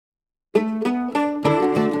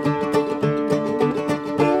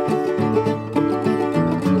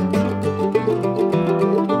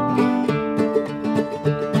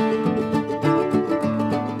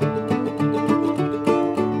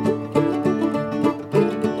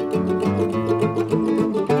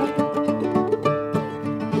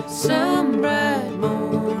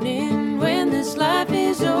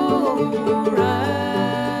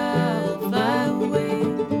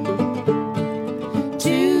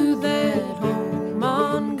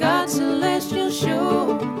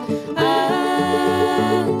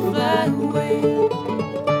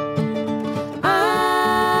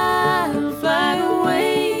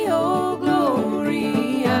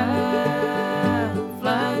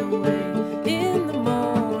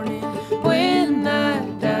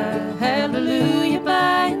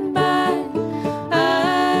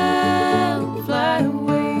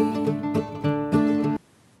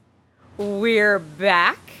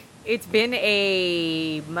It's been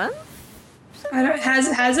a month? Has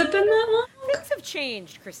it been that long? Things have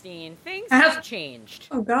changed, Christine. Things have changed.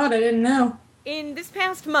 Oh, God, I didn't know. In this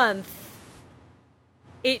past month,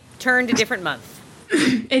 it turned a different month.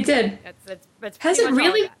 It did. That's Has it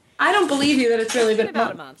really? I don't believe you that it's really been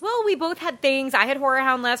about a month. Well, we both had things. I had Horror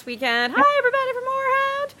Hound last weekend. Hi, everybody from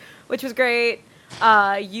Horror Hound, which was great.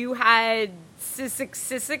 You had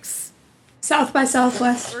SXSW. South by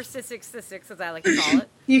Southwest. Or SXSW, as I like to call it.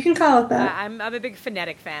 You can call it that. I'm a big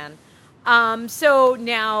phonetic fan. So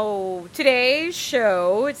now, today's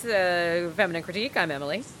show, it's a Feminine Critique. I'm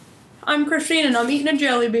Emily. I'm Christine, and I'm eating a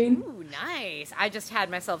jelly bean. Ooh, nice. I just had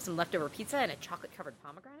myself some leftover pizza and a chocolate-covered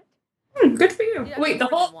pomegranate. Good for you. Yeah, wait,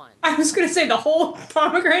 I was going to say the whole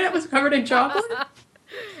pomegranate was covered in chocolate?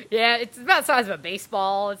 Yeah, it's about the size of a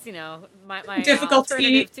baseball. It's, my difficult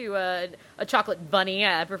alternative to a chocolate bunny.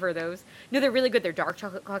 I prefer those. No, they're really good. They're dark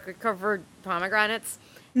chocolate-covered pomegranates,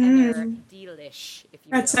 and they're delish, if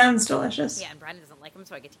you will. That sounds delicious. Yeah, and Brandon doesn't like them,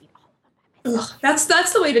 so I get to eat all of them. Ugh, that's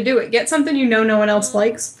the way to do it. Get something no one else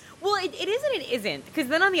likes. Well, it is and it isn't. Because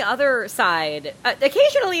then on the other side,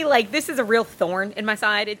 occasionally, this is a real thorn in my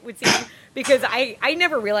side, it would seem. Because I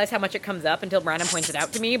never realize how much it comes up until Brandon points it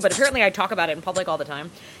out to me. But apparently I talk about it in public all the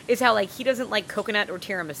time. Is how, he doesn't like coconut or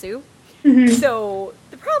tiramisu. Mm-hmm. So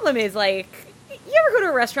the problem is, you ever go to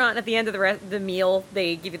a restaurant and at the end of the meal,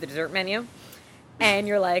 they give you the dessert menu? And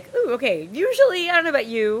you're like, ooh, okay. Usually, I don't know about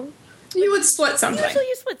you. You would split something. Usually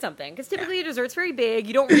you split something, because typically a dessert's very big.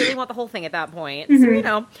 You don't really want the whole thing at that point. Mm-hmm.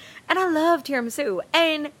 So, and I love tiramisu.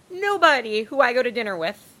 And nobody who I go to dinner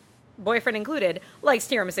with, boyfriend included, likes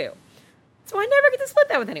tiramisu. So I never get to split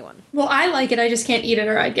that with anyone. Well, I like it. I just can't eat it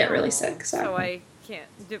or I'd get really sick. So I can't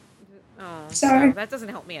do... Oh, sorry. No, that doesn't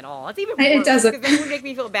help me at all. That's even worse. It doesn't. Because then it would make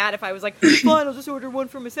me feel bad if I was like, fine, I'll just order one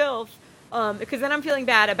for myself. Because then I'm feeling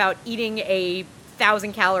bad about eating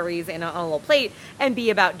 1,000 calories on a little plate, and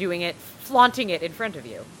be about doing it, flaunting it in front of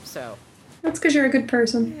you. So that's because you're a good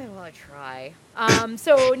person. Yeah, well, I try.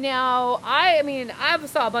 So now I've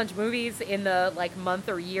saw a bunch of movies in the month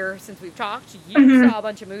or year since we've talked. You saw a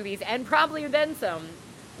bunch of movies, and probably then some,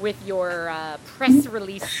 with your press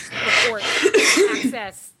release report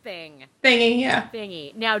access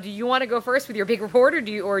thingy. Now, do you want to go first with your big report, or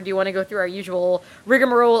do you want to go through our usual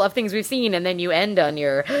rigmarole of things we've seen, and then you end on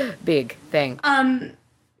your big thing?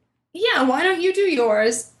 Yeah, why don't you do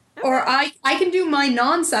yours? Okay. Or I can do my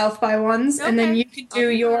non-South by ones, and then you can do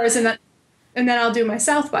yours, and then I'll do my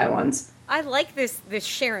South by ones. I like this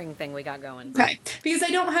sharing thing we got going. Okay, because I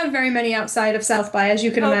don't have very many outside of South by, as you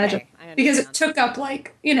can imagine. Because it took up and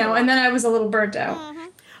then I was a little burnt out.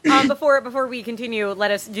 Mm-hmm. Before we continue, let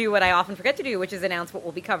us do what I often forget to do, which is announce what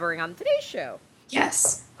we'll be covering on today's show.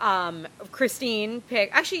 Yes. Christine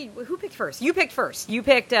picked... Actually, who picked first? You picked first. You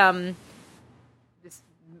picked the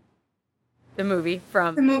movie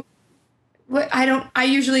from... What, I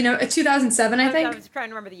usually know... 2007, I think? I was trying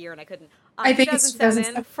to remember the year and I couldn't. I think it's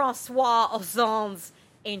 2007. François Ozon's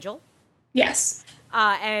Angel. Yes.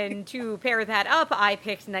 And to pair that up, I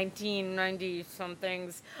picked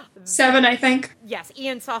 1990-something's... 7, I think. Yes,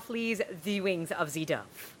 Ian Softly's The Wings of the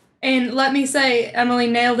Dove. And let me say, Emily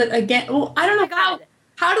nailed it again. Well, I don't know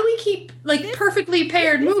how do we keep, perfectly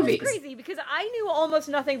paired movies? This is crazy, because I knew almost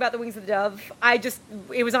nothing about The Wings of the Dove.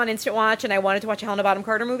 It was on Instant Watch, and I wanted to watch a Helena Bonham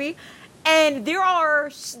Carter movie. And there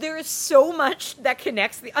is so much that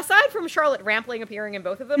connects, aside from Charlotte Rampling appearing in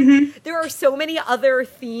both of them, there are so many other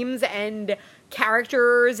themes and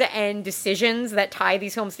characters and decisions that tie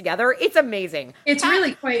these films together. It's amazing. It's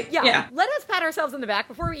really quite, yeah. Let us pat ourselves on the back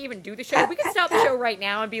before we even do the show. We can stop the show right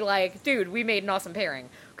now and be like, dude, we made an awesome pairing.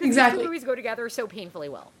 Because exactly. These movies go together so painfully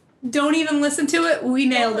well. Don't even listen to it. We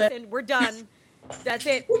nailed it. We're done. That's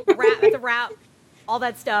it. That's a wrap. All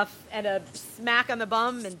that stuff, and a smack on the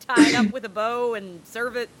bum, and tie it up with a bow, and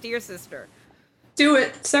serve it to your sister. Do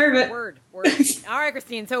it. Serve it. Word. All right,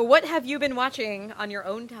 Christine. So what have you been watching on your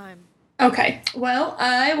own time? Okay. Well,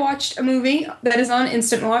 I watched a movie that is on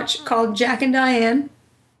Instant Watch called Jack and Diane.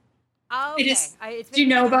 Oh, okay. Do you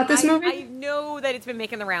know about this movie? I know that it's been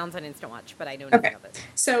making the rounds on Instant Watch, but I know nothing of it.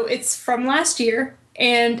 So it's from last year,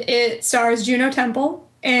 and it stars Juno Temple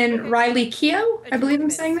and Riley Keough. I believe I'm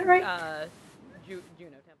saying that right.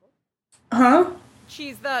 Juno Temple. Huh?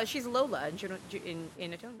 She's Lola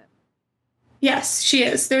in Atonement. Yes, she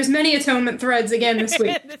is. There's many atonement threads again this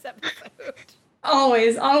week. This episode.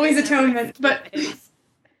 Always atonement. But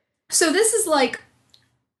so this is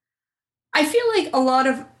I feel like a lot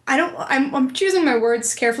of I'm choosing my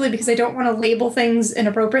words carefully because I don't want to label things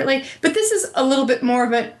inappropriately, but this is a little bit more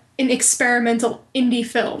of an experimental indie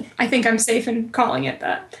film. I think I'm safe in calling it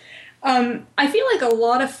that. I feel like a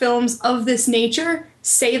lot of films of this nature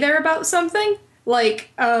say they're about something. Like,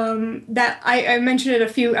 that I mentioned it a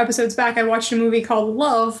few episodes back. I watched a movie called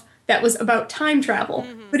Love that was about time travel,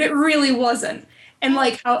 but it really wasn't. And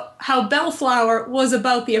like how Bellflower was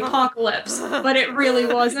about the apocalypse, but it really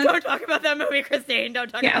wasn't. Don't talk about that movie, Christine. Don't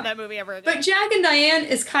talk about that movie ever again. But Jack and Diane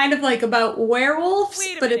is kind of like about werewolves,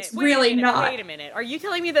 it's really not. Wait a minute. Are you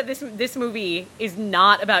telling me that this movie is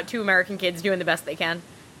not about two American kids doing the best they can?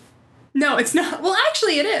 No, it's not. Well,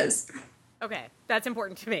 actually, it is. Okay, that's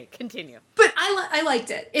important to me. Continue. But I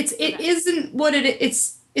liked it. It isn't what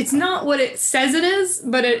it's not what it says it is,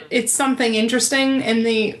 but it's something interesting, and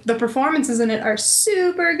the performances in it are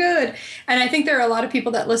super good. And I think there are a lot of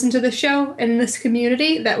people that listen to this show in this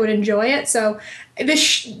community that would enjoy it. So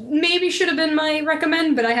this maybe should have been my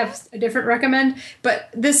recommend, but I have a different recommend. But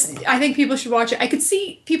this, I think people should watch it. I could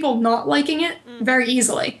see people not liking it very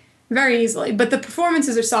easily. Very easily. But the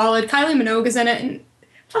performances are solid. Kylie Minogue's in it, and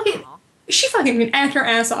she fucking can act her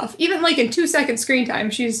ass off. Even like in 2-second screen time,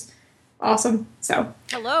 she's awesome. So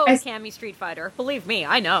hello, Cammy Street Fighter. Believe me,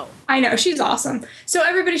 I know. She's awesome. So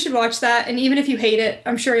everybody should watch that, and even if you hate it,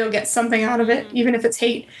 I'm sure you'll get something out of it, even if it's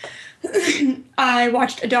hate. I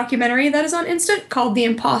watched a documentary that is on Instant called The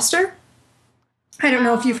Imposter. I don't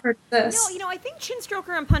know if you've heard of this. No, I think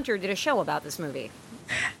Chinstroker and Punter did a show about this movie.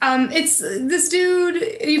 It's this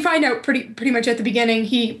dude, you find out pretty much at the beginning,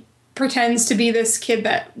 he pretends to be this kid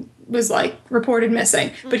that was like reported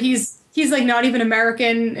missing, but he's like not even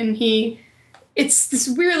American, and it's this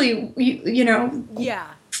really,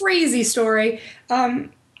 crazy story.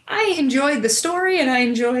 I enjoyed the story, and I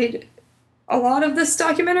enjoyed a lot of this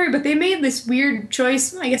documentary, but they made this weird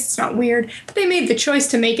choice. I guess it's not weird, but they made the choice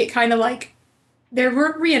to make it kind of like there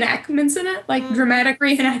were reenactments in it, like dramatic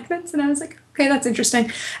reenactments, and I was like, okay, that's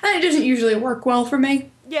interesting. And it doesn't usually work well for me.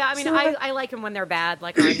 Yeah, I mean, so, I like them when they're bad,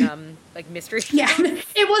 like on like mystery shows. Yeah,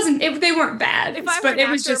 they weren't bad. If I were an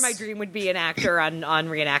actor, my dream would be an actor on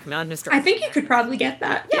reenactment on mystery. I think you could probably get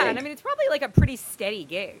that. Yeah, and I mean, it's probably like a pretty steady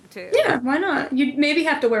gig too. Yeah, why not? You'd maybe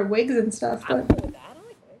have to wear wigs and stuff. But... I'm cool with that.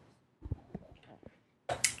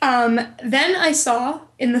 I like wigs. Then I saw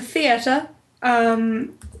in the theater,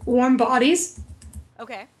 Warm Bodies.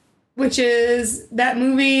 Okay. Which is that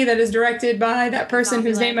movie that is directed by that person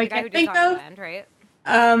whose name I can't think of. Right?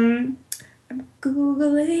 I'm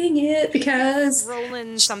Googling it because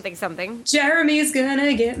Roland something. Jeremy's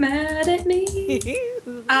gonna get mad at me.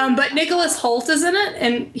 But Nicholas Hoult is in it,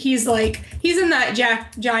 and he's in that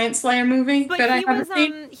Giant Slayer movie that I haven't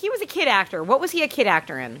seen. He was a kid actor. What was he a kid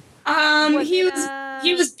actor in? He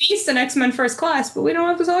was Beast in X-Men First Class, but we don't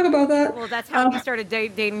have to talk about that. Well, that's how he started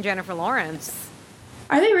dating Jennifer Lawrence.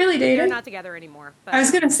 Are they really dating? They're not together anymore. But, I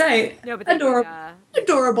was gonna say, no, but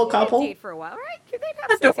adorable couple. Date for a while, right? They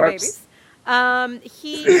have sexy babies.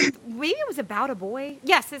 Maybe it was about a boy.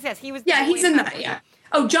 Yes, he was. Yeah, he's in that. Yeah.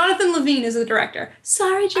 Oh, Jonathan Levine is the director.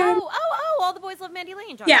 Sorry, Jen. Oh! All the boys love Mandy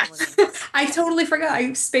Lane. Jonathan Levine. I totally forgot.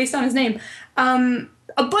 I spaced on his name. A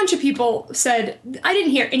bunch of people said I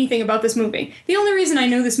didn't hear anything about this movie. The only reason I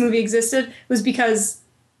know this movie existed was because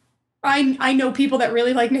I know people that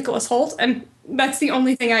really like Nicholas Hoult, and that's the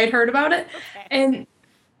only thing I had heard about it. Okay. And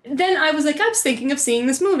then I was thinking of seeing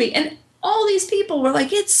this movie, and all these people were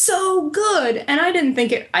like, "It's so good," and I didn't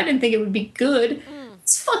think it would be good.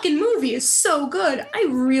 This fucking movie is so good. I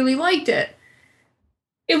really liked it.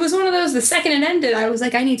 It was one of those. The second it ended, I was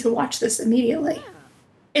like, I need to watch this immediately. Yeah.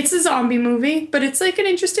 It's a zombie movie, but it's like an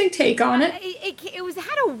interesting take on it. It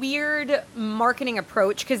had a weird marketing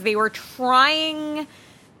approach because they were trying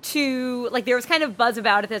to, like, there was kind of buzz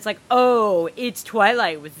about it that's like, oh, it's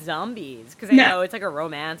Twilight with zombies, because I know it's like a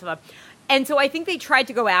romance. And so I think they tried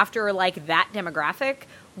to go after, like, that demographic,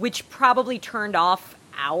 which probably turned off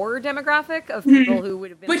our demographic of people who would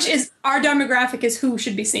have been... Which is, our demographic is who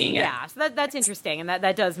should be seeing it. Yeah, so that's interesting, and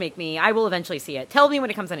that does make me... I will eventually see it. Tell me when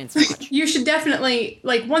it comes on Instagram. You should definitely,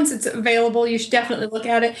 like, once it's available, you should definitely look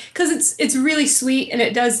at it, because it's really sweet, and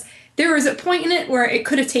it does... There was a point in it where it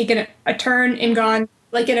could have taken a turn and gone,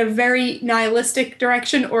 like, in a very nihilistic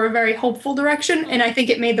direction or a very hopeful direction, and I think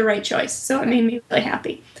it made the right choice, so it made me really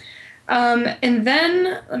happy. And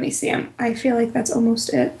then, let me see, I feel like that's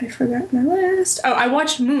almost it. I forgot my list. Oh, I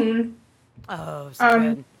watched Moon. Oh, so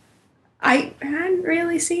good. I hadn't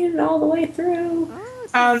really seen it all the way through.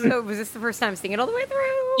 Oh, so was this the first time seeing it all the way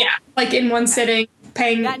through? Yeah, like in one sitting,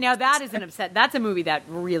 paying... That is an upset. That's a movie that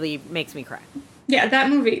really makes me cry. Yeah, that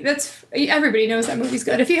movie, everybody knows that movie's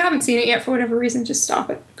good. If you haven't seen it yet, for whatever reason, just stop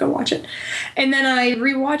it. Go watch it. And then I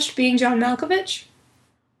rewatched Being John Malkovich.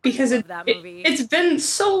 Because it's been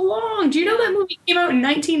so long. Do you know that movie came out in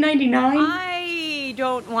 1999? I I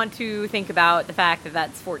don't want to think about the fact that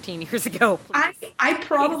that's 14 years ago.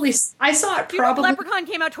 Please. I saw it probably. Leprechaun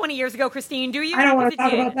came out 20 years ago, Christine. Do you? I don't want to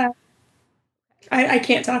talk about that. I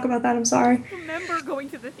can't talk about that. I'm sorry. I remember going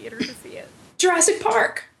to the theater to see it. Jurassic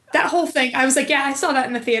Park. That whole thing. I was like, yeah, I saw that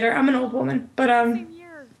in the theater. I'm an old woman, but Same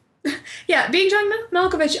year. Yeah, being John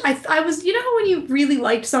Malkovich, I was, when you really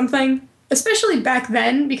liked something, especially back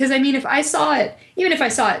then, because I mean, if I saw it, even if I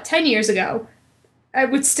saw it 10 years ago, it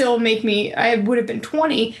would still make me, I would have been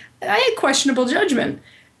 20. I had questionable judgment.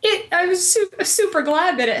 I was super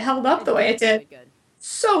glad that it held up the way it did. Really good.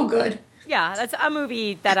 So good. Yeah, that's a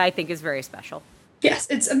movie that I think is very special. Yes,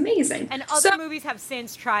 it's amazing. And other movies have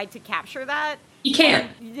since tried to capture that. You can't.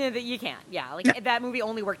 You can't. Yeah, like that movie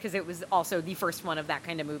only worked because it was also the first one of that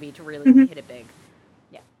kind of movie to really hit it big.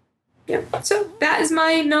 Yeah. Yeah. So that is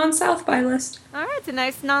my non-South by list. All right, it's a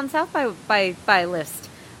nice non-South by list.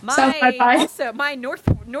 South by. Also, my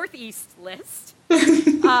northeast list.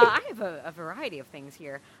 I have a variety of things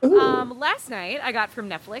here. Last night I got from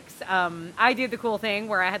Netflix. I did the cool thing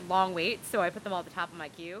where I had long waits, so I put them all at the top of my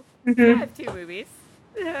queue. Mm-hmm. I have 2 movies.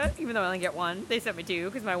 Even though I only get one, they sent me 2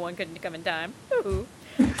 because my one couldn't come in time. So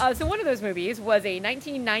one of those movies was a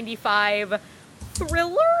 1995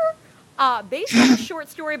 thriller based on a short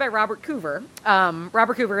story by Robert Coover.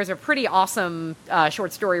 Robert Coover is a pretty awesome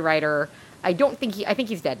short story writer. I think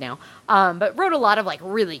he's dead now, but wrote a lot of like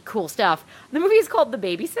really cool stuff. The movie is called The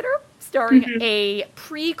Babysitter, starring a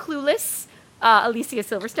pre-Clueless Alicia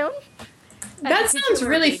Silverstone. That sounds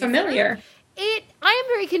really familiar. I am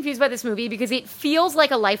very confused by this movie because it feels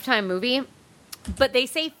like a Lifetime movie, but they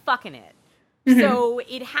say fuck in it. Mm-hmm. So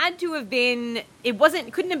it had to have been,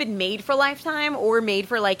 couldn't have been made for Lifetime or made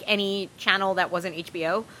for like any channel that wasn't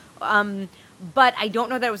HBO. But I don't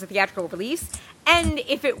know that it was a theatrical release. And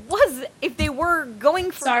if they were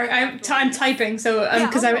going for... Sorry, I'm typing, so,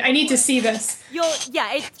 because I need to see this.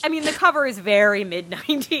 The cover is very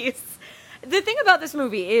mid-90s. The thing about this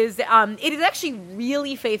movie is it is actually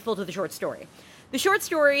really faithful to the short story. The short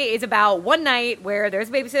story is about one night where there's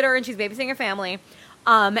a babysitter and she's babysitting a family.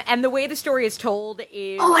 And the way the story is told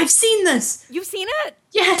is... Oh, I've seen this! You've seen it?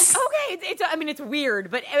 Yes! Okay, it's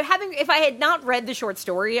weird, but if I had not read the short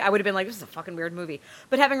story, I would have been like, this is a fucking weird movie.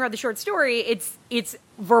 But having read the short story, it's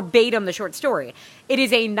verbatim the short story. It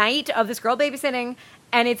is a night of this girl babysitting,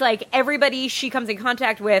 and it's like everybody she comes in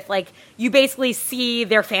contact with, like, you basically see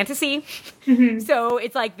their fantasy. Mm-hmm. So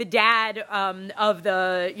it's like the dad of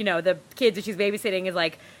the kids that she's babysitting is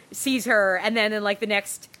like, sees her, and then in like the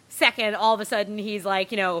next second, all of a sudden he's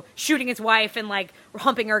like, shooting his wife and like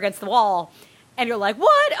humping her against the wall. And you're like,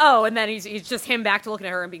 what? Oh, and then he's just him back to looking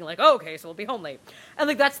at her and being like, oh, okay, so we'll be home late. And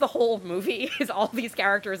like that's the whole movie is all these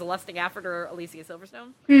characters lusting after Alicia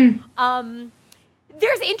Silverstone.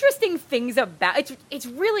 There's interesting things about it's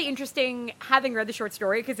really interesting having read the short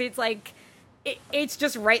story because it's like it's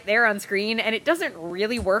just right there on screen and it doesn't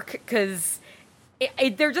really work because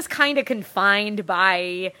they're just kind of confined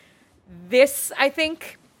by this, I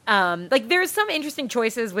think. Like there's some interesting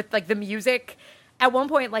choices with like the music. At one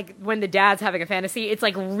point, like when the dad's having a fantasy, it's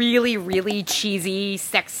like really, really cheesy,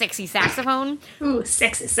 sexy saxophone. Ooh,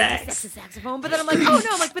 sexy sax. Sexy saxophone. But then I'm like, oh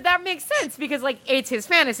no, but that makes sense because like it's his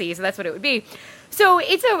fantasy, so that's what it would be. So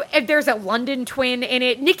there's a London twin in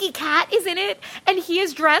it. Nicky Cat is in it, and he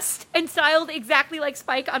is dressed and styled exactly like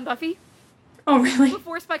Spike on Buffy. Oh, really?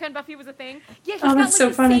 Before Spike on Buffy was a thing. Yeah, he's got like so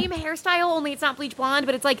the funny. same hairstyle, only it's not bleach blonde,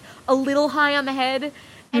 but it's like a little high on the head.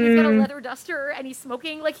 And he's got a leather duster, and he's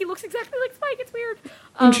smoking. Like, he looks exactly like Spike. It's weird.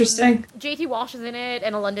 Interesting. J.T. Walsh is in it,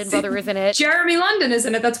 and a London brother is in it. Jeremy London is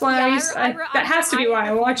in it. That's why that has to be why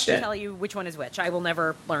I watched it. I tell you which one is which. I will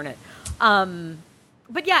never learn it.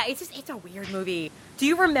 But yeah, it's a weird movie. Do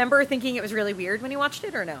you remember thinking it was really weird when you watched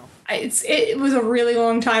it, or no? It was a really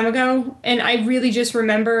long time ago, and I really just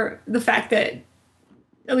remember the fact that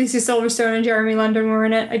Alicia Silverstone and Jeremy London were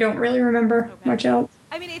in it. I don't really remember much else.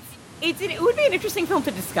 I mean, it would be an interesting film to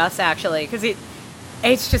discuss, actually, because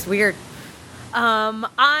it's just weird.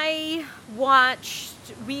 I went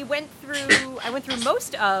through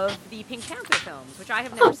most of the Pink Panther films, which I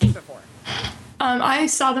have never seen before. I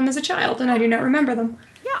saw them as a child, and I do not remember them.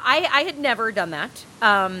 Yeah, I had never done that.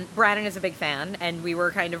 Brandon is a big fan, and we were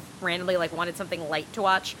kind of randomly like wanted something light to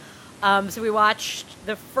watch. So we watched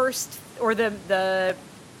the first or the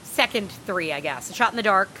second 3, I guess. A Shot in the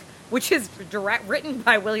Dark, which is written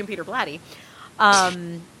by William Peter Blatty.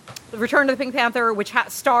 Return to the Pink Panther, which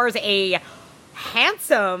stars a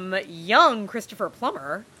handsome young Christopher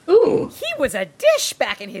Plummer. Ooh. He was a dish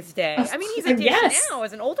back in his day. I mean, he's a dish now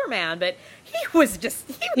as an older man, but he was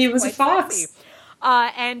a fox.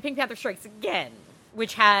 And Pink Panther Strikes Again,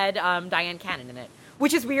 which had Diane Cannon in it,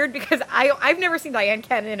 which is weird because I've never seen Diane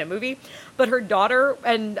Cannon in a movie, but her daughter,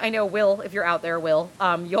 and I know Will, if you're out there, Will,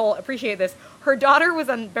 you'll appreciate this. Her daughter was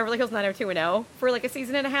on Beverly Hills 90210 for like a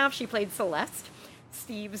season and a half. She played Celeste,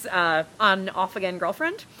 Steve's on Off Again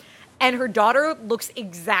girlfriend, and her daughter looks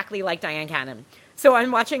exactly like Diane Cannon. So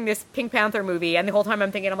I'm watching this Pink Panther movie, and the whole time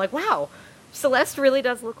I'm thinking, I'm like, wow, Celeste really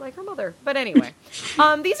does look like her mother. But anyway,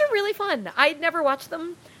 these are really fun. I'd never watched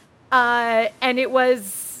them, and it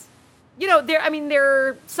was, you know,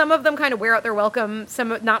 they're some of them kind of wear out their welcome.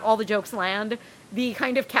 Not all the jokes land. The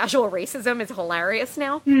kind of casual racism is hilarious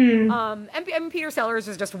now. And Peter Sellers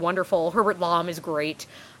is just wonderful. Herbert Lom is great.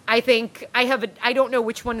 I think I don't know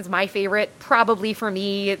which one is my favorite. Probably for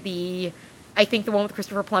me, I think the one with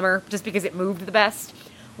Christopher Plummer, just because it moved the best.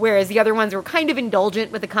 Whereas the other ones were kind of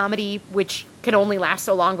indulgent with the comedy, which can only last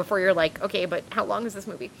so long before you're like, okay, but how long is this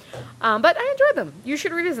movie? But I enjoyed them. You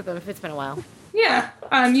should revisit them if it's been a while. Yeah.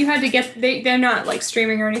 You had to get, they're not like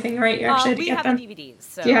streaming or anything, right? You actually had to get them. We have the DVDs,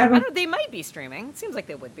 so they might be streaming. It seems like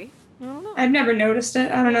they would be. I don't know. I've never noticed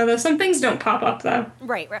it. I don't know though. Some things don't pop up though.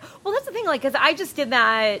 Right. Well, that's the thing, like, because I just did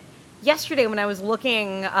that yesterday when I was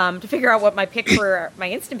looking to figure out what my pick for my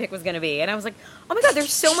Instant Pick was going to be. And I was like, oh my God,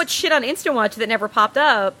 there's so much shit on Instant Watch that never popped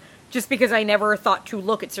up just because I never thought to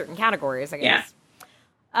look at certain categories, I guess.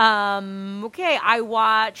 Yeah. Okay, I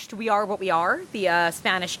watched We Are What We Are, the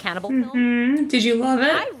Spanish cannibal film. Did you love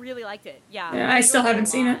it? I really liked it, yeah. I still haven't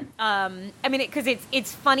seen it. I mean, because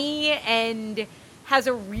it's funny and has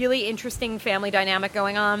a really interesting family dynamic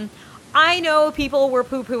going on. I know people were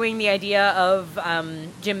poo-pooing the idea of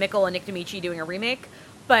Jim Mickle and Nick D'Amici doing a remake,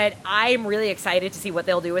 but I'm really excited to see what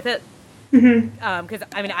they'll do with it. Because,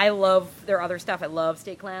 I mean, I love their other stuff. I love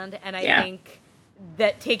Stakeland, and I think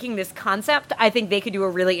that taking this concept, I think they could do a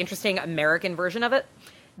really interesting American version of it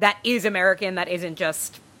that is American, that isn't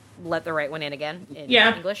just let the right one in again in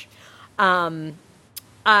English.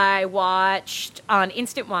 I watched on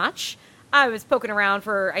Instant Watch. I was poking around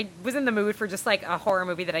I was in the mood for just like a horror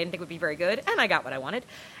movie that I didn't think would be very good, and I got what I wanted.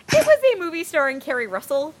 It was a movie starring Kerry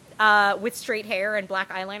Russell with straight hair and black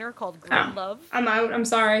eyeliner called Grim Love. I'm out. I'm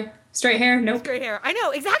sorry. Straight hair? Nope. Straight hair. I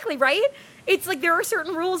know, exactly, right? It's like there are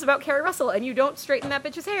certain rules about Kerry Russell, and you don't straighten that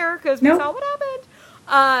bitch's hair because we saw what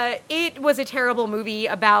happened. It was a terrible movie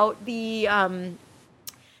about the...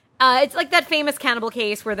 it's like that famous cannibal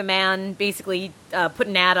case where the man basically put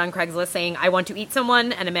an ad on Craigslist saying, I want to eat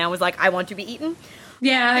someone, and a man was like, I want to be eaten.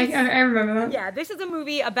 Yeah, I remember that. Yeah, this is a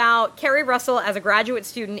movie about Kerry Russell as a graduate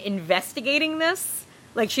student investigating this.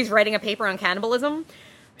 Like, she's writing a paper on cannibalism.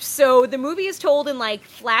 So the movie is told in, like,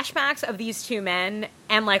 flashbacks of these two men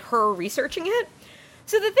and, like, her researching it.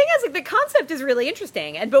 So the thing is, like, the concept is really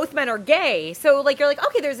interesting, and both men are gay. So, like, you're like,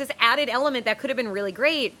 okay, there's this added element that could have been really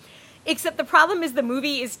great. Except the problem is the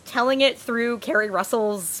movie is telling it through Kerry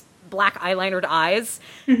Russell's black eyelinered eyes.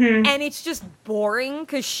 And it's just boring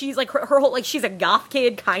because she's like, her whole, like, she's a goth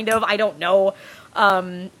kid, kind of. I don't know.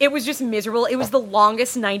 It was just miserable. It was the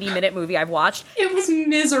longest 90-minute movie I've watched. It was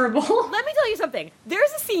miserable. Let me tell you something.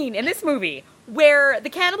 There's a scene in this movie where the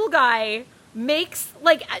cannibal guy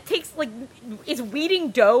is weeding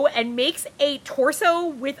dough and makes a torso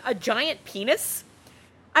with a giant penis.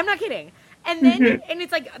 I'm not kidding. And then, and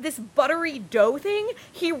it's like this buttery dough thing.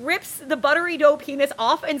 He rips the buttery dough penis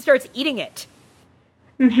off and starts eating it.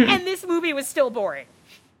 And this movie was still boring.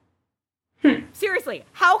 Seriously,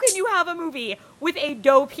 how can you have a movie with a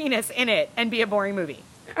dough penis in it and be a boring movie?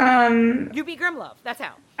 You be Grimlove. That's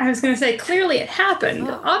how. I was going to say, clearly it happened.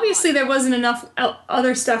 Obviously, there wasn't enough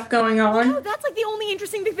other stuff going on. No, that's like the only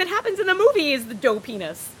interesting thing that happens in the movie is the dough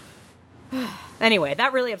penis. Anyway,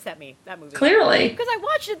 that really upset me, that movie. Clearly. Because I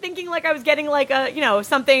watched it thinking like I was getting like a,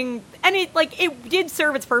 something, and it did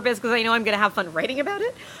serve its purpose because I know I'm going to have fun writing about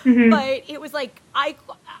it. But it was like, I'm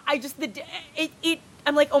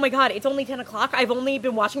like, oh my God, it's only 10 o'clock. I've only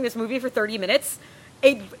been watching this movie for 30 minutes.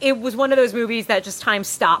 It was one of those movies that just time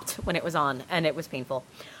stopped when it was on, and it was painful.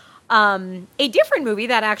 A different movie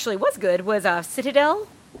that actually was good was Citadel.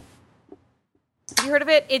 Have you heard of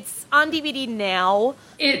it? It's on DVD now.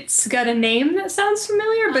 It's got a name that sounds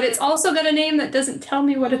familiar, but it's also got a name that doesn't tell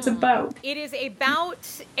me what it's about. It is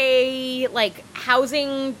about a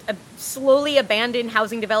slowly abandoned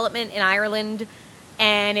housing development in Ireland,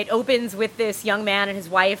 and it opens with this young man and his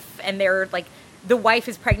wife, and they're like, the wife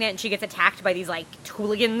is pregnant and she gets attacked by these like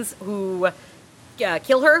hooligans who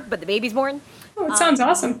kill her, but the baby's born. Oh, it sounds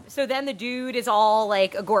awesome. So then the dude is all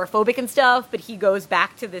like agoraphobic and stuff, but he goes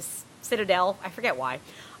back to this Citadel. I forget why.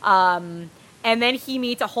 And then he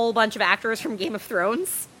meets a whole bunch of actors from Game of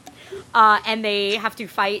Thrones. And they have to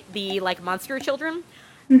fight the like monster children.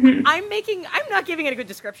 Mm-hmm. I'm not giving it a good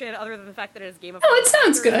description other than the fact that it is Game of Thrones. Oh, it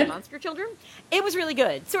sounds good. Monster Children. It was really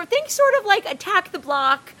good. So think sort of like Attack the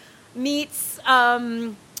Block meets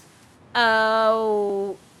Chernobyl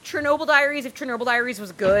Diaries, if Chernobyl Diaries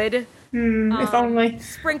was good. If only.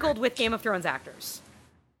 Sprinkled with Game of Thrones actors.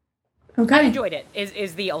 Okay. I enjoyed it,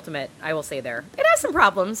 is the ultimate, I will say there. It has some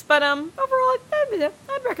problems, but overall, I'd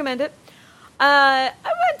recommend it. I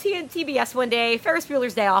went to TBS one day, Ferris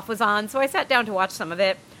Bueller's Day Off was on, so I sat down to watch some of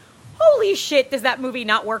it. Holy shit, does that movie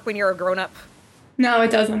not work when you're a grown-up? No,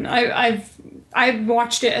 it doesn't. I've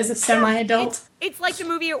watched it as a semi-adult. It's like the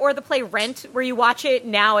movie or the play Rent, where you watch it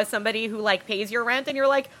now as somebody who, like, pays your rent, and you're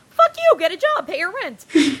like, fuck you, get a job, pay your rent.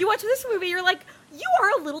 You watch this movie, you're like, you are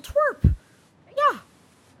a little twerp. Yeah.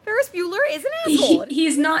 Ferris Bueller is an asshole.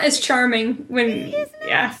 He's not as charming when... He is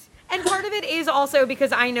not. And part of it is also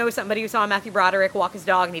because I know somebody who saw Matthew Broderick walk his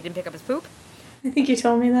dog and he didn't pick up his poop. I think you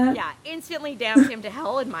told me that. Yeah, instantly damned him to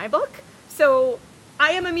hell in my book. So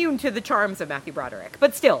I am immune to the charms of Matthew Broderick.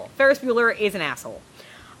 But still, Ferris Bueller is an asshole.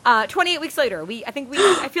 28 weeks later, I feel like we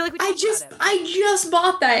talked about it. I just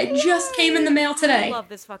bought that. It just came in the mail today. I love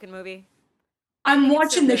this fucking movie. I'm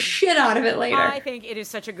watching the shit out of it later. I think it is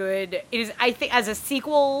such a good... I think as a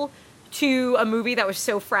sequel to a movie that was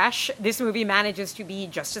so fresh, this movie manages to be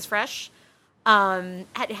just as fresh.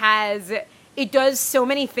 It does so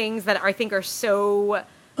many things that I think are so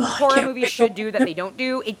horror movies should do that they don't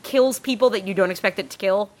do. It kills people that you don't expect it to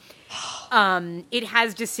kill. It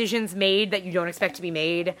has decisions made that you don't expect to be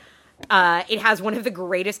made. It has one of the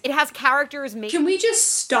greatest... It has characters made... Can we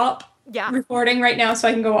just stop recording right now so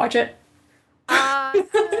I can go watch it?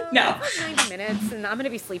 No. 90 minutes, and I'm going to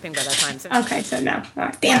be sleeping by that time. So okay, so no.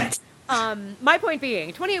 Oh, damn it. My point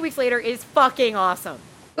being, 28 Weeks Later is fucking awesome.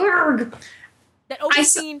 Urgh. That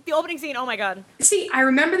opening scene, oh my god. See, I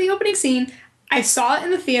remember the opening scene. I saw it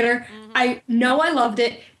in the theater. Mm-hmm. I know I loved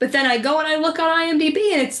it, but then I go and I look on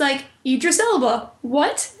IMDb and it's like, Idris Elba.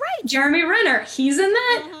 What? Right. Jeremy Renner. He's in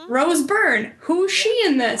that? Mm-hmm. Rose Byrne. Who's she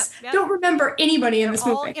in this? Yep. Don't remember anybody in this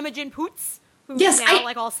movie. All Imogen Poots, who's now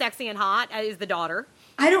like all sexy and hot, is the daughter.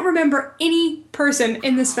 I don't remember any person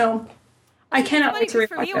in this film. I cannot wait to rewatch it.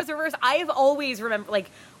 For me, it was reverse. I have always remembered,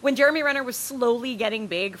 like, when Jeremy Renner was slowly getting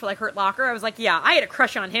big for, like, Hurt Locker, I was like, yeah, I had a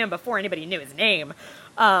crush on him before anybody knew his name.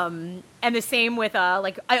 And the same with,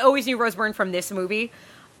 I always knew Rose Byrne from this movie.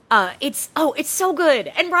 It's so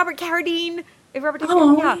good. And Robert Carradine,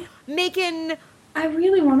 making... I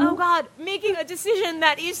really want to... Oh, God. Making a decision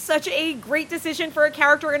that is such a great decision for a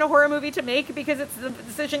character in a horror movie to make because it's the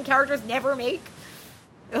decision characters never make.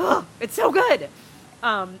 Ugh, it's so good.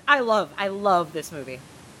 I love this movie.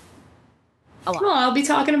 A lot. Well, I'll be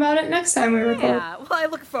talking about it next time we record. Yeah, well, I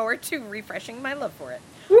look forward to refreshing my love for it.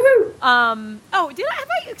 Woohoo! Have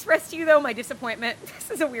I expressed to you, though, my disappointment?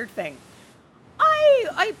 This is a weird thing.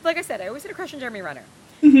 I like I said, I always had a crush on Jeremy Renner.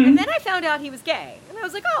 Mm-hmm. And then I found out he was gay. And I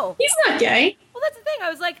was like, oh. He's not gay. Well, that's the thing. I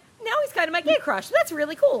was like, now he's kind of my gay crush. That's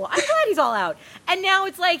really cool. I'm glad he's all out. And now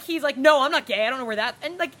it's like, he's like, no, I'm not gay. I don't know where that...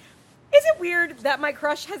 And, like... Is it weird that my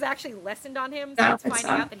crush has actually lessened on him since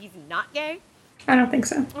finding out that he's not gay? I don't think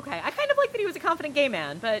so. Okay, I kind of like that he was a confident gay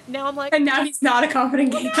man, but now I'm like... And now he's not a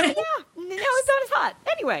confident gay man. Yeah, now he's not as hot.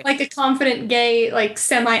 Anyway. Like a confident gay, like,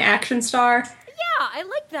 semi-action star. Yeah, I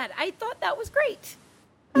liked that. I thought that was great.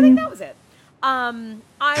 I think that was it. A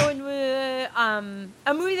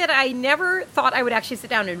movie that I never thought I would actually sit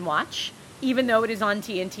down and watch, even though it is on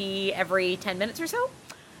TNT every 10 minutes or so.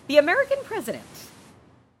 The American President.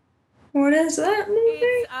 What is that movie?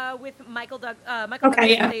 It's with Michael Douglas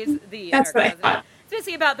plays the American president. It's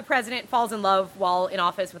basically about the president falls in love while in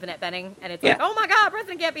office with Annette Bening, and it's like, oh my god,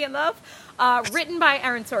 president can't be in love. Written by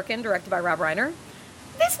Aaron Sorkin, directed by Rob Reiner.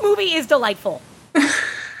 This movie is delightful.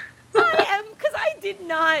 Because I did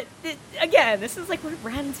not, again, this is like one of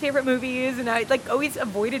Brandon's favorite movies, and I like always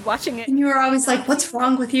avoided watching it. And you were always like, what's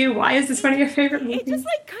wrong with you? Why is this one of your favorite movies? It just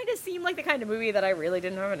like kind of seemed like the kind of movie that I really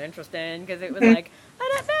didn't have an interest in, because it was like,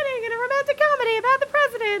 Annette Bening and a romantic comedy about the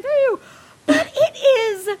president. Ew. But it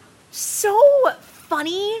is so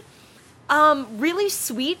funny, really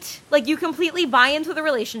sweet. Like, you completely buy into the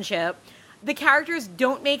relationship. The characters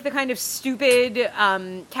don't make the kind of stupid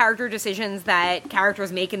character decisions that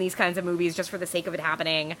characters make in these kinds of movies just for the sake of it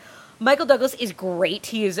happening. Michael Douglas is great.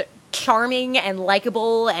 He is charming and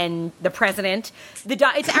likable, and the president.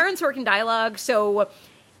 It's Aaron Sorkin dialogue, so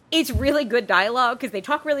it's really good dialogue because they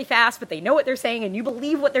talk really fast, but they know what they're saying, and you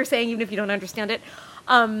believe what they're saying even if you don't understand it.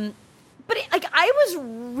 But I was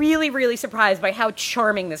really, really surprised by how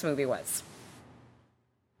charming this movie was.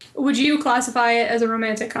 Would you classify it as a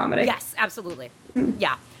romantic comedy? Yes, absolutely.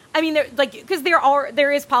 Yeah. I mean, because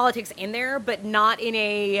there is politics in there, but not in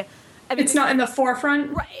a I mean, it's not in the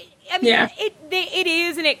forefront. Right. I mean, it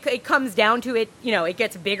is, and it comes down to it. You know, it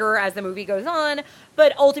gets bigger as the movie goes on.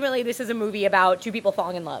 But ultimately, this is a movie about two people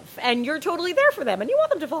falling in love, and you're totally there for them, and you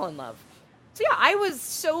want them to fall in love. So yeah, I was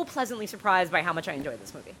so pleasantly surprised by how much I enjoyed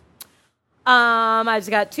this movie. I've just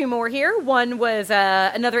got two more here. One was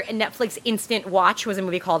another Netflix instant watch was a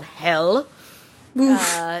movie called Hell.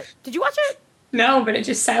 Did you watch it? No, but it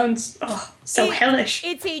just sounds so hellish.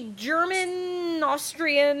 It's a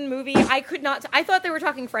German-Austrian movie. I thought they were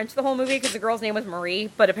talking French the whole movie because the girl's name was Marie,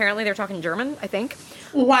 but apparently they're talking German, I think.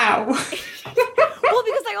 Wow. Well,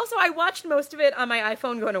 because I watched most of it on my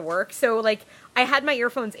iPhone going to work, so, like, I had my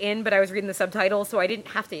earphones in, but I was reading the subtitles, so I didn't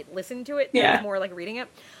have to listen to it. Yeah. It was more like reading it.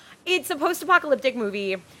 It's a post-apocalyptic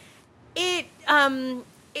movie.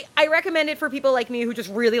 I recommend it for people like me who just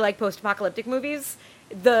really like post-apocalyptic movies.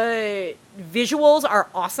 The visuals are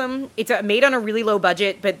awesome. It's made on a really low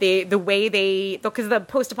budget, but because the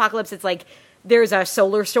post-apocalypse, it's like there's a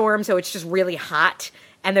solar storm, so it's just really hot,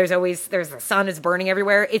 and there's the sun is burning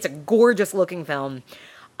everywhere. It's a gorgeous looking film,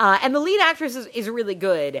 and the lead actress is really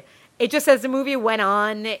good. It just, as the movie went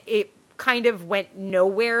on, it kind of went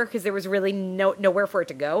nowhere because there was really nowhere for it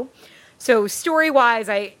to go. So story-wise,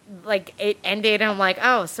 it ended, and I'm like,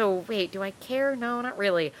 oh, so wait, do I care? No, not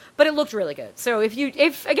really. But it looked really good. So if you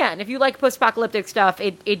like post-apocalyptic stuff,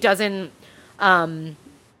 it doesn't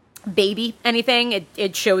baby anything.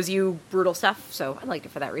 It shows you brutal stuff. So I liked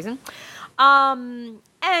it for that reason. And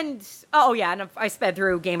I sped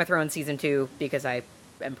through Game of Thrones season 2 because I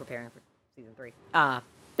am preparing for season 3.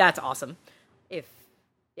 That's awesome.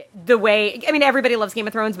 Everybody loves Game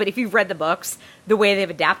of Thrones, but if you've read the books, the way they've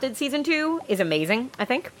adapted season 2 is amazing, I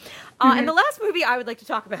think. And the last movie I would like to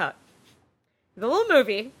talk about, the little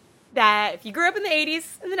movie that if you grew up in the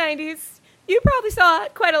 80s and the 90s, you probably saw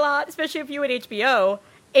it quite a lot, especially if you had HBO,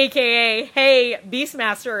 aka, hey,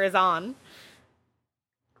 Beastmaster is on.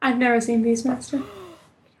 I've never seen Beastmaster.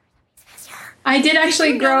 I did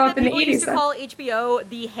actually grow up in the 80s. Used to call HBO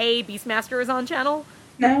the Hey, Beastmaster is on channel.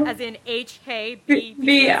 No. As in H-K-B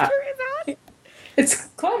Beastmaster is on? It's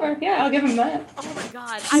clever. Yeah, I'll give him that. Oh my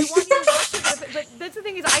god. I want you to watch it, but that's the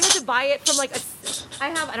thing is I had to buy it from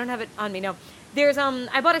I don't have it on me, no. There's,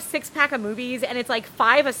 I bought a 6-pack of movies, and it's like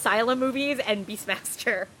 5 Asylum movies and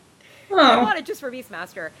Beastmaster. Oh. I bought it just for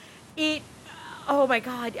Beastmaster. Oh my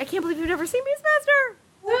god. I can't believe you've never seen Beastmaster.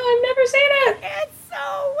 No, I've never seen it. It's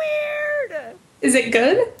so weird. Is it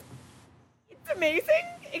good? It's amazing,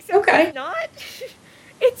 except it's not.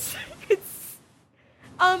 It's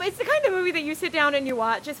the kind of movie that you sit down and you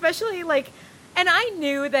watch, especially and I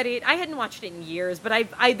knew that I hadn't watched it in years, but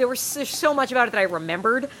there was so much about it that I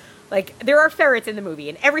remembered. Like, there are ferrets in the movie,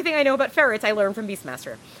 and everything I know about ferrets I learned from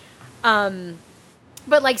Beastmaster.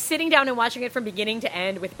 But sitting down and watching it from beginning to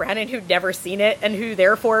end with Brandon, who'd never seen it, and who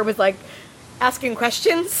therefore was asking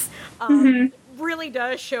questions, really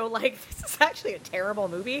does show this is actually a terrible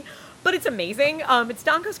movie, but it's amazing. It's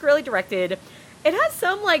Don Coscarelli directed. It has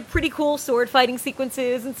some pretty cool sword fighting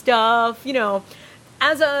sequences and stuff, Don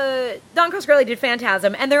Coscarelli did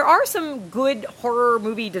Phantasm, and there are some good horror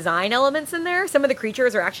movie design elements in there. Some of the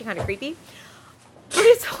creatures are actually kind of creepy. But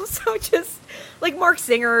it's also just Mark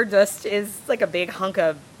Singer just is a big hunk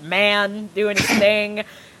of man doing his thing.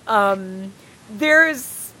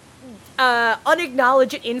 There's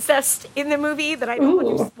unacknowledged incest in the movie that I don't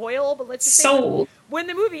want to spoil, but let's just say when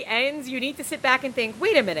the movie ends, you need to sit back and think,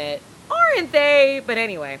 wait a minute, aren't they? But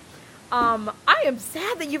anyway, I am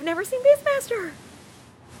sad that you've never seen Beastmaster.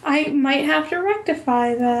 I might have to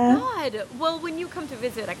rectify that. God. Well, when you come to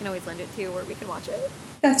visit, I can always lend it to you where we can watch it.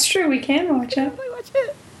 That's true, we can watch it. Definitely watch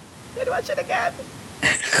it. I'd watch it again.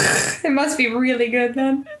 It must be really good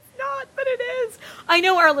then. It's not, but it is. I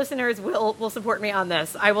know our listeners will support me on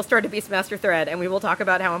this. I will start a Beastmaster thread, and we will talk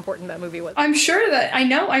about how important that movie was. I'm sure that I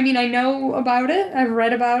know. I know about it. I've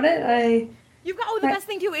read about it. You've got, the best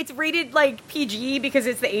thing too, it's rated PG because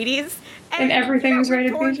it's the 80s. And everything was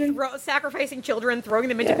rated PG? Sacrificing children, throwing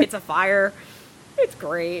them into pits of fire. It's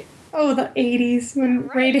great. Oh, the 80s when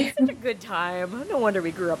rated. It's such a good time. No wonder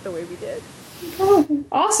we grew up the way we did. Oh,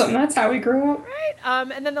 awesome. That's how we grew up.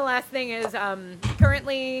 Right. And then the last thing is,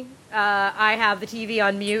 currently, I have the TV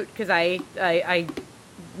on mute because I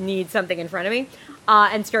need something in front of me.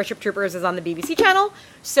 And Starship Troopers is on the BBC channel.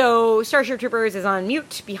 So Starship Troopers is on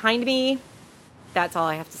mute behind me. That's all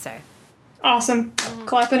I have to say. Awesome.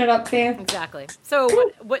 Clapping it up for you. Exactly. So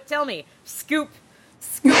what tell me, Scoop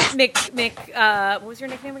what was your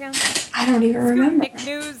nickname again? I don't even remember.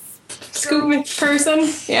 Scoop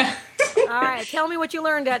McPherson. Yeah. All right. Tell me what you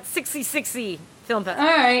learned at 6060 Film Fest. All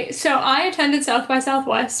right. So I attended South by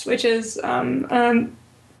Southwest, which is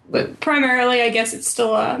but primarily, I guess it's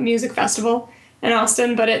still a music festival in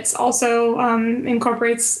Austin, but it's also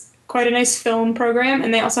incorporates quite a nice film program,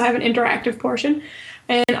 and they also have an interactive portion.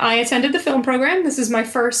 And I attended the film program. This is my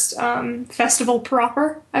first festival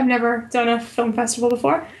proper. I've never done a film festival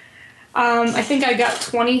before. I think I got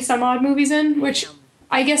 20 some odd movies in, which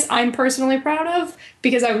I guess I'm personally proud of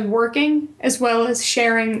because I was working as well as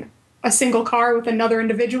sharing a single car with another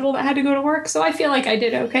individual that had to go to work. So I feel like I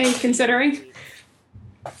did okay considering.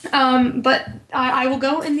 But I will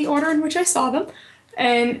go in the order in which I saw them.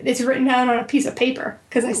 And it's written down on a piece of paper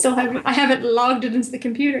because I haven't logged it into the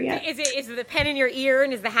computer yet. Is it the pen in your ear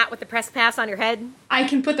and is the hat with the press pass on your head? I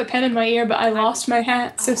can put the pen in my ear, but I lost my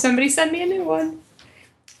hat, so somebody send me a new one.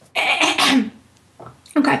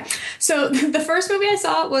 Okay, so the first movie I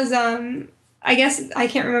saw was I guess I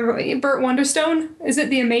can't remember. Burt Wonderstone. Is it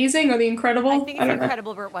The Amazing or The Incredible? I think it's The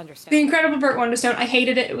Incredible Burt Wonderstone. The Incredible Burt Wonderstone. I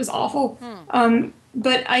hated it. It was awful.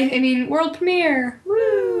 But I mean, world premiere.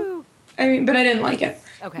 Woo! But I didn't like it.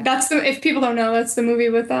 Okay. If people don't know, that's the movie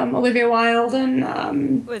with Olivia Wilde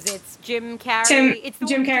and It's Jim Carrey?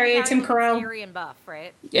 Jim Carrey, Tim Carell. Scary and buff,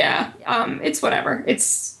 right? Yeah. It's whatever.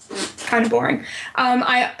 It's kind of boring.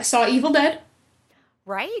 I saw Evil Dead.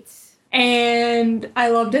 Right. And I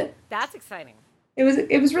loved it. That's exciting.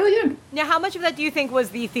 It was really good. Now, how much of that do you think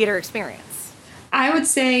was the theater experience? I would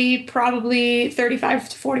say probably 35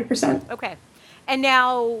 to 40%. Okay. And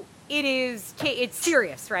now it's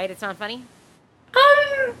serious, right? It's not funny?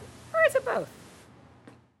 Or is it both?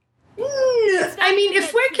 I mean,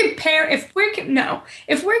 if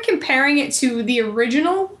we're comparing it to the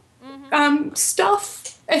original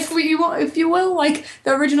stuff, if you will, like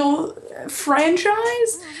the original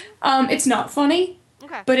franchise, it's not funny.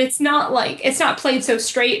 Okay. But it's not played so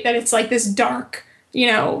straight that it's like this dark,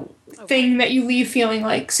 thing that you leave feeling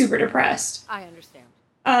like super depressed. I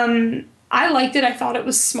understand. I liked it. I thought it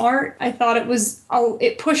was smart. I thought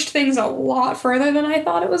it pushed things a lot further than I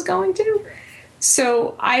thought it was going to.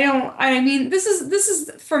 So this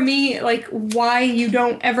is for me, like, why you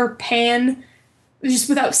don't ever pan just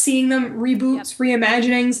without seeing them, reboots,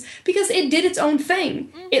 reimaginings, because it did its own thing.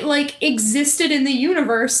 Mm-hmm. It, like, existed in the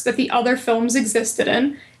universe that the other films existed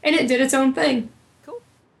in, and it did its own thing. Cool.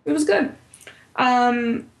 It was good.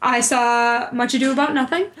 I saw Much Ado About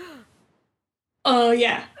Nothing. Oh,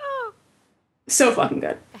 yeah. So fucking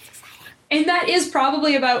good. That's exciting. And that is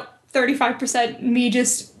probably about 35% me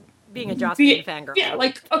just being a Joss Whedon fangirl. Yeah,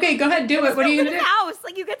 like, okay, go ahead, do it. What are you gonna do? His house,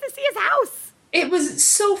 like, you get to see his house. It was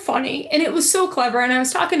so funny, and it was so clever, and I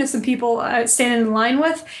was talking to some people standing in line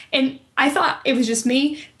with, and I thought it was just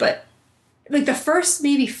me, but like the first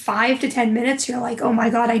maybe 5 to 10 minutes, you're like, oh my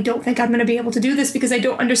God, I don't think I'm going to be able to do this because I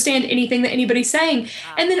don't understand anything that anybody's saying.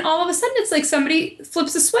 And then all of a sudden it's like somebody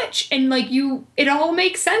flips a switch and like it all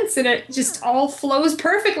makes sense and it just all flows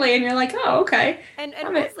perfectly. And you're like, oh, okay. And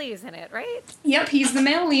Wesley is in it, right? Yep. He's the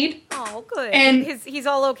male lead. Oh, good. And he's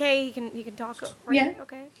all okay. He can talk. Right? Yeah.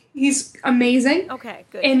 Okay. He's amazing. Okay,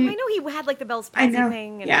 good. And I know he had like the Bell's palsy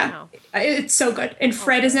thing. And, yeah. It's so good. And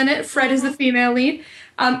Fred is in it. Fred is the female lead.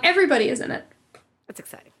 Everybody is in it. That's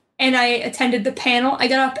exciting. And I attended the panel. I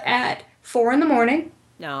got up at 4 a.m.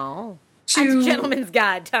 No. That's Gentleman's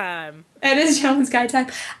Guide time. It is Gentleman's Guide time.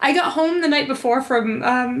 I got home the night before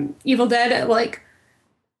from Evil Dead at like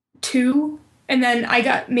 2. And then I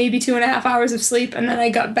got maybe 2.5 hours of sleep. And then I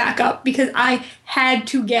got back up because I had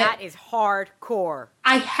to get... That is hardcore.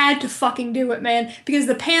 I had to fucking do it, man. Because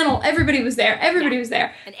the panel, everybody was there. Everybody was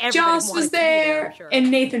there. And Joss was there. Sure. And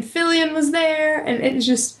Nathan Fillion was there. And it was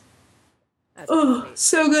just...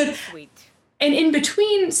 so good. Sweet. And in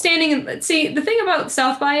between standing and... See, the thing about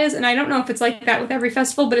South by is, and I don't know if it's like that with every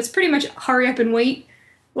festival, but it's pretty much hurry up and wait.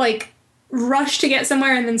 Like, rush to get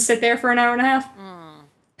somewhere and then sit there for an hour and a half.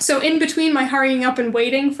 So in between my hurrying up and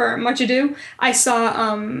waiting for Much Ado, I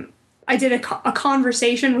saw, I did a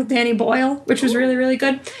conversation with Danny Boyle, which was really, really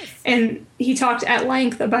good. And he talked at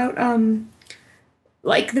length about,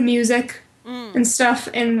 like, the music and stuff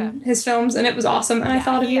in his films, and it was awesome. And I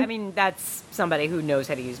thought of you. I mean, that's somebody who knows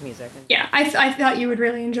how to use music. Yeah, I thought you would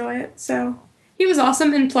really enjoy it. So he was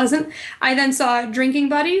awesome and pleasant. I then saw Drinking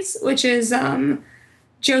Buddies, which is,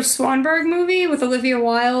 Joe Swanberg movie with Olivia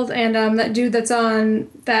Wilde and that dude that's on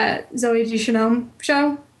that Zoe Deschanel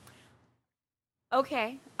show.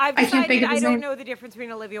 Okay. I've I can't think decided of I his don't name. know the difference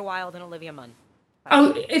between Olivia Wilde and Olivia Munn.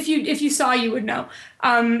 Oh, if you saw, you would know.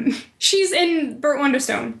 She's in Burt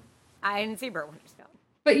Wonderstone. I didn't see Burt Wonderstone.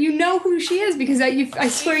 But you know who she is because I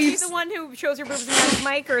swear you've... Is she the one who shows her boobs in Magic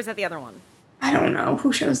Mike, or is that the other one? I don't know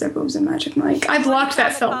who shows their boobs in Magic Mike. I blocked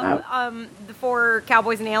that film out. The 4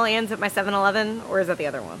 Cowboys and Aliens at my 7-Eleven, or is that the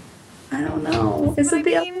other one? I don't know. Is it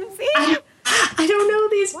the other? See? I don't know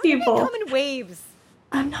these Why people. do they come in waves?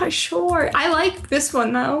 I'm not sure. I like this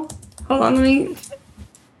one though. Hold on,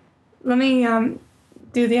 let me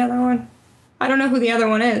do the other one. I don't know who the other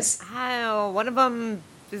one is. Oh, one of them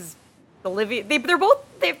is Olivia. They're both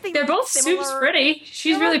similar. Soup's pretty.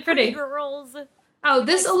 She's really pretty. Girls. Oh,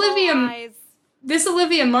 this Olivia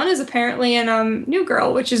Munn is apparently in New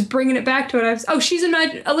Girl, which is bringing it back to it. She's in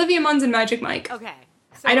Olivia Munn's in Magic Mike. Okay.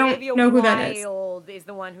 So I don't Olivia know who that is. Wilde is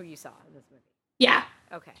the one who you saw in this movie. Yeah.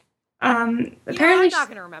 Okay. Apparently I'm not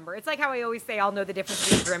going to remember. It's like how I always say I'll know the difference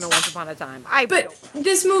between Grimm and Once Upon a Time. But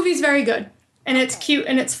this movie's very good, and it's cute,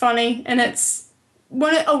 and it's funny, and it's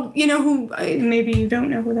you know who? Maybe you don't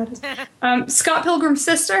know who that is. Scott Pilgrim's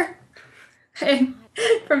sister,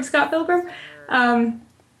 from Scott Pilgrim.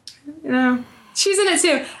 She's in it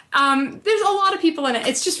too. There's a lot of people in it.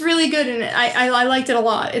 It's just really good, and I liked it a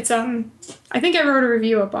lot. It's I think I wrote a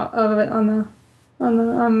review of it on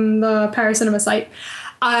the Paracinema site.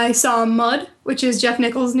 I saw Mud, which is Jeff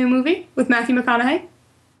Nichols' new movie with Matthew McConaughey.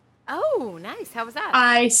 Oh, nice. How was that?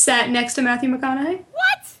 I sat next to Matthew McConaughey.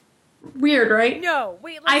 What? Weird, right? No.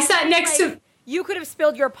 Wait. I sat next to... You could have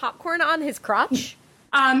spilled your popcorn on his crotch?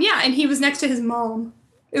 Yeah, and he was next to his mom.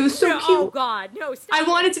 It was so cute. Oh, God. No, stop. I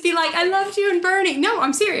wanted to be like, I loved you and Bernie. No,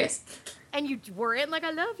 I'm serious. And you weren't like,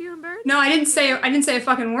 I love you and Bernie? No, I didn't say a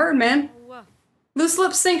fucking word, man. Oh. Loose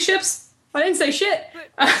lips sink ships. I didn't say shit.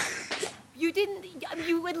 You didn't.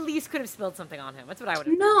 You at least could have spilled something on him. That's what I would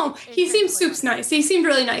have. No, he seemed Soup's nice. He seemed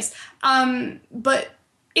really nice. But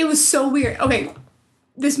it was so weird. Okay,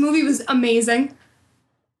 this movie was amazing.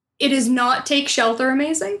 It is not Take Shelter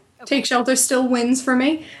amazing. Okay. Take Shelter still wins for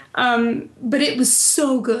me. But it was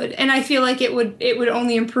so good, and I feel like it would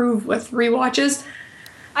only improve with rewatches.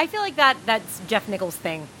 I feel like that's Jeff Nichols'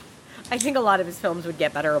 thing. I think a lot of his films would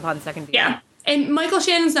get better upon second viewing. Yeah, and Michael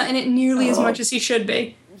Shannon's not in it nearly as much as he should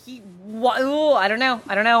be. I don't know.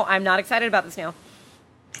 I'm not excited about this now.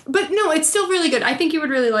 But no, it's still really good. I think you would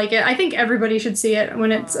really like it. I think everybody should see it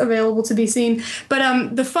when it's available to be seen.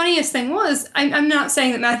 But the funniest thing was, I'm not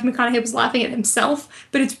saying that Matthew McConaughey was laughing at himself,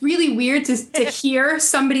 but it's really weird to hear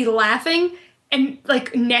somebody laughing and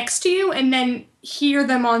like next to you and then hear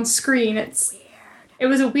them on screen. It's weird. It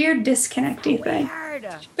was a weird disconnecty thing.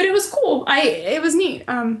 But it was cool. It was neat.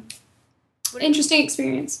 Interesting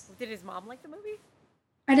experience. Did his mom like the movie?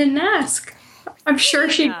 I didn't ask. I'm sure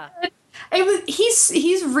she did.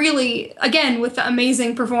 He's really, again, with the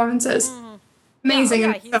amazing performances. Amazing.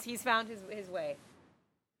 Yeah, he's found his way.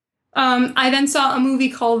 I then saw a movie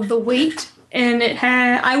called The Wait, and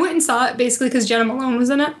I went and saw it basically because Jenna Malone was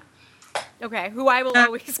in it. Okay, who I will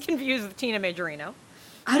always confuse with Tina Majorino.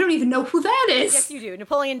 I don't even know who that is. Yes, you do.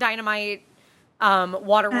 Napoleon Dynamite,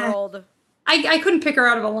 Waterworld. I couldn't pick her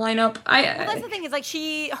out of a lineup. Well, that's the thing, is like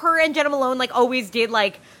her and Jenna Malone like always did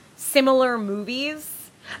like similar movies.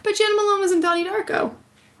 But Jenna Malone was in Donnie Darko.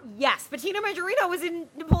 Yes, but Tina Majorino was in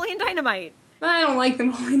Napoleon Dynamite. I don't like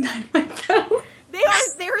Napoleon Dynamite though. They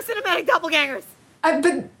are cinematic doppelgangers.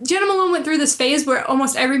 But Jenna Malone went through this phase where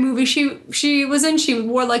almost every movie she was in, she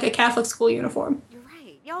wore like a Catholic school uniform. You're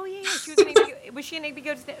right. Oh yeah. She was in ABC. Was she in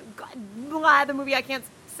ABC? God, the movie I can't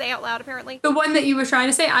say out loud, apparently. The one that you were trying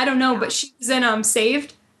to say? I don't know, but she was in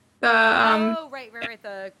Saved. Right,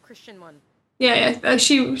 the Christian one. Yeah,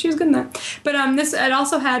 she was good in that. But it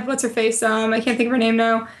also had, what's her face? I can't think of her name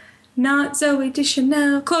now. Not Zooey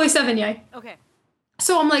Deschanel. Chloe Sevigny. Okay.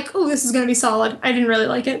 So I'm like, oh, this is going to be solid. I didn't really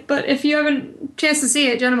like it. But if you have a chance to see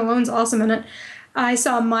it, Jenna Malone's awesome in it. I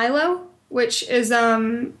saw Milo, which is a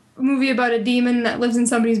movie about a demon that lives in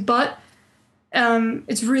somebody's butt.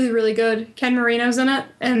 It's really, really good. Ken Marino's in it.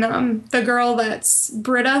 And the girl that's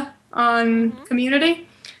Britta on Community.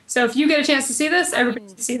 So if you get a chance to see this, everybody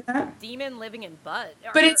should see that. Demon living in butt.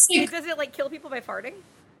 But it's like, does it like kill people by farting?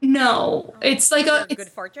 No, it's like good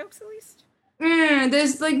fart jokes at least.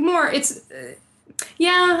 There's like more. It's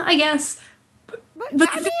yeah, I guess. But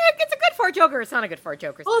I mean, it's a good fart joke or it's not a good fart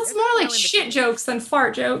joke. Well, it's more like shit jokes than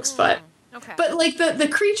fart jokes, but. Okay. But like the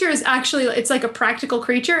creature is actually, it's like a practical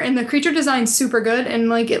creature, and the creature design's super good, and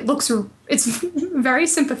like it's very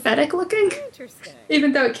sympathetic looking. Interesting.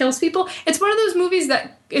 Even though it kills people, it's one of those movies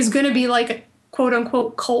that is going to be like a quote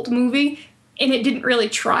unquote cult movie, and it didn't really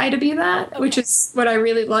try to be that, which is what I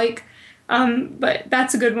really like. But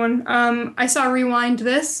that's a good one. I saw Rewind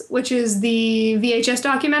This, which is the VHS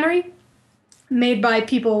documentary made by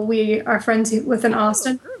people we are friends with in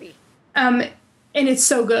Austin. Groovy. And it's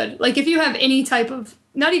so good. Like, if you have any type of,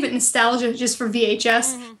 not even nostalgia just for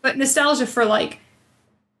VHS, but nostalgia for, like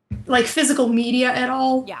physical media at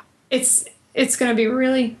all. Yeah. It's going to be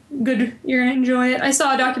really good. You're going to enjoy it. I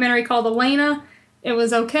saw a documentary called Helena. It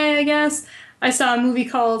was okay, I guess. I saw a movie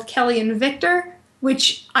called Kelly and Victor,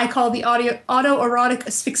 which I call the autoerotic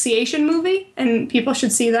asphyxiation movie, and people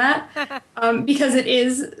should see that because it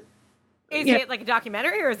is. Is it like a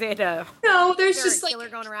documentary, or is it a? No, there's just killer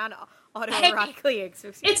going around autoerotically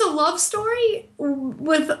asphyxiating. It's a love story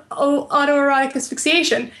with autoerotic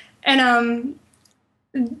asphyxiation, and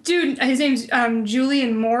dude, his name's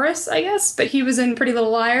Julian Morris, I guess, but he was in Pretty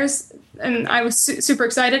Little Liars, and I was super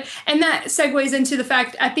excited. And that segues into the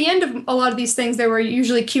fact at the end of a lot of these things, there were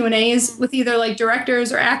usually Q&As with either like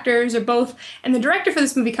directors or actors or both. And the director for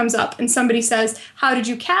this movie comes up and somebody says, "How did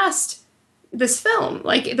you cast this film?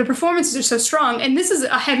 Like, the performances are so strong." And this is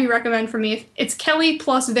a heavy recommend for me. It's Kelly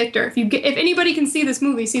plus Victor. If anybody can see this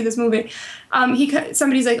movie, see this movie.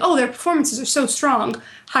 Somebody's like, "Oh, their performances are so strong.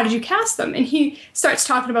 How did you cast them?" And he starts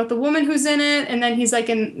talking about the woman who's in it, and then he's like,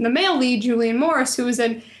 in the male lead, Julian Morris, who was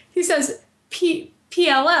in. He says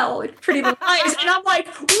PLL, Pretty Little Liars, and I'm like,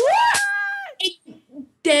 what?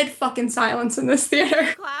 Dead fucking silence in this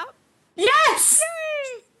theater. Clap? Yes.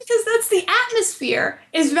 Yay! Because that's the atmosphere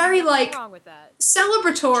is very like what's wrong with that?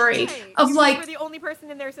 Celebratory right. of like. We're the only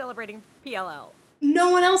person in there celebrating PLL. No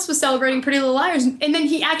one else was celebrating Pretty Little Liars, and then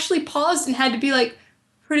he actually paused and had to be like,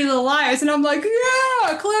 "Pretty Little Liars," and I'm like,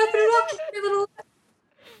 yeah, clapping it up, Pretty Little Liars.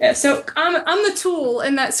 Yeah, so I'm the tool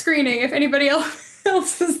in that screening. If anybody else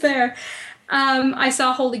was there, I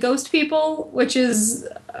saw Holy Ghost People, which is,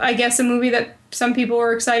 I guess, a movie that some people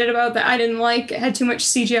were excited about that I didn't like. It had too much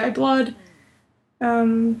CGI blood.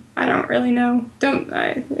 I don't really know.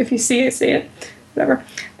 If you see it, see it. Whatever.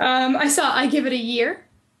 I saw I Give It a Year,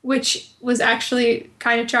 which was actually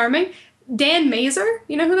kind of charming. Dan Mazer,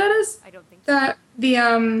 you know who that is? I don't think so.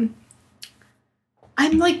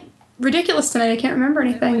 I'm like ridiculous tonight. I can't remember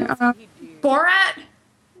anything. Borat.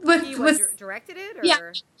 He directed it? Or?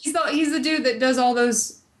 Yeah, he's the dude that does all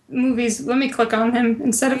those movies. Let me click on him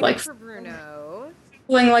instead of like for Bruno.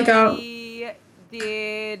 Like a. He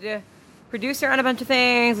did producer on a bunch of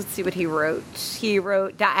things. Let's see what he wrote. He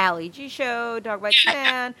wrote Da Ali G Show, Dog Bites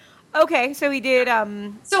Man. Okay, so he did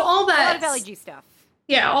so all that a lot of Ali G stuff.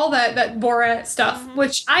 Yeah, all that Borat stuff,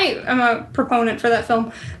 which I am a proponent for that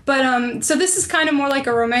film. But so this is kind of more like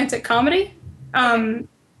a romantic comedy.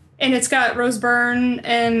 And it's got Rose Byrne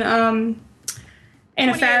and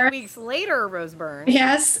Anna Faris. Weeks later, Rose Byrne.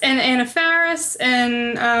 Yes, and Anna Faris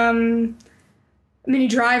and Minnie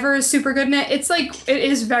Driver is super good in it. It's like, it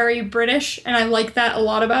is very British, and I like that a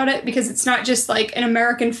lot about it because it's not just like an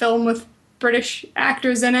American film with British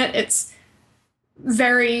actors in it. It's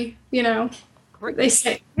very, they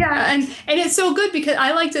say, yeah, and it's so good because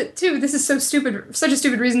I liked it too. This is so stupid, such a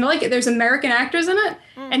stupid reason to like it. There's American actors in it,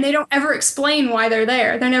 and they don't ever explain why they're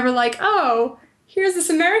there. They're never like, "Oh, here's this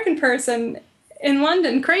American person in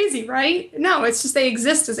London, crazy, right?" No, it's just they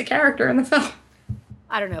exist as a character in the film.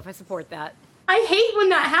 I don't know if I support that. I hate when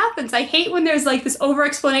that happens. I hate when there's like this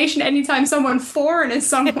over-explanation anytime someone foreign is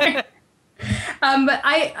somewhere. But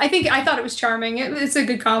I thought it was charming. It's a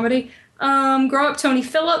good comedy. Grow Up Tony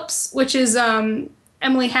Phillips, which is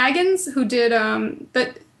Emily Haggins, who did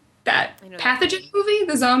that Pathogen movie,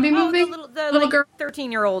 the zombie movie. The little girl,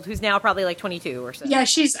 13-year-old who's now probably like 22 or so. Yeah, I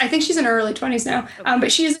think she's in her early 20s now. Okay.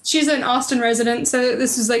 But she's an Austin resident, so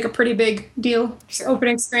this is like a pretty big deal. Sure.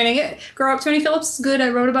 Opening screening. Grow Up Tony Phillips is good. I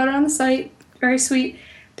wrote about it on the site. Very sweet.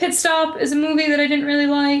 Pit Stop is a movie that I didn't really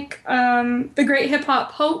like. The Great Hip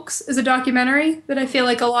Hop Hoax is a documentary that I feel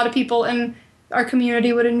like a lot of people in our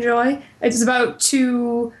community would enjoy. It's about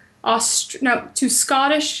two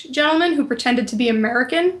Scottish gentlemen who pretended to be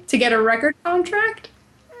American to get a record contract.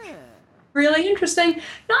 Really interesting.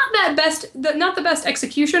 Not the best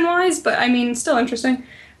execution wise, but I mean, still interesting.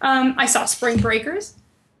 I saw Spring Breakers.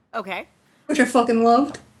 Okay. Which I fucking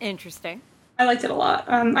loved. Interesting. I liked it a lot.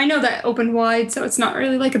 I know that opened wide, so it's not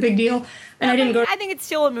really like a big deal. And I think it's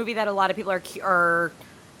still a movie that a lot of people are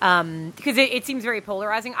because it seems very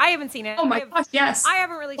polarizing. I haven't seen it. Oh my gosh, yes. I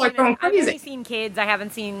haven't really seen it. I've only seen Kids. I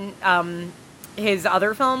haven't seen his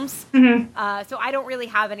other films. Mm-hmm. So I don't really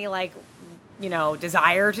have any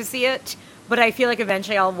desire to see it. But I feel like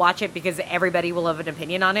eventually I'll watch it because everybody will have an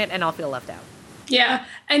opinion on it, and I'll feel left out. Yeah,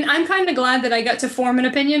 and I'm kind of glad that I got to form an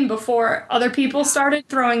opinion before other people started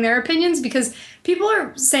throwing their opinions, because people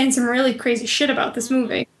are saying some really crazy shit about this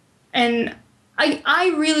movie. And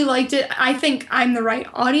I really liked it. I think I'm the right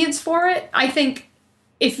audience for it. I think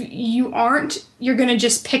if you aren't, you're going to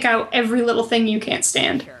just pick out every little thing you can't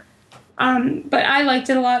stand. Sure. But I liked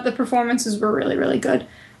it a lot. The performances were really, really good.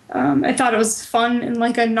 I thought it was fun in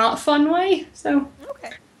like a not fun way. So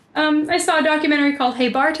okay. I saw a documentary called Hey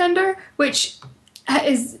Bartender, which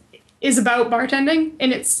is about bartending,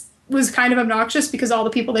 and was kind of obnoxious because all the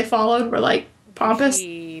people they followed were like pompous.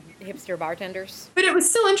 His hipster bartenders. But it was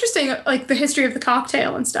still interesting, like the history of the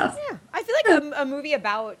cocktail and stuff. Yeah, I feel like a movie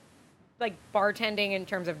about like bartending in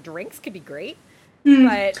terms of drinks could be great.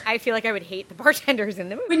 But I feel like I would hate the bartenders in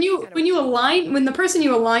the movie. When the person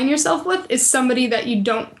you align yourself with is somebody that you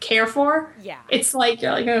don't care for, it's like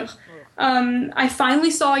you're like, ugh. I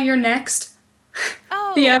finally saw You're Next.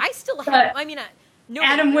 Oh, I still have. I mean,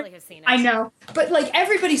 nobody really has seen it. I know, but like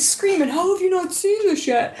everybody's screaming, "How have you not seen this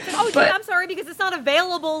yet?" I'm sorry because it's not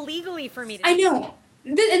available legally for me to. I know,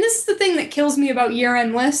 and this is the thing that kills me about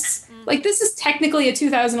year-end lists. Like, this is technically a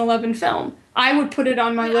 2011 film. I would put it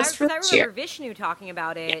on my list for this year. I remember Vishnu talking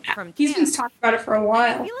about it from. He's been talking about it for a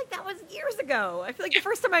while. I feel like that was years ago. I feel like the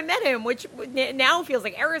first time I met him, which now feels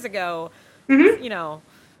like eras ago. Mm-hmm. You know,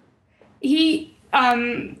 he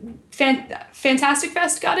Fantastic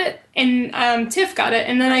Fest got it, and TIFF got it,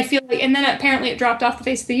 and then I feel like, and then apparently it dropped off the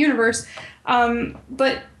face of the universe.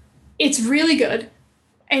 But it's really good.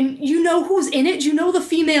 And you know who's in it? You know the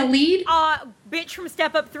female lead? Bitch from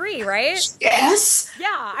Step Up 3, right? Yes. Yeah,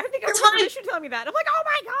 I think I remember Vishnu telling me that. I'm like, oh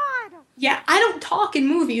my god. Yeah, I don't talk in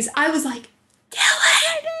movies. I was like,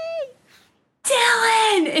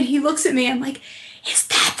 Dylan! And he looks at me, I'm like, is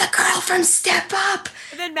that the girl from Step Up?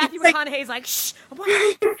 And then Matthew McConaughey's like, shh.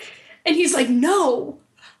 And he's like, no.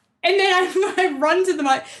 And then I run to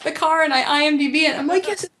the car and I IMDb it. I'm like,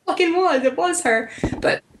 yes, it fucking was. It was her.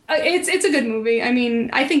 But it's a good movie. I mean,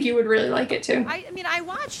 I think you would really like it too. I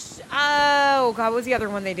watched. Oh God, what was the other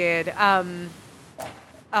one they did? A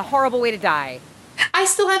Horrible Way to Die. I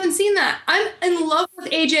still haven't seen that. I'm in love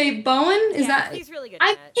with AJ Bowen. He's really good.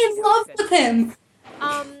 I'm in love with him.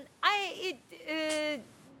 A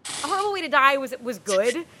Horrible Way to Die was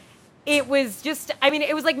good. It was just. I mean,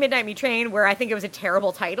 it was like Midnight Meat Train, where I think it was a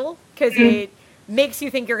terrible title because it makes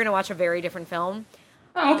you think you're going to watch a very different film.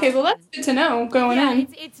 Oh, okay. Well, that's good to know going on.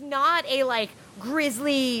 It's not a, like,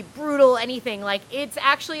 grisly, brutal anything. Like, it's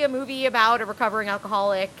actually a movie about a recovering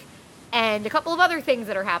alcoholic and a couple of other things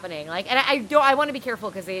that are happening. Like, and I want to be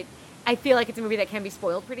careful because I feel like it's a movie that can be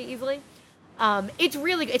spoiled pretty easily. It's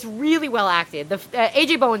really well acted.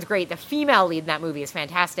 AJ Bowen's great. The female lead in that movie is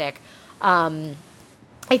fantastic. I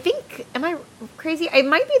think, am I crazy? It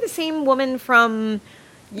might be the same woman from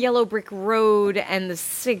Yellow Brick Road and The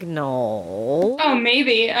Signal. Oh,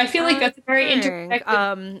 maybe. I feel like that's a very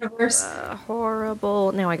interconnected universe.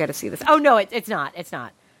 Horrible. Now I got to see this. Oh no, it's not. It's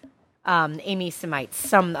not. Amy Semites,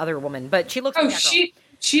 some other woman, but she looks. Oh, like that girl.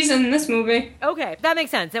 She's in this movie. Okay, that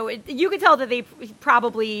makes sense. So you could tell that they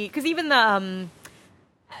probably, because even the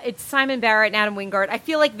it's Simon Barrett and Adam Wingard. I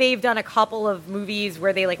feel like they've done a couple of movies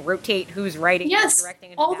where they like rotate who's writing, who's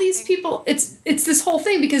directing, and all these people. It's this whole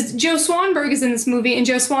thing because Joe Swanberg is in this movie, and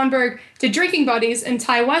Joe Swanberg did Drinking Buddies, and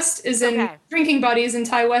Ty West is in Drinking Buddies, and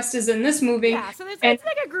Ty West is in this movie. Yeah, so it's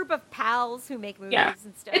like a group of pals who make movies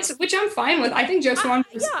and stuff. Which I'm fine with. I think Joe Swanberg.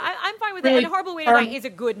 I'm fine with it. And Horrible Way to Die is a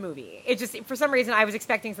good movie. It just, for some reason, I was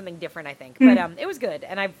expecting something different. I think, but it was good,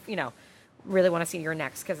 and I've really want to see Your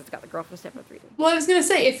Next because it's got the girl from Step Up 3. Well, I was gonna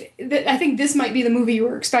say I think this might be the movie you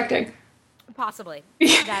were expecting. Possibly,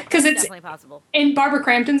 because it's definitely possible. And Barbara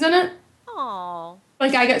Crampton's in it. Oh,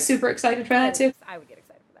 like I got super excited for that too. I would get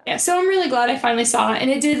excited for that. Yeah, so I'm really glad I finally saw it, and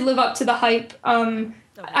it did live up to the hype. I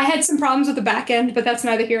had some problems with the back end, but that's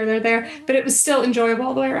neither here nor there. But it was still enjoyable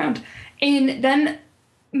all the way around. And then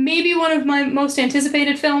maybe one of my most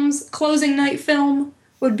anticipated films, closing night film,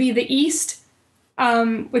 would be The East.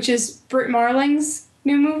 Which is Britt Marling's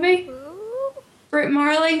new movie. Ooh. Britt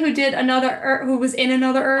Marling, who did who was in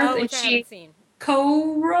Another Earth, and she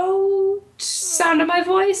co-wrote Sound of My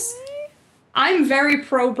Voice. I'm very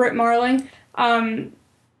pro Britt Marling. I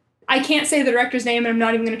can't say the director's name, and I'm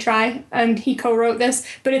not even going to try. And he co-wrote this,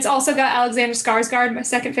 but it's also got Alexander Skarsgård, my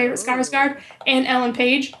second favorite Skarsgård, and Ellen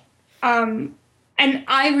Page. And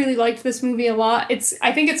I really liked this movie a lot.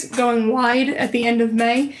 I think it's going wide at the end of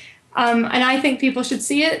May. And I think people should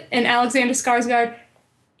see it, and Alexander Skarsgård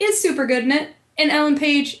is super good in it, and Ellen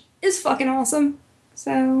Page is fucking awesome.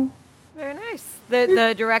 So very nice.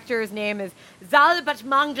 The director's name is Zalbat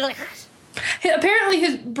Manglich. Apparently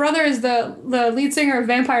his brother is the lead singer of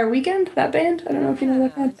Vampire Weekend, that band. I don't know if you know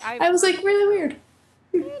that band. I was like, really weird.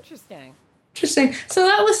 Interesting. So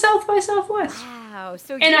that was South by Southwest. Wow.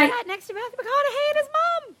 So you sat next to Matthew McConaughey and his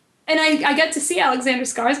mom. And I get to see Alexander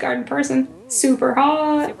Skarsgård in person. Ooh. Super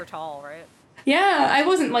hot. Super tall, right? Yeah, I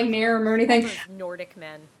wasn't like near him or anything. Nordic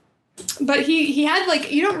men. But he had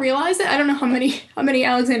like, you don't realize it. I don't know how many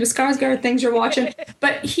Alexander Skarsgård things you're watching,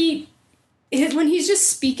 but when he's just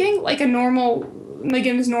speaking like in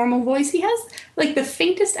his normal voice, he has like the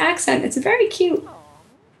faintest accent. It's very cute.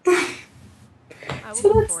 I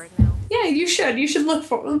will look for it now. Yeah, you should. You should be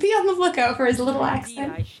on the lookout for his little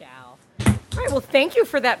accent. I shall. All right, well, thank you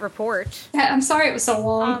for that report. I'm sorry it was so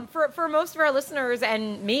long. For most of our listeners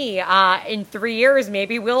and me, in 3 years,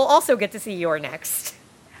 maybe we'll also get to see You're Next.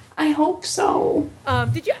 I hope so.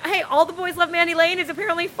 Hey, All the Boys Love Mandy Lane is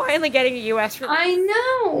apparently finally getting a U.S. release. I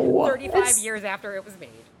know. 35 years after it was made.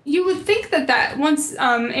 You would think that once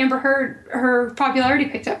Amber Heard, her popularity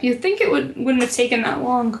picked up, you'd think it wouldn't have taken that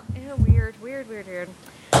long. Yeah, weird.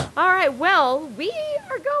 All right, well, we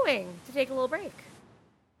are going to take a little break.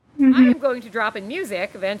 Mm-hmm. I am going to drop in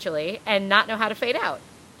music eventually and not know how to fade out.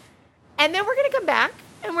 And then we're going to come back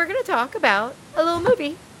and we're going to talk about a little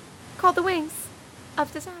movie called The Wings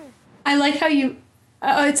of Desire. I like how you...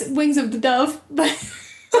 it's Wings of the Dove, but...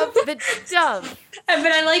 Of the Dove. But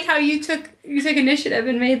I like how you took initiative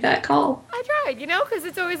and made that call. I tried, because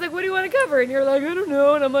it's always like, what do you want to cover? And you're like, I don't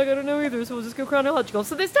know. And I'm like, I don't know either, so we'll just go chronological.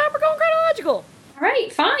 So this time we're going chronological. All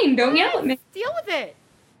right, fine. Don't yell at me. Deal with it.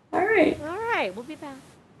 All right. We'll be back.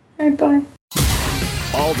 All right, bye.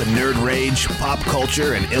 All the nerd rage, pop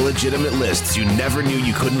culture, and illegitimate lists you never knew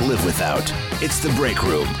you couldn't live without. It's The Break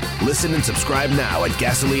Room. Listen and subscribe now at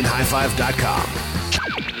GasolineHighFive.com.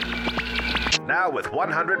 Now with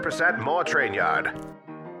 100% more train yard.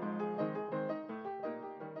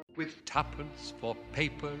 With tuppence for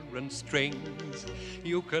paper and strings,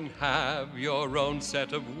 you can have your own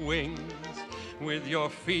set of wings. With your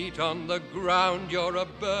feet on the ground, you're a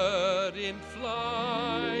bird in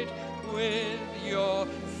flight. With your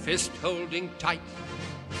fist holding tight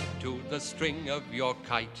to the string of your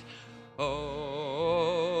kite.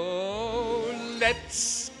 Oh,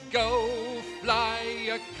 let's go fly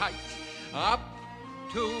a kite up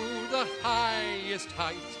to the highest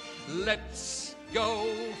height. Let's go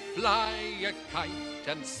fly a kite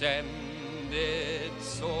and send it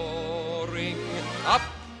soaring up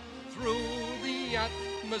through the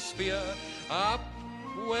atmosphere, up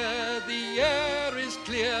where the air is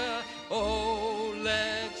clear. Oh,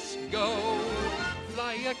 let's go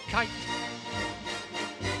fly a kite.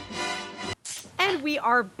 And we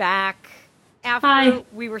are back after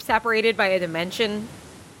we were separated by a dimension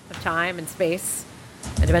of time and space,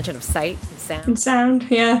 a dimension of sight and sound.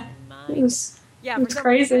 Yeah. It was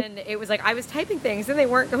crazy. It was like I was typing things and they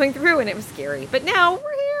weren't going through, and it was scary. But now we're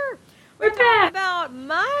here. We're talking about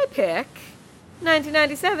my pick,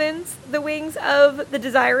 1997's The Wings of the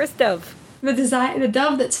Desirous Dove. The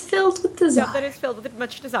dove that's filled with desire. Dove that is filled with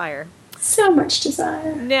much desire. So much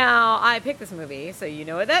desire. Now, I picked this movie, so you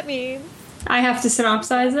know what that means. I have to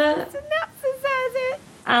synopsize it? Synopsize it.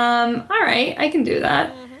 All right, I can do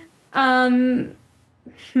that.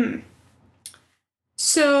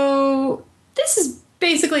 So, this is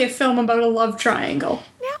basically a film about a love triangle.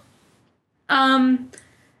 Yeah.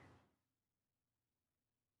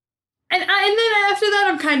 And then after that,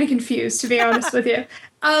 I'm kind of confused, to be honest with you.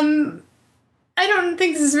 I don't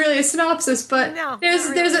think this is really a synopsis, but there's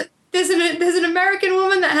an American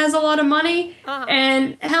woman that has a lot of money,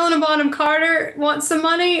 and Helena Bonham Carter wants some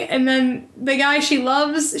money, and then the guy she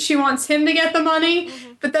loves, she wants him to get the money,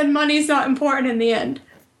 but then money's not important in the end.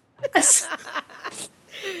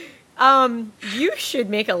 You should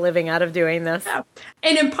make a living out of doing this.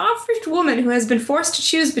 An impoverished woman who has been forced to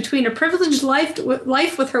choose between a privileged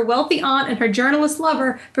life with her wealthy aunt and her journalist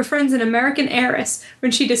lover befriends an American heiress.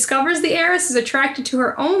 When she discovers the heiress is attracted to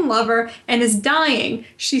her own lover and is dying,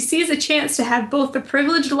 she sees a chance to have both the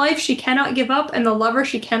privileged life she cannot give up and the lover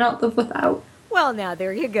she cannot live without. Well, now,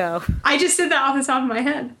 there you go. I just did that off the top of my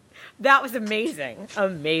head. That was amazing.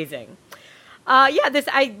 Amazing. This,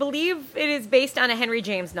 I believe it is based on a Henry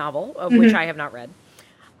James novel, of which I have not read.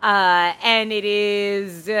 And it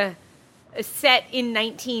is set in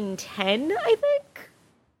 1910, I think.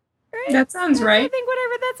 Right? That sounds right. I think when I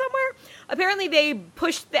read that somewhere. Apparently they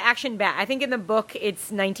pushed the action back. I think in the book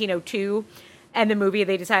it's 1902, and the movie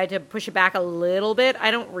they decided to push it back a little bit.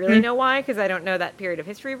 I don't really know why, because I don't know that period of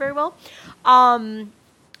history very well.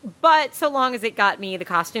 But so long as it got me the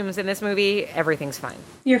costumes in this movie, everything's fine.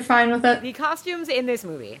 You're fine with it? The costumes in this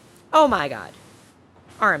movie, oh my god,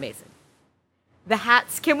 are amazing. The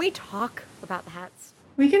hats, can we talk about the hats?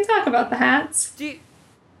 We can talk about the hats.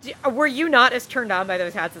 Were you not as turned on by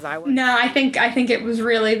those hats as I was? No, I think it was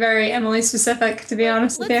really very Emily specific, to be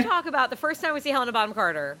honest with you. Let's talk about the first time we see Helena Bonham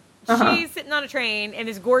Carter. She's sitting on a train in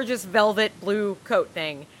this gorgeous velvet blue coat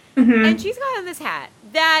thing. And she's got on this hat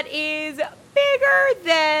that is bigger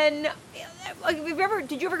than...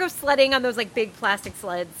 Did you ever go sledding on those like big plastic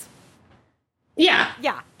sleds? Yeah.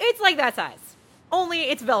 Yeah, it's like that size. Only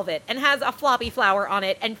it's velvet and has a floppy flower on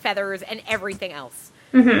it and feathers and everything else.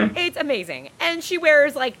 It's amazing. And she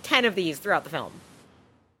wears like 10 of these throughout the film.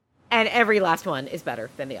 And every last one is better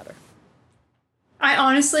than the other.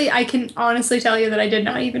 I can honestly tell you that I did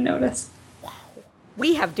not even notice. What?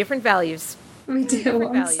 We have different values. We do.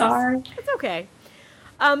 I'm sorry. It's okay.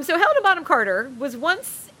 So Helena Bonham Carter was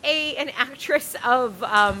once an actress of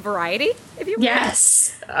Variety, if you will.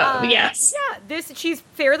 Yes. Yes. Yeah, she's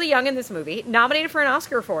fairly young in this movie, nominated for an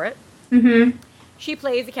Oscar for it. Mm-hmm. She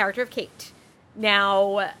plays the character of Kate.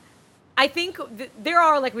 Now, I think there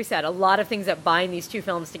are, like we said, a lot of things that bind these two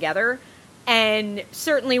films together, and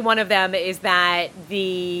certainly one of them is that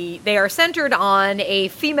they are centered on a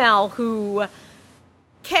female who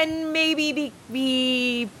can maybe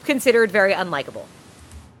be considered very unlikable.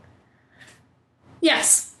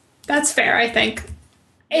 Yes, that's fair, I think.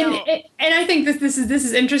 And I think this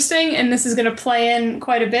is interesting, and this is going to play in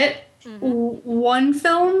quite a bit. Mm-hmm. One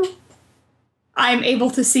film, I'm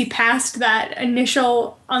able to see past that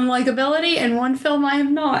initial unlikability, and one film I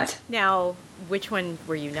am not. Now, which one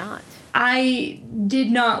were you not? I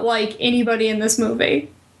did not like anybody in this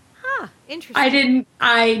movie. Huh, interesting.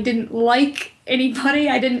 I didn't like anybody.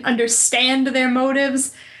 I didn't understand their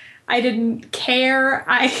motives. I didn't care.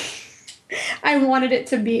 I wanted it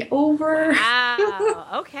to be over. Wow,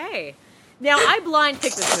 okay. Now, I blind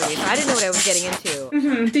picked this movie, so I didn't know what I was getting into.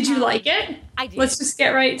 Mm-hmm. Did you like it? I did. Let's just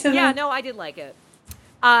get right to no, I did like it.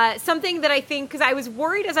 Something that I think, because I was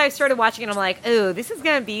worried as I started watching it, I'm like, oh, this is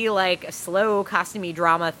going to be like a slow costumey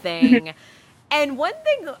drama thing. And one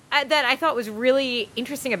thing that I thought was really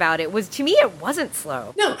interesting about it was, to me, it wasn't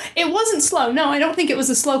slow. No, it wasn't slow. No, I don't think it was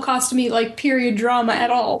a slow costumey, like, period drama at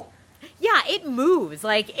all. Yeah, it moves.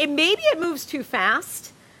 Like, maybe it moves too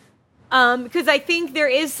fast. Because I think there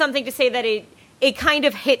is something to say that it kind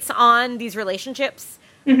of hits on these relationships,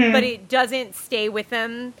 but it doesn't stay with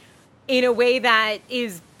them in a way that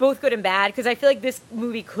is both good and bad. Because I feel like this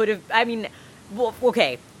movie could have,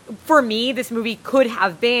 for me, this movie could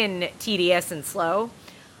have been tedious and slow.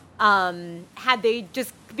 Had they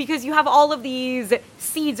just, because you have all of these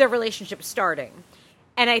seeds of relationships starting.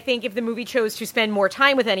 And I think if the movie chose to spend more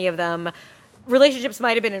time with any of them, relationships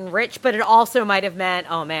might have been enriched, but it also might have meant,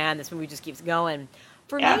 oh man, this movie just keeps going.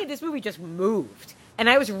 For me, this movie just moved. And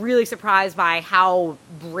I was really surprised by how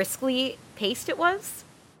briskly paced it was.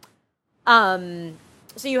 So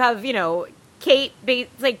you have, Kate,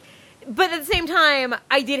 but at the same time,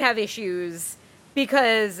 I did have issues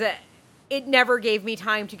because it never gave me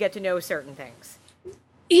time to get to know certain things.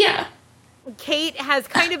 Yeah. Kate has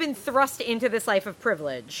kind of been thrust into this life of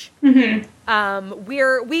privilege. Mm-hmm.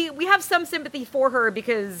 We have some sympathy for her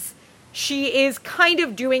because she is kind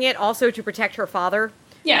of doing it also to protect her father.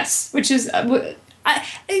 Yes, which is, and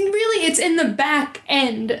really, it's in the back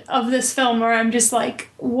end of this film where I'm just like,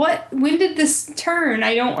 when did this turn?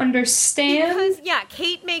 I don't understand. Because,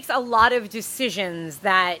 Kate makes a lot of decisions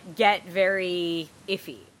that get very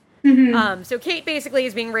iffy. Mm-hmm. So Kate basically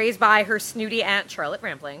is being raised by her snooty aunt, Charlotte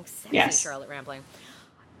Rampling. Sexy Charlotte Rampling.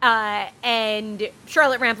 And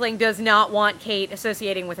Charlotte Rampling does not want Kate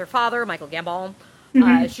associating with her father, Michael Gambon.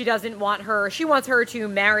 Mm-hmm. She doesn't want her. She wants her to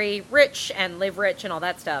marry rich and live rich and all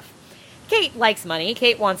that stuff. Kate likes money.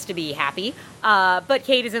 Kate wants to be happy. But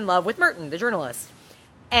Kate is in love with Merton, the journalist.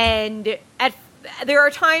 And there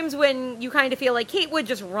are times when you kind of feel like Kate would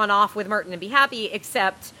just run off with Merton and be happy,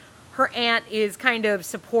 except her aunt is kind of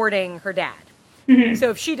supporting her dad. Mm-hmm. So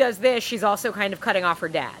if she does this, she's also kind of cutting off her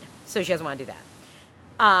dad. So she doesn't want to do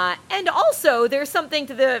that. And also, there's something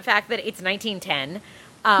to the fact that it's 1910.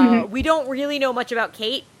 We don't really know much about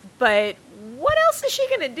Kate, but what else is she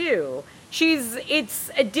going to do? It's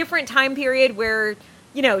a different time period where,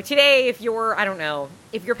 today if your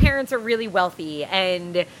parents are really wealthy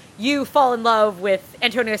and you fall in love with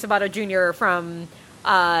Antonio Sabato Jr. from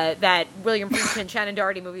that William Friedkin, Shannon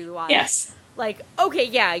Doherty movie we watched. Yes. Like, okay,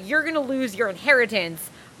 yeah, you're going to lose your inheritance,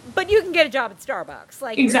 but you can get a job at Starbucks.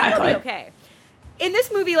 Like, exactly. It'll be okay. In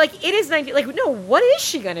this movie, like, it is 19... Like, no, what is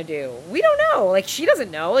she going to do? We don't know. Like, she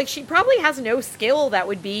doesn't know. Like, she probably has no skill that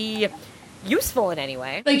would be useful in any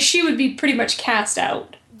way. Like, she would be pretty much cast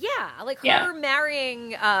out. Yeah. Like, her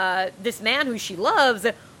marrying this man who she loves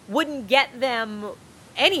wouldn't get them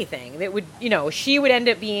anything. That would, she would end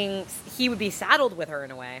up being... He would be saddled with her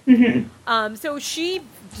in a way. Mm-hmm. So she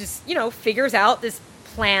just, figures out this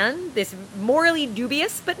plan, this morally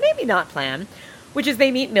dubious, but maybe not plan, which is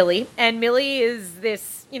they meet Millie. And Millie is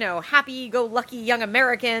this, happy-go-lucky young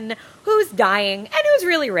American who's dying and who's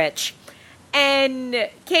really rich. And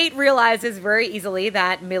Kate realizes very easily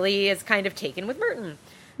that Millie is kind of taken with Merton.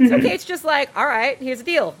 So Kate's just like, all right, here's the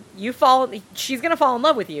deal. She's going to fall in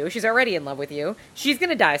love with you. She's already in love with you. She's going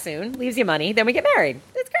to die soon, leaves you money, then we get married.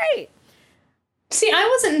 It's great. See, I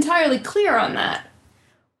wasn't entirely clear on that.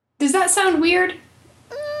 Does that sound weird?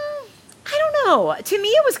 I don't know. To me,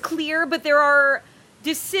 it was clear, but there are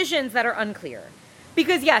decisions that are unclear.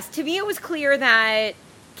 Because, yes, to me it was clear that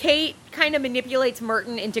Kate kind of manipulates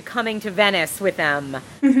Merton into coming to Venice with them.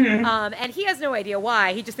 Mm-hmm. And he has no idea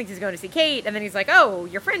why. He just thinks he's going to see Kate, and then he's like, oh,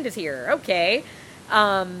 your friend is here. Okay.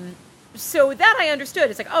 So that I understood.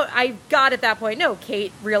 It's like, oh, I got at that point, no,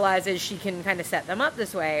 Kate realizes she can kind of set them up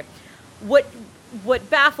this way. What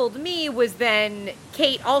baffled me was then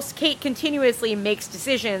Kate continuously makes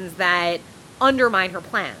decisions that undermine her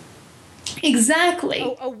plan.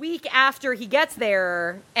 Exactly. A week after he gets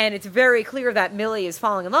there, and it's very clear that Millie is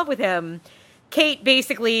falling in love with him, Kate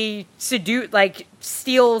basically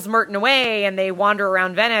steals Merton away, and they wander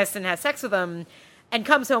around Venice and has sex with him, and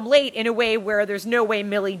comes home late in a way where there's no way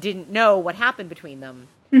Millie didn't know what happened between them.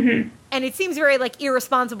 Mm-hmm. And it seems very,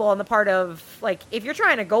 irresponsible on the part of, if you're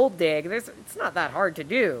trying to gold dig, it's not that hard to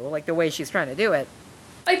do, the way she's trying to do it.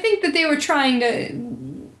 I think that they were trying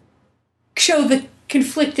to show the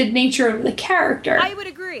conflicted nature of the character. I would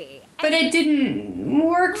agree. But it didn't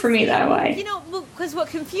work for me that way. Because what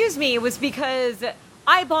confused me was because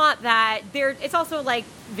I bought that it's also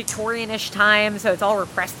Victorian-ish time, so it's all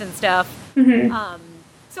repressed and stuff. Mm-hmm.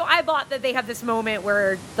 So I bought that they have this moment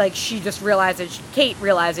where Kate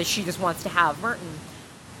realizes she just wants to have Merton.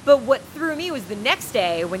 But what threw me was the next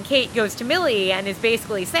day when Kate goes to Millie and is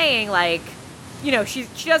basically saying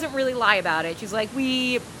she doesn't really lie about it. She's like,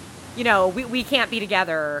 we can't be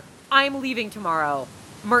together. I'm leaving tomorrow.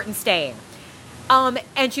 Merton's staying.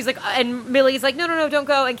 And she's like, and Millie's like, no, don't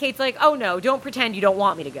go. And Kate's like, oh no, don't pretend you don't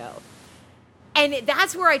want me to go. And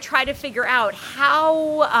that's where I try to figure out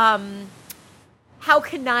how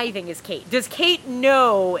conniving is Kate? Does Kate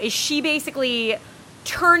know? Is she basically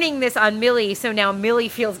turning this on Millie so now Millie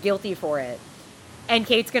feels guilty for it? And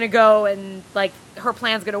Kate's going to go and, her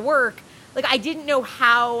plan's going to work. I didn't know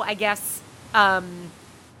how, I guess,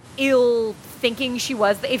 ill-thinking she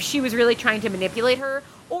was, if she was really trying to manipulate her,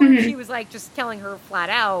 or if she was, just telling her flat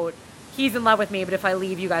out, he's in love with me, but if I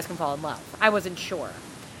leave, you guys can fall in love. I wasn't sure.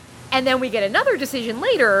 And then we get another decision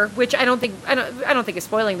later, which I don't think is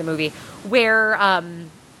spoiling the movie, where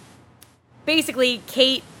basically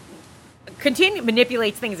Kate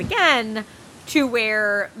manipulates things again to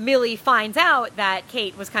where Millie finds out that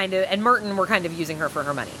Kate was and Merton were kind of using her for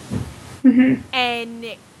her money. Mm-hmm.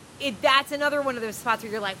 And that's another one of those spots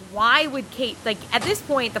where you're like, why would Kate, at this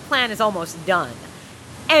point, the plan is almost done.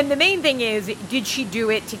 And the main thing is, did she do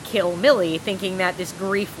it to kill Millie, thinking that this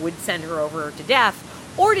grief would send her over to death?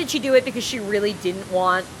 Or did she do it because she really didn't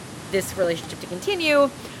want this relationship to continue?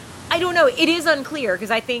 I don't know. It is unclear,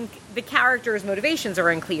 because I think the characters' motivations are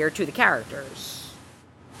unclear to the characters.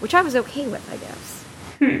 Which I was okay with, I guess.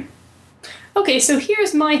 Okay, so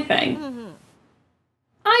here's my thing. Mm-hmm.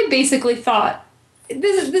 I basically thought, from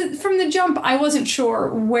the jump, I wasn't sure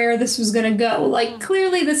where this was going to go.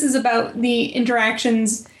 Clearly this is about the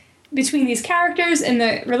interactions between these characters and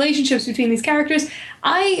the relationships between these characters.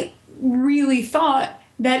 I really thought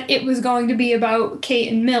that it was going to be about Kate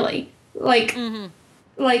and Millie. And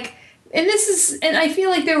I feel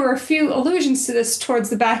like there were a few allusions to this towards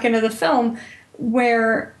the back end of the film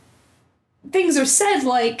where things are said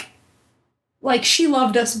like she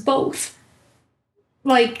loved us both.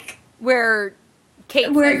 Where Kate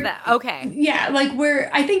says that. Okay. Yeah, where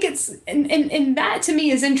I think it's and that to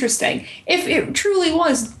me is interesting. If it truly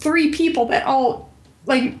was three people that all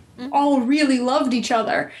really loved each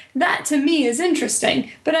other, that to me is interesting.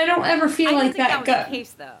 But I don't ever feel like that was the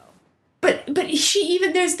case, though. But she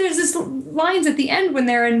even there's this lines at the end when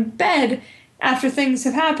they're in bed after things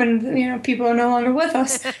have happened. People are no longer with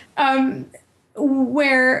us.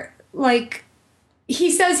 Where he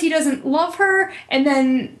says he doesn't love her, and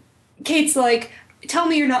then Kate's like, tell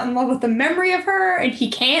me you're not in love with the memory of her, and he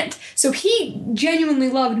can't. So he genuinely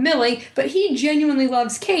loved Millie, but he genuinely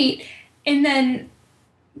loves Kate, and then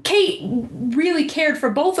Kate really cared for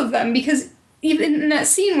both of them, because even in that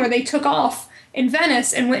scene where they took off in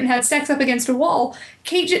Venice and went and had sex up against a wall,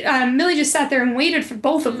 Millie just sat there and waited for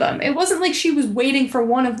both of them. It wasn't like she was waiting for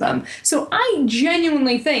one of them. So I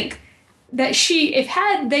genuinely think that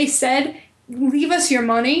if they said, leave us your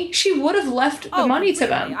money, she would have left the money to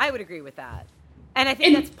them. I would agree with that. And I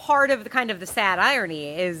think that's part of the sad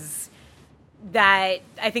irony is that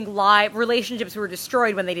I think relationships were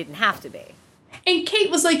destroyed when they didn't have to be. And Kate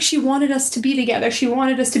was like, she wanted us to be together. She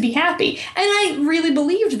wanted us to be happy. And I really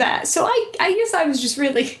believed that. So I guess I was just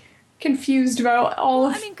really confused about all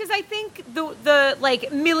of... because I think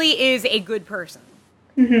Millie is a good person.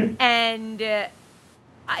 Mm-hmm. And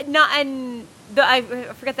I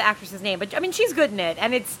forget the actress's name, but she's good in it,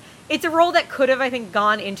 and it's a role that could have, I think,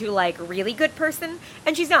 gone into really good person,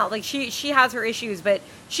 and she's not. She has her issues, but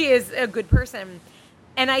she is a good person.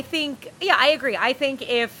 And I think, I agree. I think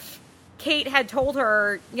if Kate had told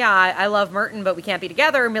her, yeah, I love Merton, but we can't be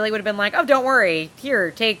together, Millie would have been like, oh, don't worry.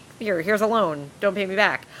 Here's a loan. Don't pay me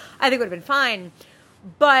back. I think it would have been fine.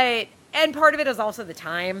 But, and part of it is also the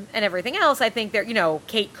time and everything else. I think that,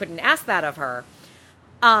 Kate couldn't ask that of her.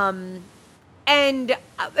 And,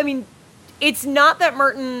 I mean, it's not that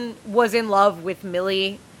Merton was in love with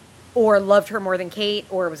Millie or loved her more than Kate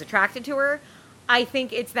or was attracted to her. I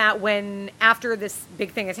think it's that after this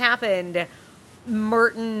big thing has happened,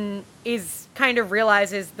 Merton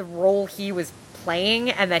realizes the role he was playing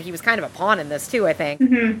and that he was kind of a pawn in this too, I think.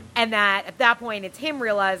 Mm-hmm. And that at that point it's him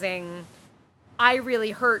realizing, I really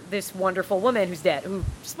hurt this wonderful woman who's dead. Who,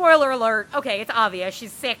 spoiler alert, okay, it's obvious,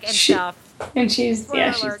 she's sick and stuff. And she's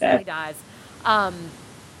dead. Really dies.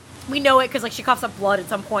 We know it because she coughs up blood at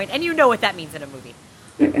some point, and you know what that means in a movie.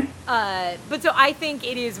 But so I think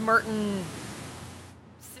it is Merton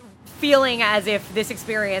feeling as if this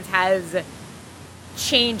experience has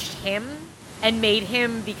changed him and made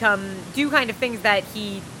him do kind of things that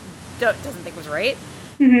he doesn't think was right.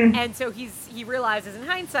 Mm-hmm. And so he realizes in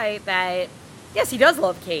hindsight that, yes, he does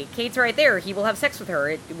love Kate. Kate's right there. He will have sex with her.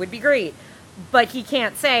 It would be great. But he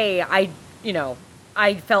can't say,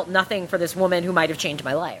 I felt nothing for this woman who might have changed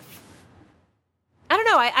my life. I don't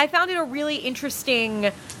know. I found it a really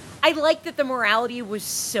interesting... I like that the morality was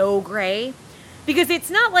so gray. Because it's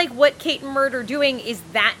not like what Kate and Mert are doing is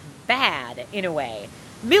that bad, in a way.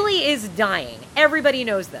 Millie is dying. Everybody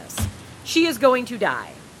knows this. She is going to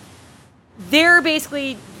die. Kate's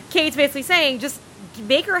basically saying, just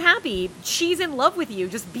make her happy. She's in love with you.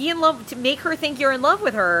 Just be in love, to make her think you're in love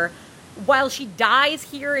with her while she dies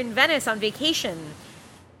here in Venice on vacation.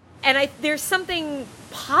 And there's something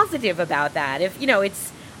positive about that. If,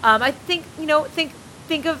 it's, I think,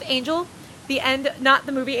 think of Angel, the end, not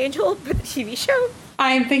the movie Angel, but the TV show.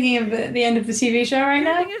 I'm thinking of the end of the TV show right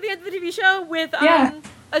now. I'm thinking of the end of the TV show with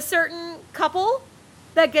a certain couple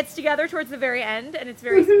that gets together towards the very end, and it's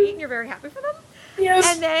very sweet, and you're very happy for them.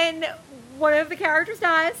 Yes. And then one of the characters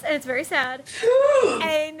dies, and it's very sad.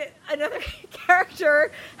 And another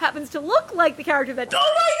character happens to look like the character that died.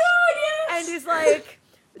 Oh my god, yes! And is like,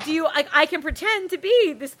 I can pretend to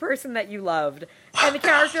be this person that you loved. And the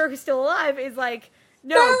character who's still alive is like,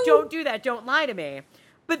 no, don't do that. Don't lie to me.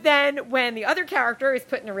 But then when the other character is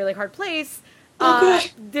put in a really hard place,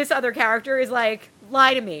 this other character is like,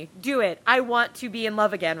 lie to me. Do it. I want to be in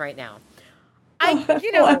love again right now.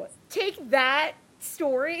 Take that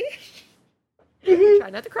story. Try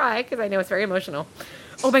not to cry because I know it's very emotional.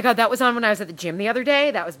 Oh my god, that was on when I was at the gym the other day.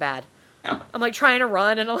 That was bad. Oh. I'm like trying to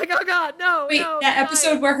run and I'm like, oh god, no. Wait, no, that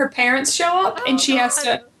episode where her parents show up and she has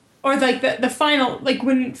to, or like the final, like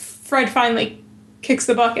when Fred finally kicks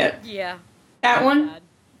the bucket. Yeah. That one? Sad.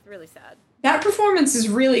 It's really sad. That performance is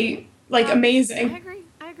really, amazing. I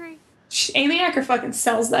agree. Amy Acker fucking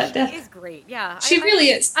sells that death. She is great, yeah. She really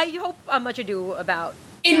is. I hope Much Ado About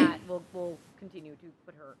that will continue to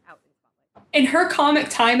put her out in the spotlight. And her comic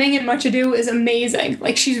timing in Much Ado is amazing.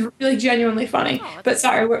 Like, she's really genuinely funny. But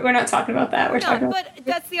sorry, we're not talking about that. We're talking about...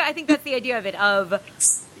 But I think that's the idea of it, of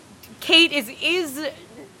Kate is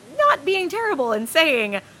not being terrible and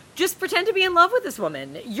saying, just pretend to be in love with this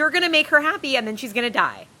woman. You're going to make her happy, and then she's going to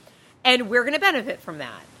die. And we're going to benefit from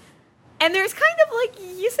that. And there's kind of like,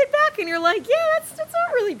 you sit back and you're like, yeah, that's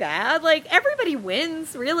not really bad. Like, everybody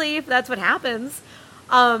wins, really, if that's what happens.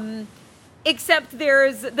 Except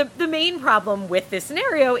there's the main problem with this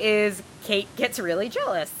scenario is Kate gets really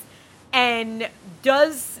jealous and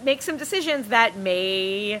does make some decisions that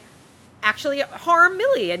may actually harm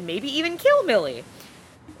Millie and maybe even kill Millie.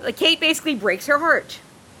 Like, Kate basically breaks her heart,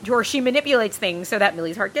 or she manipulates things so that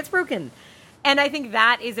Millie's heart gets broken. And I think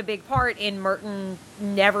that is a big part in Merton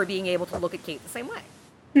never being able to look at Kate the same way.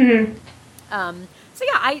 Mm-hmm. So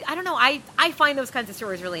yeah, I don't know. I find those kinds of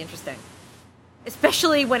stories really interesting.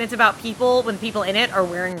 Especially when it's about people, when the people in it are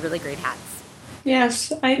wearing really great hats.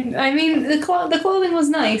 Yes. I mean, the clothing was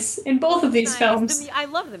nice in both of these films. I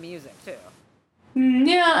love the music, too.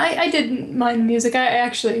 Yeah, I didn't mind the music.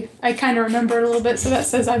 I kind of remember it a little bit, so that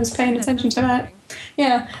says I was paying attention to that.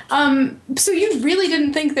 Yeah. So you really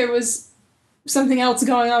didn't think there was something else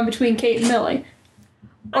going on between Kate and Millie?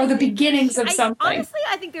 Or the beginnings of something? Honestly,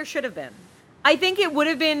 I think there should have been. I think it would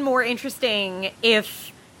have been more interesting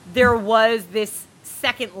if there was this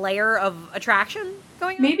second layer of attraction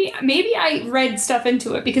going on. Maybe I read stuff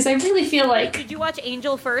into it, because I really feel like... Did you watch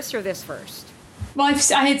Angel first or this first? Well, this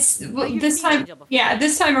time,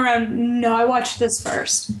 this time around, no, I watched this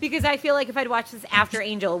first. Because I feel like if I'd watched this after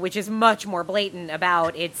Angel, which is much more blatant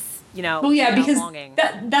about its, well, yeah, because longing.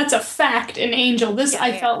 That's a fact in Angel. This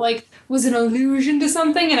I felt like was an allusion to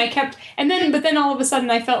something, and but then all of a sudden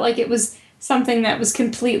I felt like it was something that was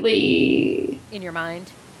completely... In your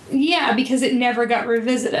mind? Yeah, because it never got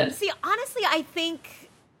revisited. See, honestly, I think...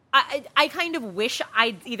 I kind of wish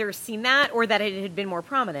I'd either seen that or that it had been more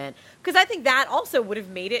prominent. Because I think that also would have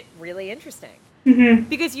made it really interesting. Mm-hmm.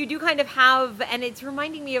 Because you do kind of have... And it's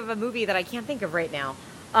reminding me of a movie that I can't think of right now.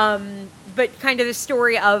 But kind of the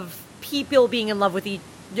story of people being in love with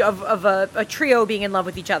of a trio being in love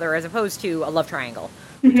with each other as opposed to a love triangle,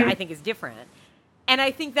 which I think is different. And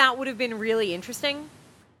I think that would have been really interesting,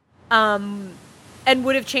 and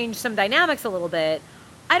would have changed some dynamics a little bit.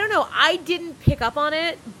 I don't know. I didn't pick up on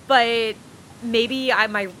it, but maybe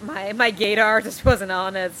my gaydar just wasn't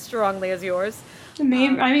on as strongly as yours.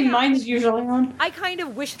 Maybe, mine's usually on. I kind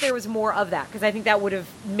of wish there was more of that, because I think that would have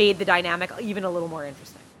made the dynamic even a little more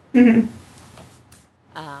interesting. Mm-hmm.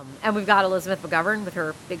 And we've got Elizabeth McGovern with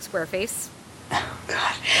her big square face. Oh,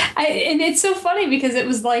 God. And it's so funny because it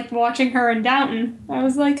was like watching her in Downton. I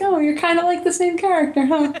was like, oh, you're kind of like the same character,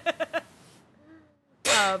 huh?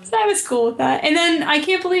 So I was cool with that. And then I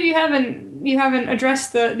can't believe you haven't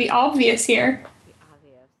addressed the obvious here. The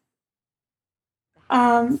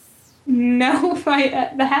obvious. No,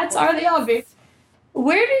 the hats are the obvious.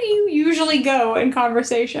 Where do you usually go in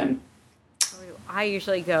conversation? Where do I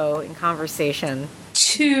usually go in conversation?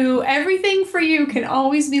 To everything for you can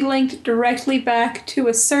always be linked directly back to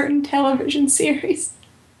a certain television series.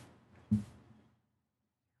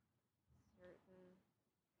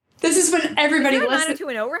 This is when everybody listens.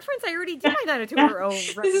 90210 reference? I already did my 90210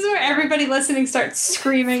 reference. This is where everybody listening starts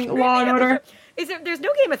screaming Law and Order. There's no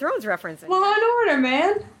Game of Thrones reference. Law and Order,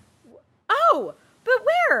 man. Oh, but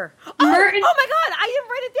where? Oh my God, I didn't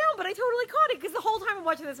write it down, but I totally caught it because the whole time I'm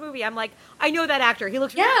watching this movie, I'm like, I know that actor. He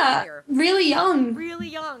looks really familiar. Really young. Really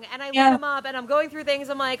young. And I look him up, and I'm going through things.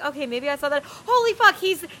 I'm like, okay, maybe I saw that. Holy fuck,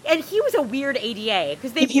 he was a weird ADA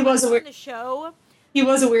because he was a weird the show. He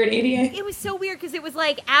was a weird ADA. It was so weird because it was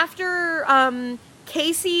like after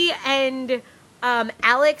Casey and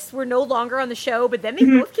Alex were no longer on the show, but then they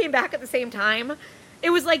both came back at the same time. It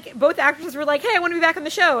was like both actresses were like, hey, I want to be back on the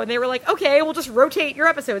show. And they were like, okay, we'll just rotate your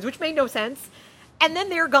episodes, which made no sense. And then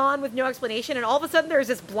they're gone with no explanation. And all of a sudden there's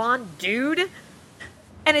this blonde dude.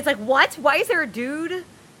 And it's like, what? Why is there a dude?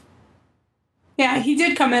 Yeah, he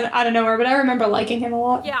did come in out of nowhere, but I remember liking him a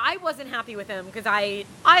lot. Yeah, I wasn't happy with him because I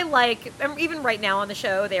like, even right now on the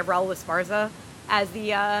show, they have Raul Esparza as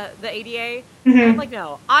the ADA. And I'm like,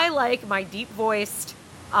 no, I like my deep-voiced,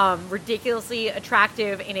 ridiculously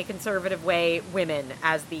attractive in a conservative way women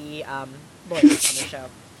as the lawyers on the show.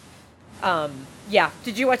 Yeah.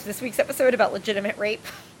 Did you watch this week's episode about legitimate rape?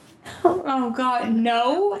 Oh God,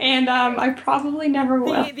 no. And I probably never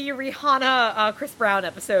will. The Rihanna Chris Brown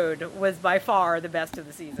episode was by far the best of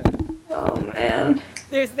the season. Oh man.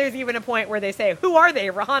 There's even a point where they say, "Who are they,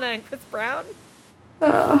 Rihanna and Chris Brown?"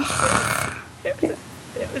 It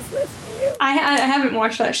was this for you. I haven't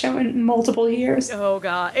watched that show in multiple years. Oh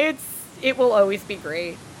God, it will always be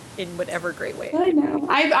great in whatever great way. I know.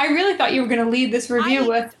 I really thought you were going to lead this review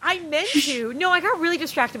with. I meant to. No, I got really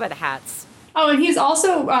distracted by the hats. Oh, and he's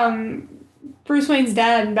also Bruce Wayne's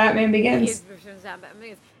dad in Batman Begins. He is Bruce Wayne's dad in Batman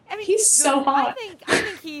Begins. I mean, he's so hot. I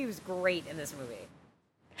think he was great in this movie.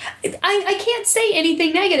 I can't say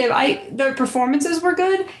anything negative. The performances were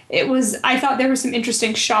good. I thought there were some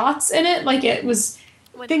interesting shots in it. Like it was.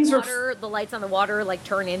 When the lights on the water like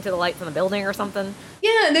turn into the lights on the building or something.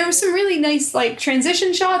 Yeah, there was some really nice like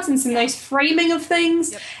transition shots and some nice framing of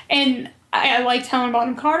things. Yep. And I liked Helena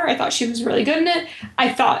Bonham Carter. I thought she was really good in it.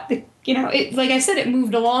 I thought like I said, it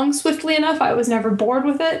moved along swiftly enough. I was never bored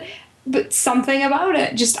with it, but something about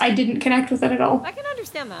it I didn't connect with it at all. I can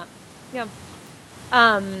understand that. Yeah.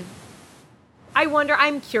 I wonder.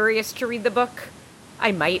 I'm curious to read the book.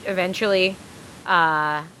 I might eventually.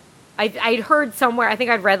 I'd heard somewhere, I think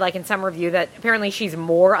I'd read like in some review that apparently she's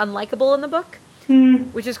more unlikable in the book,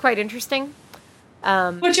 which is quite interesting.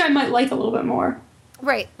 Which I might like a little bit more.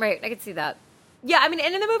 Right. I could see that. Yeah, I mean,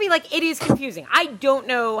 and in the movie, like, it is confusing. I don't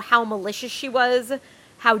know how malicious she was,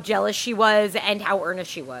 how jealous she was, and how earnest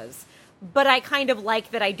she was. But I kind of like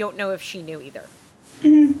that I don't know if she knew either.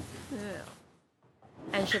 Mm-hmm. Yeah.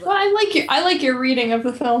 And I like your reading of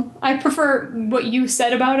the film. I prefer what you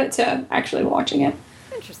said about it to actually watching it.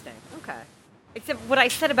 Interesting. Okay. Except what I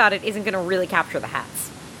said about it isn't going to really capture the hats.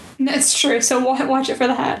 That's true. So watch it for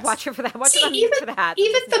the hats. Watch it for that. Watch it for the hats.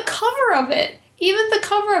 Even the cover of it.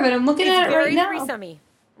 I'm looking at it right now. It's very threesome-y,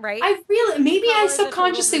 right? I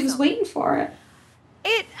subconsciously was waiting for it.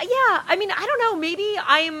 Yeah, I mean, I don't know, maybe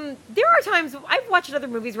there are times, I've watched other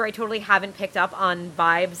movies where I totally haven't picked up on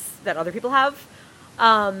vibes that other people have.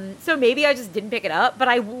 So maybe I just didn't pick it up, but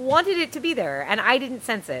I wanted it to be there, and I didn't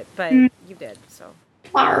sense it, but you did, so.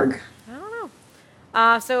 Arg. I don't know.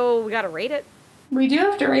 So we gotta rate it. We do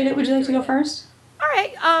have to rate it. Would you like to go first? All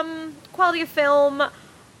right. Quality of film.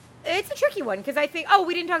 It's a tricky one because I think. Oh,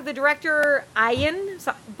 we didn't talk the director, Ian.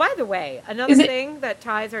 So, by the way, another thing that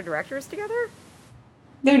ties our directors together.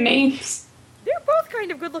 Their names. They're both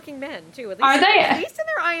kind of good-looking men too. At least, Are they? At least in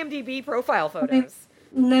their IMDb profile photos.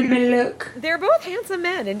 Let me look. They're both handsome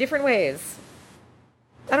men in different ways.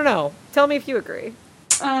 I don't know. Tell me if you agree.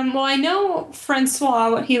 Well, I know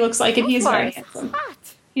Francois, what he looks like, and he's very handsome. Hot.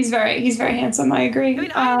 He's very handsome. I agree. I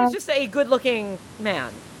mean, Ian is just a good-looking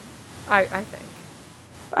man. I think.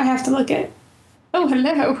 I have to look at. Oh,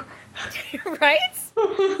 hello. Right?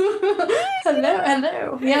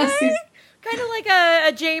 hello. Yes. He's... kind of like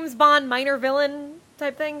a James Bond minor villain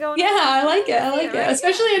type thing going on. Yeah, I like it. Right?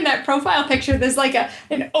 Especially in that profile picture, there's like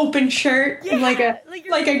an open shirt and like a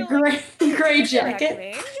gray jacket.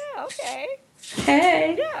 Yeah, okay.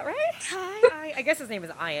 Hey. Yeah, right? Hi. I guess his name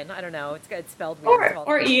is Ian. I don't know. It's spelled weird.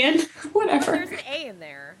 Or Ian. Whatever. There's an A in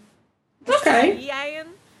there. Okay. Ian.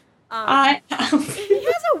 He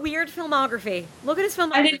has a weird filmography. Look at his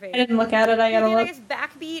filmography. I didn't look at it. I gotta look. I guess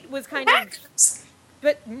Backbeat was kind of...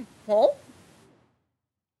 But,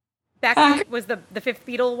 Backbeat was the fifth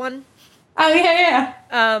Beatle one. Oh,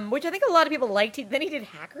 yeah. Which I think a lot of people liked. Then he did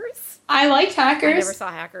Hackers. I liked Hackers. I never saw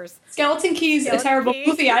Hackers. Skeleton Key's a terrible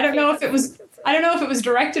movie. I don't know if it was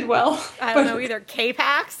directed well. I don't know either.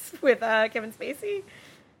 K-Pax with Kevin Spacey.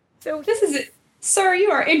 So this is it. Sir, you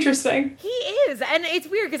are interesting. He is, and it's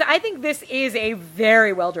weird because I think this is a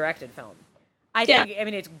very well-directed film. I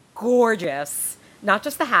mean, it's gorgeous. Not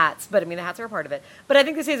just the hats, but I mean, the hats are a part of it. But I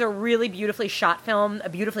think this is a really beautifully shot film, a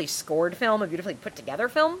beautifully scored film, a beautifully put-together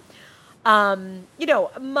film.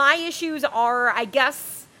 My issues are, I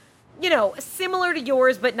guess, similar to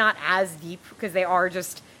yours, but not as deep because they are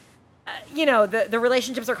just, the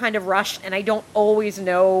relationships are kind of rushed, and I don't always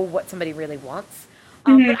know what somebody really wants.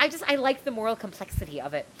 But I like the moral complexity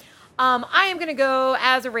of it. I am going to go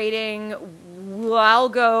as a rating. I'll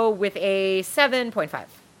go with a 7.5.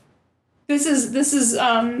 This is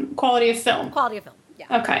quality of film. Quality of film.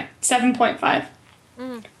 Yeah. Okay, 7.5.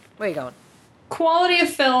 Where are you going? Quality of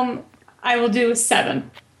film, I will do a 7.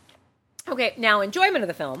 Okay, now enjoyment of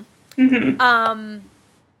the film. I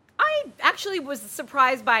actually was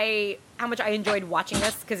surprised by how much I enjoyed watching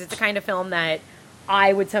this because it's the kind of film that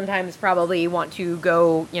I would sometimes probably want to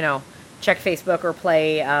go, check Facebook or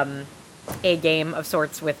play a game of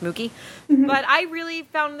sorts with Mookie. But I really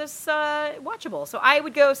found this watchable. So I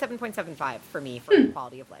would go 7.75 for me for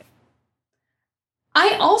quality of life.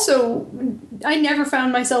 I never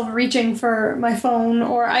found myself reaching for my phone,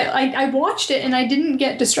 or I watched it and I didn't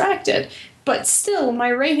get distracted. But still, my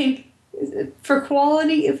rating for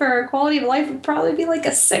quality of life would probably be like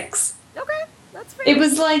a 6. Okay. That's fair. It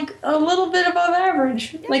was like a little bit above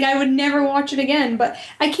average. Yeah. Like I would never watch it again, but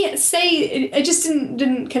I can't say it just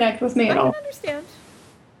didn't connect with me at all. I can understand.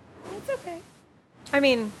 It's okay. I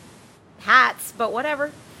mean, hats, but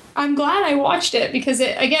whatever. I'm glad I watched it because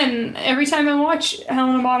again, every time I watch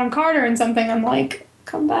Helena Bonham Carter and something, I'm like,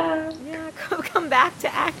 come back. Yeah, come back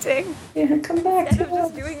to acting. Yeah, come back. Instead of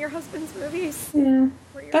just doing your husband's movies. Yeah.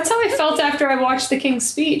 That's how I felt after I watched The King's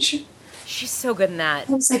Speech. She's so good in that.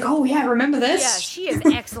 I was like, oh, yeah, remember this? Yeah, she is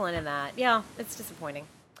excellent in that. Yeah, it's disappointing.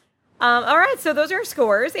 All right, so those are our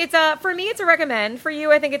scores. It's for me, it's a recommend. For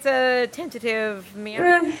you, I think it's a tentative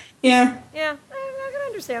meow. Yeah. Yeah, I can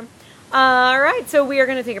understand. All right, so we are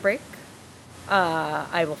going to take a break.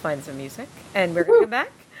 I will find some music, and we're going to come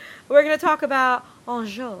back. We're going to talk about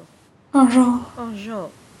Angel.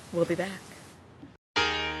 We'll be back.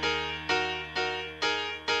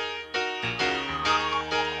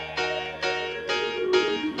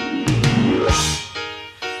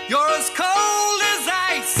 You're as cold as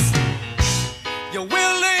ice. You're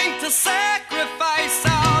willing to sacrifice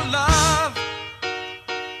our love.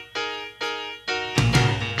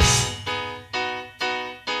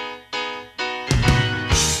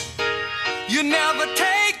 You never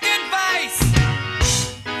take advice.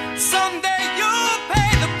 Someday you'll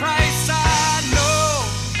pay the price. I know.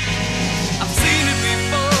 I've seen it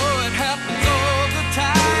before. It happens all the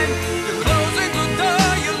time. You're closing the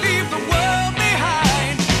door. You leave the world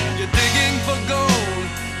behind. You're digging for gold.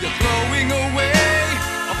 You're throwing away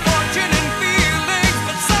a fortune and feelings.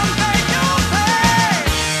 But someday you'll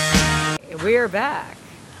pay. We're back.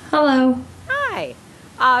 Hello. Hi.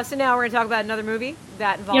 So now we're going to talk about another movie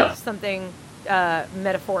that involves something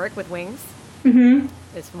metaphoric with wings.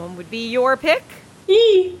 This one would be your pick.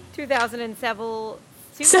 2007.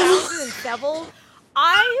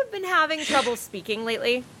 I have been having trouble speaking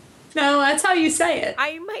lately. No, that's how you say it.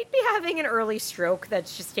 I might be having an early stroke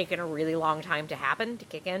that's just taken a really long time to happen, to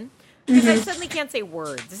kick in. Because I suddenly can't say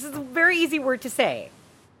words. This is a very easy word to say.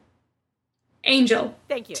 Angel.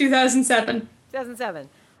 Thank you. 2007. 2007.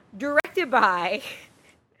 Directed by...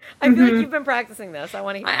 I feel like you've been practicing this. I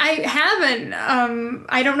want to hear I haven't.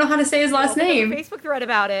 I don't know how to say his last name. Facebook thread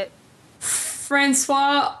about it.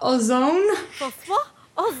 Francois Ozon? François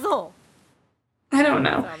Ozon. I don't know.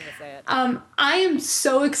 So I'm going to say it. I am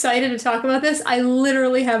so excited to talk about this. I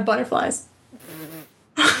literally have butterflies.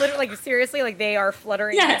 Literally, like, seriously, like, they are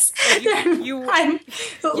fluttering. Yes. Like, you I'm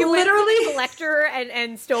literally literally a collector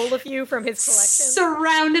and stole a few from his collection.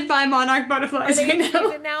 surrounded by monarch butterflies Are they right now.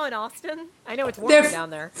 is it now in Austin? I know it's warm They're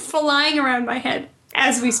down there. flying around my head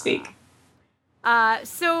as we speak.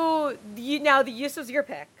 So this was your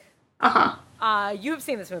pick. Uh-huh. You have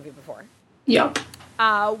seen this movie before. Yup.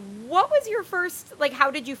 What was your first, like,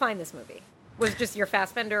 how did you find this movie? Was it just your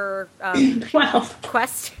Fassbender Well,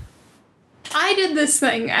 quest? I did this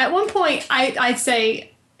thing. At one point, I'd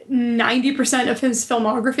say 90% of his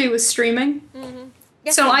filmography was streaming. Mm-hmm.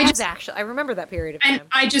 Yes, So I I remember that period of time. And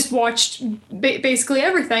I just watched basically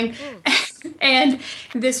everything. And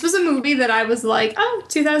this was a movie that I was like, oh,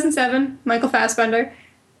 2007, Michael Fassbender.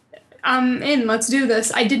 I'm in, let's do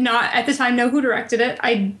this. I did not, at the time, know who directed it.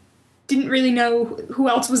 I didn't really know who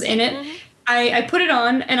else was in it. Mm-hmm. I put it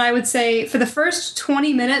on, and I would say for the first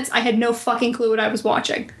 20 minutes, I had no fucking clue what I was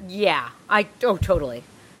watching. Yeah, totally.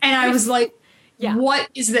 And I was like, Yeah. What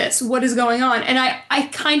is this? What is going on? And I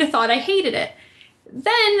kind of thought I hated it.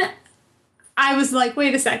 Then I was like,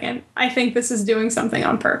 wait a second. I think this is doing something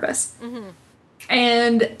on purpose. Mm-hmm.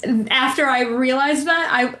 And after I realized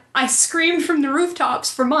that, I screamed from the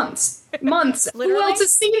rooftops for months. Months. Who Literally? else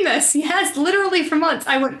has seen this? Yes, literally for months.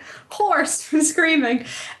 I went hoarse from screaming.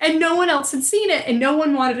 And no one else had seen it. And no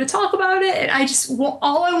one wanted to talk about it. And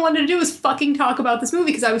all I wanted to do was fucking talk about this movie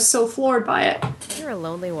because I was so floored by it. You're a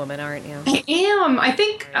lonely woman, aren't you? I am. I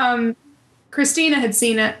think Christina had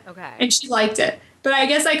seen it. Okay. And she liked it. But I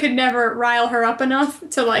guess I could never rile her up enough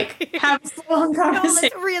to, like, have a long No,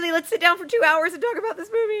 conversation. let's sit down for 2 hours and talk about this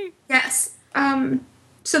movie. Yes.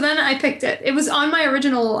 So then I picked it. It was on my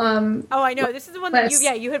original. Oh, I know. This is the one that list.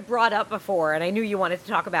 you had brought up before, and I knew you wanted to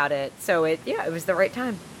talk about it. So it was the right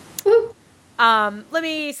time. Woo. Let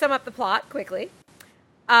me sum up the plot quickly.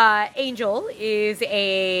 Angel is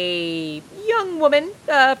a young woman,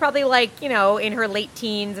 probably like, in her late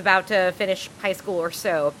teens, about to finish high school or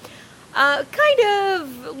so. Kind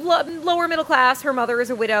of lower middle class. Her mother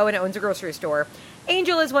is a widow and owns a grocery store.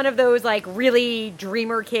 Angel is one of those, like, really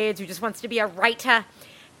dreamer kids who just wants to be a writer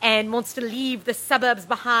and wants to leave the suburbs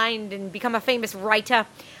behind and become a famous writer.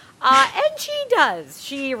 And she does.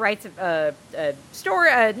 She writes a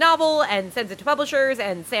novel and sends it to publishers,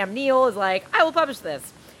 and Sam Neill is like, I will publish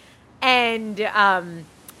this. And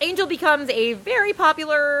Angel becomes a very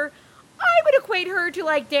popular, I would equate her to,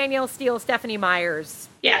 like, Danielle Steele, Stephanie Meyer's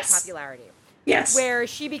popularity. Yes. Where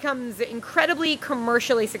she becomes incredibly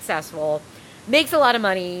commercially successful, makes a lot of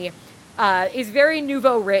money, is very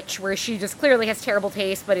nouveau rich, where she just clearly has terrible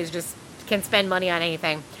taste, but can spend money on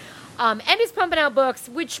anything. And is pumping out books,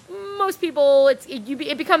 which most people,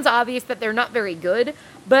 it becomes obvious that they're not very good,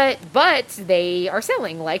 but they are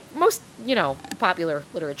selling, like most, popular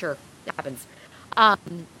literature happens.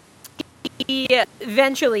 He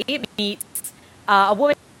eventually meets a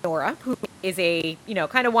woman, Nora, who is a,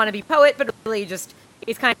 kind of wannabe poet, but really just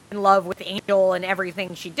is kind of in love with Angel and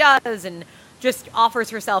everything she does, and just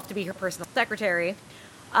offers herself to be her personal secretary,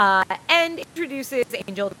 and introduces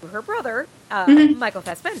Angel to her brother, Michael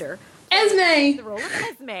Fassbender. Esme! The role of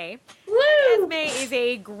Esme. Woo! Esme is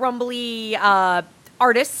a grumbly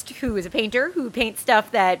artist who is a painter who paints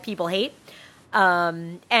stuff that people hate.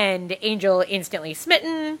 And Angel instantly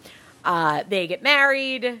smitten. They get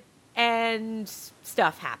married, and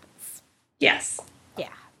stuff happens. Yes. Yeah.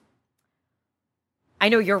 I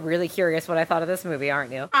know you're really curious what I thought of this movie,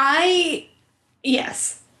 aren't you?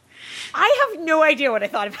 Yes. I have no idea what I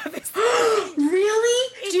thought about this. Really?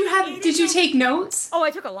 Did you take notes? Oh, I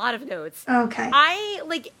took a lot of notes. Okay.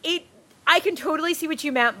 I can totally see what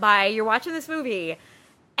you meant by you're watching this movie,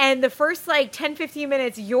 and the first, 10, 15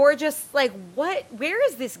 minutes, you're just like, what? Where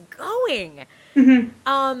is this going?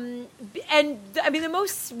 Mm-hmm. And I mean,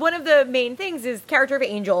 one of the main things is the character of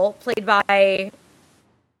Angel, played by,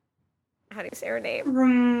 how do you say her name?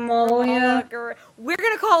 Romalia. We're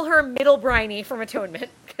going to call her Middle Briny from Atonement.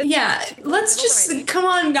 Yeah, let's just, come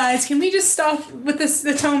on, guys. Can we just stop with this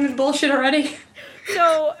atonement bullshit already?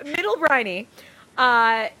 So, Middle Briny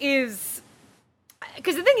is,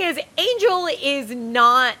 because the thing is, Angel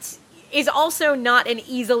is also not an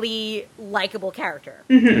easily likable character.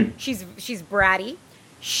 Mm-hmm. She's bratty.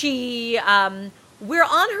 She we're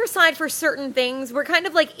on her side for certain things. We're kind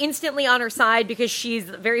of like instantly on her side because she's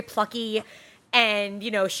very plucky and,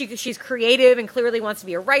 you know, she's creative and clearly wants to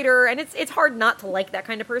be a writer, and it's hard not to like that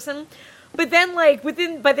kind of person. But then, like,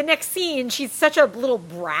 by the next scene, she's such a little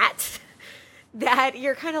brat that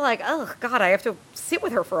you're kind of like, oh, God, I have to sit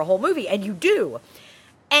with her for a whole movie. And you do.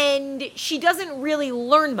 And she doesn't really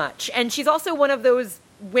learn much. And she's also one of those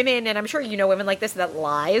women, and I'm sure you know women like this, that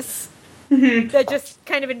lies. Mm-hmm. That just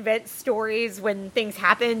kind of invents stories when things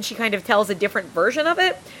happen. She kind of tells a different version of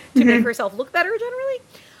it to make herself look better, generally.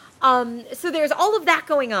 So there's all of that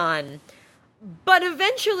going on. But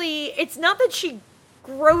eventually, it's not that she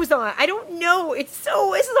grows on. I don't know. This is a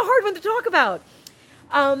hard one to talk about.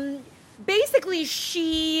 Basically,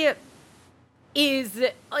 she is,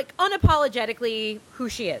 like, unapologetically who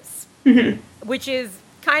she is. Which is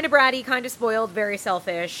kind of bratty, kind of spoiled, very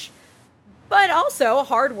selfish, but also a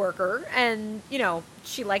hard worker. And, you know,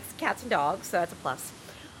 she likes cats and dogs, so that's a plus.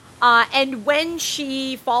 And when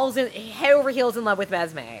she falls head over heels in love with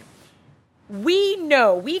Esme,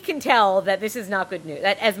 we can tell that this is not good news,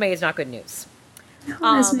 that Esme is not good news.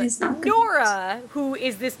 Nora, who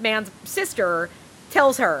is this man's sister,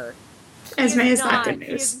 tells her Esme is not good news.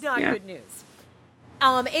 He is not good news.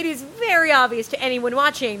 It is very obvious to anyone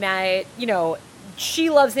watching that, you know, she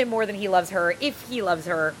loves him more than he loves her. If he loves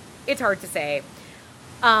her, it's hard to say.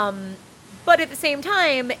 But at the same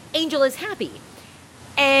time, Angel is happy.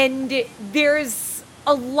 And there's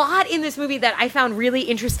a lot in this movie that I found really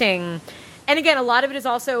interesting. And again, a lot of it is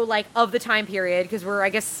also, like, of the time period, because we're, I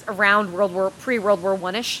guess, around pre-World War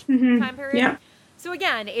I-ish time period. Yeah. So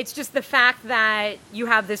again, it's just the fact that you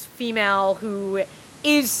have this female who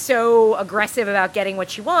is so aggressive about getting what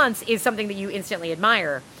she wants is something that you instantly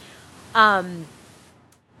admire. And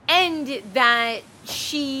that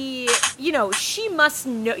she, you know, she must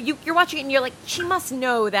know, you're watching it and you're like, she must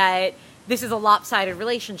know that this is a lopsided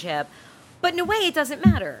relationship. But in a way, it doesn't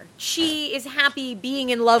matter. She is happy being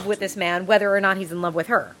in love with this man, whether or not he's in love with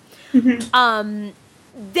her. Then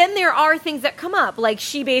there are things that come up. Like,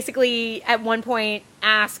 she basically, at one point,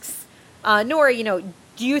 asks Nora, you know,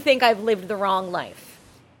 do you think I've lived the wrong life?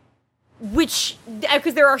 Which,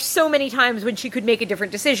 because there are so many times when she could make a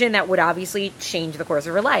different decision that would obviously change the course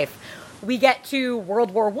of her life. We get to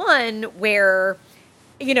World War I, where,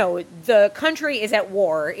 you know, the country is at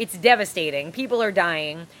war. It's devastating. People are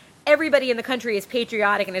dying. Everybody in the country is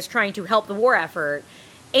patriotic and is trying to help the war effort.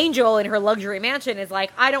 Angel, in her luxury mansion, is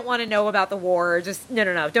like, I don't want to know about the war. Just,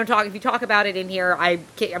 no. Don't talk. If you talk about it in here, I'm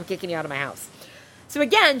kicking you out of my house. So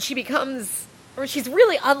again, she's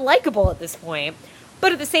really unlikable at this point.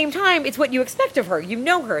 But at the same time, it's what you expect of her. You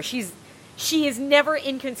know her. She is never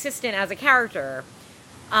inconsistent as a character.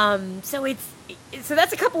 So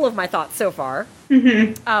that's a couple of my thoughts so far.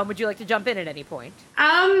 Would you like to jump in at any point?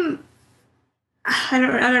 I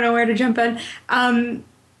don't know where to jump in.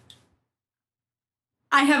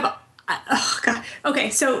 I have, oh God. Okay,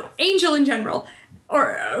 so Angel in general,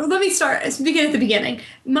 or let me begin at the beginning.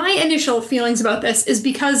 My initial feelings about this is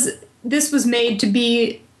because this was made to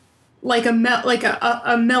be like a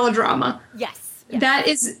melodrama. Yes. That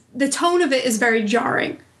is, the tone of it is very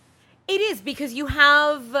jarring. It is, because you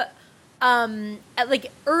have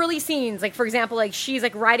like early scenes, like, for example, like, she's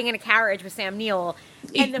like riding in a carriage with Sam Neill,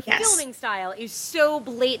 and the filming style is so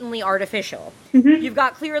blatantly artificial. You've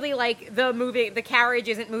got clearly, like, the carriage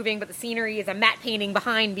isn't moving, but the scenery is a matte painting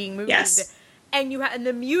behind being moved. And and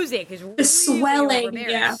the music is really swelling,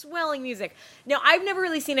 swelling music. Now, I've never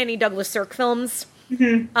really seen any Douglas Sirk films,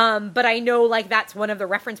 but I know, like, that's one of the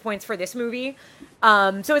reference points for this movie.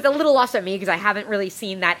 So it's a little lost on me because I haven't really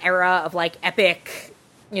seen that era of, like, epic,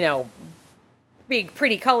 you know, big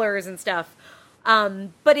pretty colors and stuff.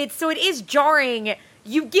 But it is jarring.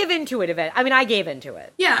 You give into it a bit. I mean, I gave into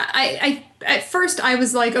it. Yeah, I at first I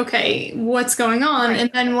was like, okay, what's going on? Right.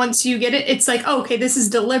 And then once you get it, it's like, oh, okay, this is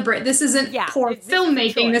deliberate. This isn't poor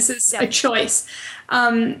filmmaking. This is a choice.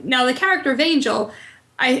 Now, the character of Angel,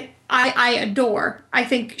 I adore. I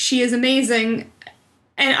think she is amazing.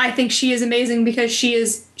 And I think she is amazing because she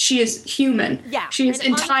is human. Yeah. She is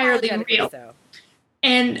entirely real. So.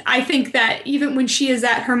 And I think that even when she is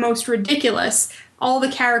at her most ridiculous, all the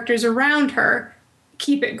characters around her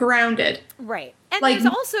keep it grounded. Right. And there's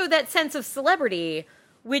also that sense of celebrity,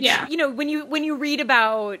 which, you know, when you read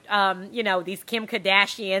about, you know, these Kim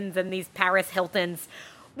Kardashians and these Paris Hiltons,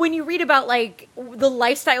 when you read about, like, the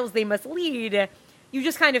lifestyles they must lead, you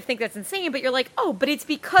just kind of think that's insane, but you're like, oh, but it's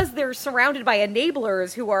because they're surrounded by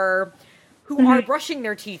enablers who are brushing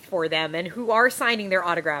their teeth for them and who are signing their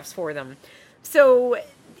autographs for them. So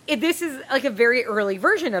this is like a very early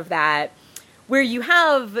version of that, where you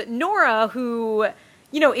have Nora, who,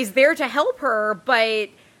 is there to help her, but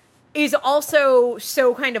is also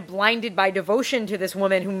so kind of blinded by devotion to this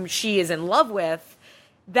woman whom she is in love with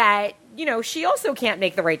that, she also can't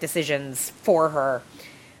make the right decisions for her.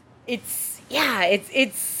 She's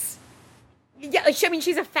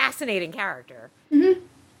a fascinating character. Mm-hmm.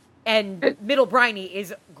 And Middle Briny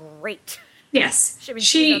is great. Yes.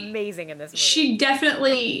 She's amazing in this movie. She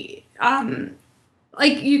definitely,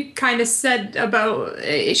 like you kind of said about,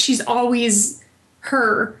 she's always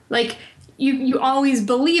her. Like, you always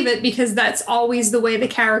believe it because that's always the way the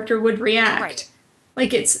character would react. Right.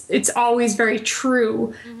 Like, it's always very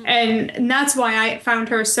true. Mm-hmm. And that's why I found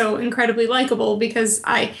her so incredibly likable, because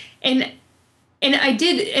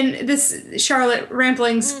this Charlotte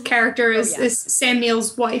Rampling's character is Sam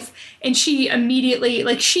Neill's wife, and she immediately,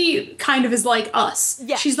 like, she kind of is like us.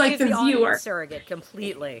 Yeah, she's like the viewer. Surrogate,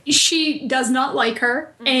 completely. She does not like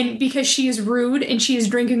her, and because she is rude and she is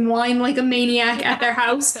drinking wine like a maniac at their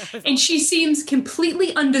house, and she seems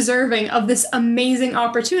completely undeserving of this amazing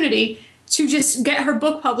opportunity to just get her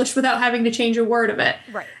book published without having to change a word of it.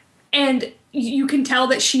 Right. And you can tell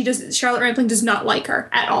that Charlotte Rampling does not like her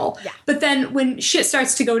at all. Yeah. But then when shit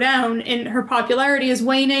starts to go down and her popularity is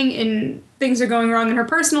waning and things are going wrong in her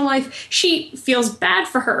personal life, she feels bad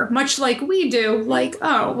for her, much like we do. Like,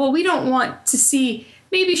 oh, well, we don't want to see,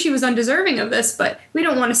 maybe she was undeserving of this, but we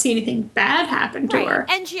don't want to see anything bad happen to her.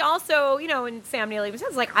 And she also, and Sam Neill even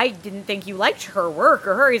says, like, I didn't think you liked her work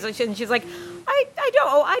or her. And she's like,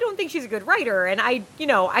 I don't think she's a good writer. And I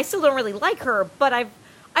still don't really like her, but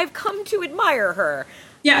I've come to admire her.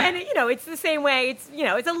 Yeah. And, it's the same way. It's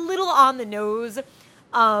a little on the nose,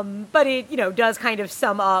 but it, does kind of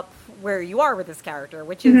sum up where you are with this character,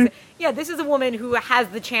 which is, this is a woman who has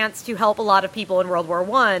the chance to help a lot of people in World War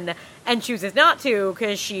I and chooses not to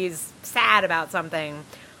because she's sad about something.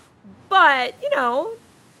 But,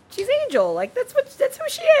 she's Angel. Like, that's who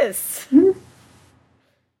she is. Mm-hmm.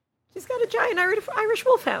 She's got a giant Irish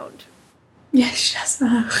wolfhound. Yes, she does.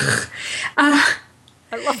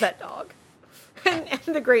 I love that dog. And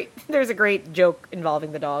there's a great joke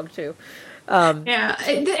involving the dog, too. And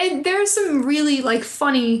there's some really, like,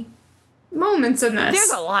 funny moments in this.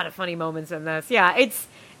 There's a lot of funny moments in this. Yeah, it's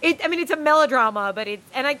a melodrama, but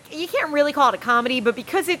you can't really call it a comedy, but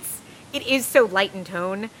because it is so light in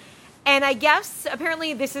tone. And I guess,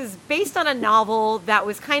 apparently, this is based on a novel that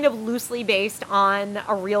was kind of loosely based on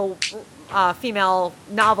a real female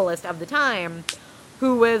novelist of the time,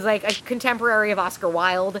 who was, like, a contemporary of Oscar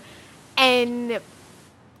Wilde. And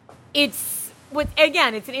it's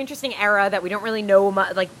an interesting era that we don't really know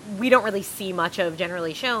much, like, we don't really see much of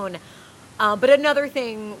generally shown. But another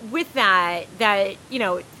thing with that,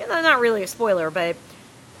 not really a spoiler, but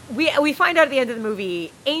we find out at the end of the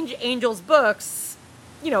movie, Angel's books,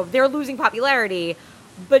 they're losing popularity,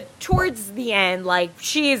 but towards the end, like,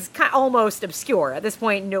 she is almost obscure. At this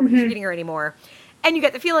point, nobody's reading her anymore. And you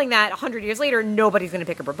get the feeling that 100 years later, nobody's going to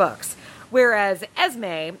pick up her books. Whereas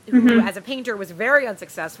Esme, who as a painter was very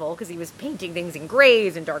unsuccessful because he was painting things in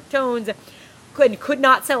grays and dark tones, could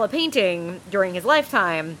not sell a painting during his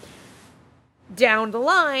lifetime, down the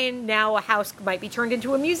line, now a house might be turned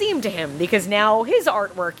into a museum to him because now his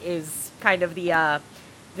artwork is kind of the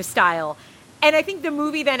style. And I think the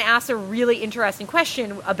movie then asks a really interesting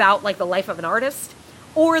question about, like, the life of an artist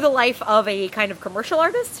or the life of a kind of commercial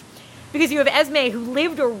artist. Because you have Angel, who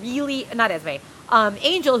lived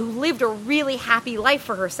a really happy life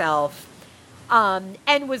for herself,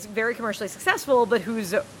 and was very commercially successful, but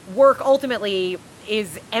whose work ultimately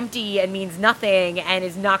is empty and means nothing and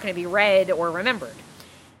is not going to be read or remembered.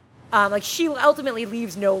 She ultimately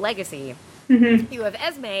leaves no legacy. Mm-hmm. You have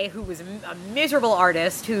Esme, who was a miserable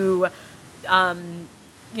artist who,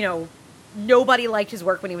 nobody liked his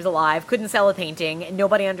work when he was alive, couldn't sell a painting, and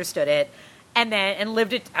nobody understood it. And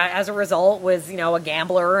lived it as a result, was, a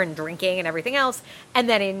gambler and drinking and everything else. And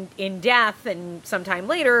then in death and sometime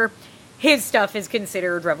later, his stuff is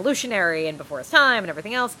considered revolutionary and before his time and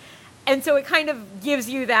everything else. And so it kind of gives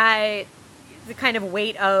you the kind of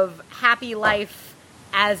weight of happy life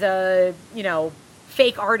as a,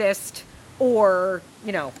 fake artist or,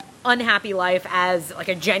 unhappy life as, like,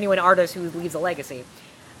 a genuine artist who leaves a legacy.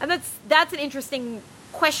 And that's an interesting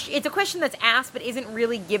question. It's a question that's asked but isn't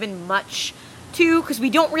really given much to, because we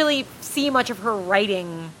don't really see much of her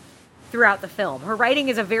writing throughout the film. Her writing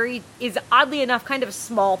is oddly enough kind of a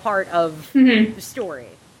small part of the story.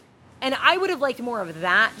 And I would have liked more of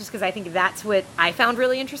that, just because I think that's what I found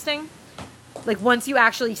really interesting. Like, once you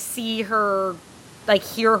actually see her, like,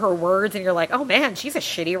 hear her words and you're like, oh man, she's a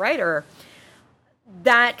shitty writer,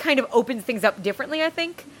 that kind of opens things up differently, I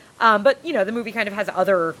think. But, the movie kind of has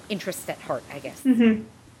other interests at heart, I guess. Mm-hmm.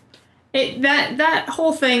 That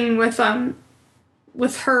whole thing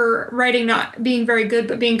with her writing not being very good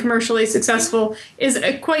but being commercially successful is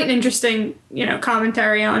quite an interesting,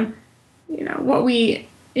 commentary on, what we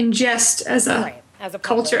ingest as a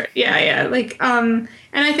culture. Yeah. Like, and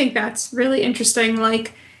I think that's really interesting.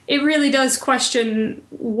 Like, it really does question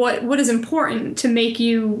what is important to make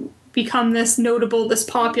you become this notable, this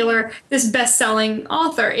popular, this best-selling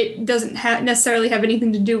author. It doesn't necessarily have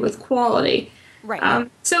anything to do with quality. Right.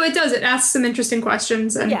 So it asks some interesting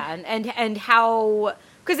questions. And and how,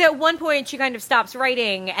 because at one point she kind of stops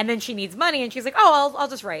writing and then she needs money and she's like, oh, I'll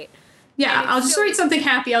just write. Yeah, I'll just write something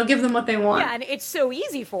happy. I'll give them what they want. Yeah, and it's so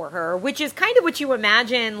easy for her, which is kind of what you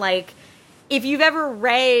imagine, like, if you've ever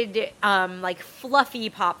read, like, fluffy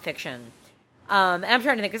pop fiction. And I'm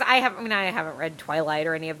trying to think, because I haven't read Twilight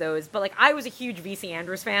or any of those, but, like, I was a huge V.C.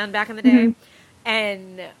 Andrews fan back in the day. Mm-hmm.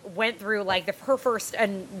 And went through, like, her first,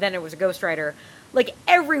 and then it was a ghostwriter. Like,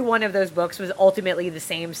 every one of those books was ultimately the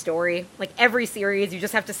same story. Like, every series, you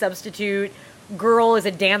just have to substitute girl is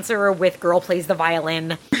a dancer with girl plays the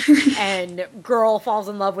violin. And girl falls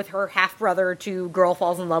in love with her half-brother to girl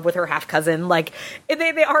falls in love with her half-cousin. Like,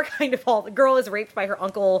 they are kind of all, girl is raped by her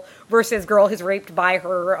uncle versus girl is raped by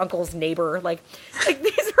her uncle's neighbor. Like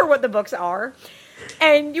these are what the books are.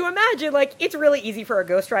 And you imagine, like, it's really easy for a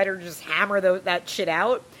ghostwriter to just hammer that shit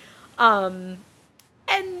out. And,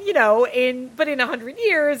 in 100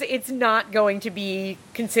 years, it's not going to be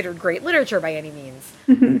considered great literature by any means.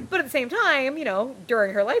 Mm-hmm. But at the same time,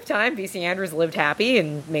 during her lifetime, V.C. Andrews lived happy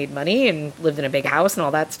and made money and lived in a big house and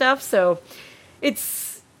all that stuff. So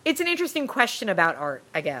it's an interesting question about art,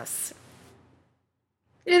 I guess.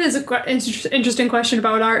 It is an interesting question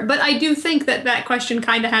about art, but I do think that question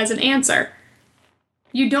kind of has an answer.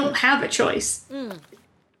 You don't have a choice. Mm.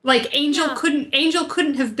 Like, Angel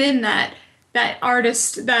couldn't have been that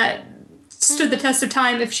artist that stood the test of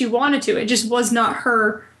time if she wanted to. It just was not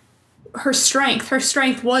her strength. Her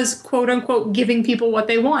strength was, quote unquote, giving people what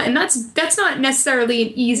they want, and that's not necessarily an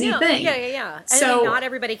easy thing. Yeah. So not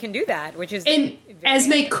everybody can do that, which is. And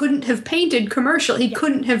Esme couldn't have painted commercial. He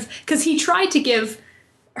couldn't have, because he tried to give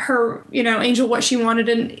her, Angel what she wanted,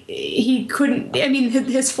 and he couldn't. I mean,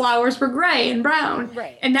 his flowers were gray and brown,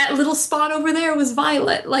 right? And that little spot over there was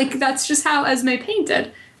violet. Like, that's just how Esme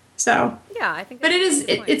painted. So yeah, I think. But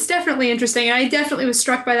it's definitely interesting, and I definitely was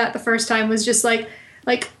struck by that the first time. Was just like,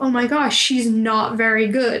 oh my gosh, she's not very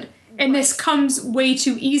good, and this comes way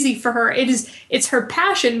too easy for her. It's her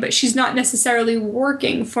passion, but she's not necessarily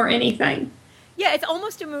working for anything. Yeah, it's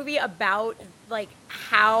almost a movie about, like,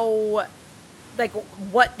 how, like,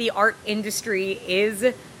 what the art industry is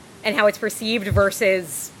and how it's perceived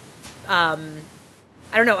versus, I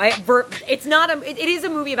don't know. It's not it is a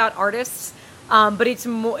movie about artists, but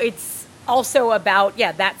it's also about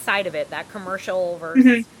that side of it, that commercial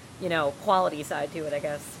versus quality side to it, I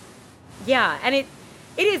guess. Yeah, and it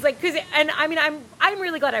is like, because, and I mean, I'm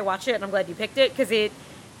really glad I watched it, and I'm glad you picked it, because it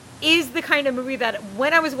is the kind of movie that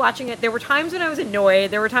when I was watching it, there were times when I was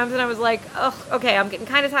annoyed, there were times when I was like, oh, okay, I'm getting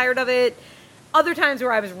kind of tired of it. Other times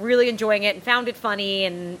where I was really enjoying it and found it funny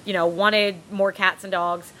and, wanted more cats and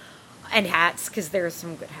dogs and hats, because there's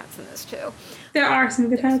some good hats in this too. There are some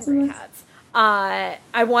good hats in this. I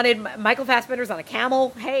wanted Michael Fassbender's on a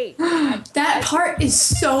camel. Hey. That part is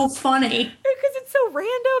so funny. Because it's so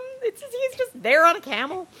random. He's just there on a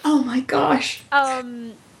camel. Oh my gosh.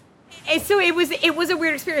 And so it was a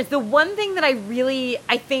weird experience. The one thing that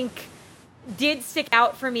I think did stick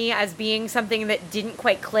out for me as being something that didn't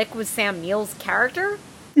quite click was Sam Neill's character.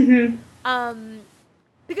 Mm-hmm.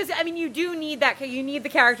 Because, I mean, you do need that. You need the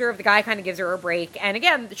character of the guy kind of gives her a break. And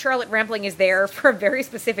again, Charlotte Rampling is there for a very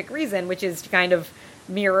specific reason, which is to kind of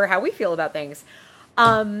mirror how we feel about things.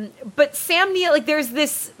 But Sam Neill, like, there's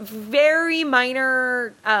this very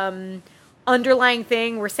minor underlying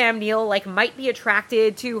thing where Sam Neill, like, might be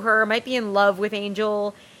attracted to her, might be in love with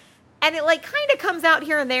Angel. And it, like, kind of comes out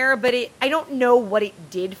here and there, but I don't know what it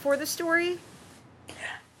did for the story.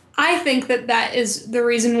 I think that is the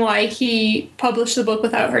reason why he published the book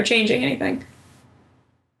without her changing anything.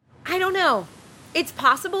 I don't know. It's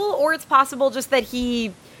possible, or it's possible just that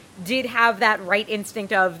he did have that right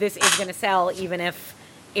instinct of this is going to sell even if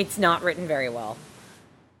it's not written very well.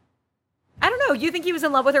 I don't know. You think he was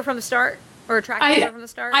in love with her from the start? Or attracted to her from the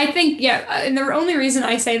start? I think, yeah. And the only reason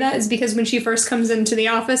I say that is because when she first comes into the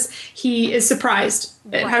office, he is surprised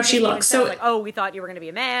at how she looks. So, like, oh, we thought you were going to be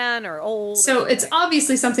a man or old. So it's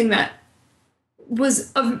obviously something that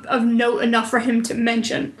was of note enough for him to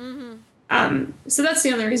mention. Mm-hmm. So that's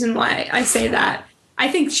the only reason why I say that.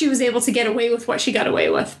 I think she was able to get away with what she got away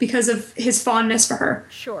with because of his fondness for her.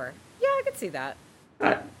 Sure. Yeah, I could see that.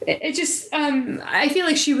 It just, I feel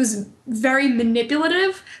like she was very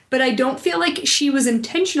manipulative, but I don't feel like she was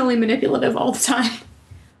intentionally manipulative all the time.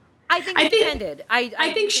 I think it depended.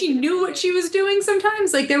 I think she knew what she was doing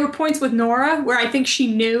sometimes. Like, there were points with Nora where I think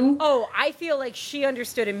she knew. Oh, I feel like she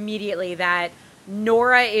understood immediately that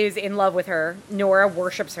Nora is in love with her, Nora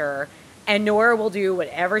worships her, and Nora will do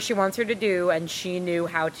whatever she wants her to do, and she knew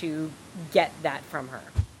how to get that from her.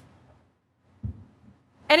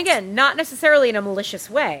 And again, not necessarily in a malicious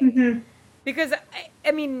way. Mm-hmm. Because,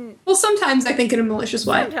 I mean... Well, sometimes I think in a malicious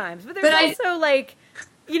way. Sometimes. But there's also, like,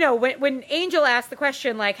 you know, when Angel asked the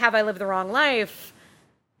question, like, have I lived the wrong life?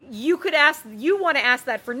 You want to ask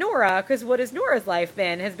that for Nora, because what has Nora's life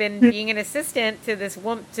been? Has been being an assistant to this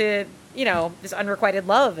woman, to, you know, this unrequited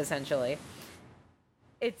love, essentially.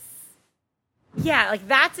 It's... Yeah, like,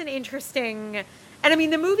 that's an interesting... And, I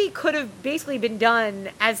mean, the movie could have basically been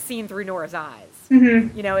done as seen through Nora's eyes.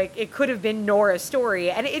 Mm-hmm. You know, it could have been Nora's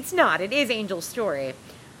story, and it's not. It is Angel's story.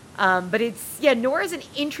 But Nora's an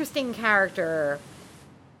interesting character.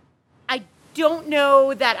 I don't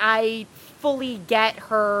know that I fully get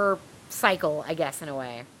her cycle, I guess, in a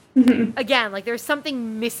way. Mm-hmm. Again, like, there's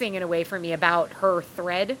something missing in a way for me about her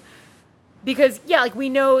thread. Because, yeah, like, we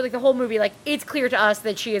know, like, the whole movie, like, it's clear to us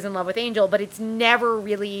that she is in love with Angel, but it's never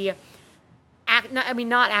really...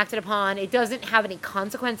 not acted upon. It doesn't have any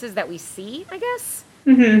consequences that we see, I guess.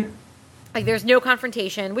 Mm-hmm. Like, there's no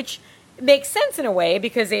confrontation, which makes sense in a way,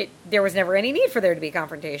 because there was never any need for there to be a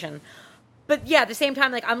confrontation. But, yeah, at the same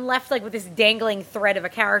time, like, I'm left, like, with this dangling thread of a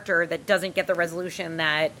character that doesn't get the resolution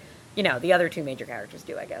that, you know, the other two major characters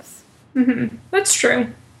do, I guess. Mm-hmm. That's true.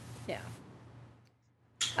 Yeah.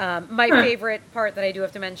 My favorite part that I do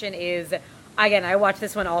have to mention is, again, I watched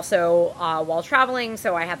this one also while traveling,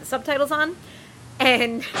 so I had the subtitles on.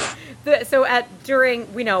 And during,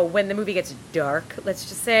 you know, when the movie gets dark, let's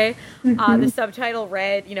just say, the subtitle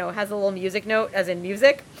read, you know, has a little music note, as in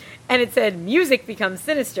music, and it said, music becomes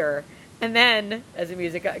sinister. And then, as the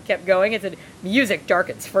music kept going, it said, music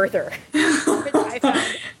darkens further. Which I found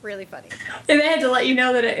really funny. And they had to let you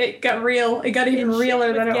know that it got real. It got even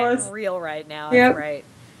realer than it was. It's real right now, yep. That's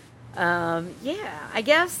right. Yeah, I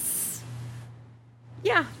guess...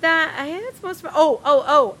 Yeah, that's most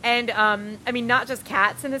of... and, I mean, not just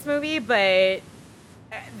cats in this movie, but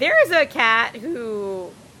there is a cat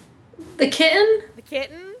who... The kitten? The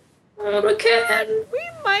kitten? Oh, the kitten. We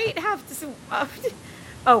might have to...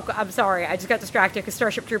 oh, I'm sorry, I just got distracted, because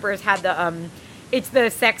Starship Troopers had the, it's the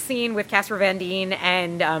sex scene with Casper Van Dien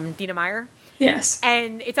and, Dina Meyer. Yes.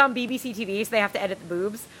 And it's on BBC TV, so they have to edit the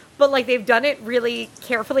boobs. But, like, they've done it really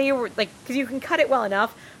carefully, like, because you can cut it well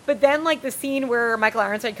enough. But then, like, the scene where Michael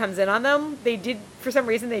Ironside comes in on them, for some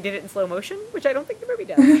reason, they did it in slow motion, which I don't think the movie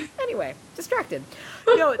does. Anyway, distracted.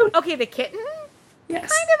 No, okay, the kitten?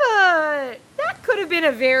 Yes. That could have been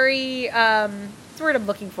a very, what's the word I'm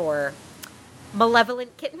looking for?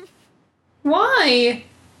 Malevolent kitten? Why?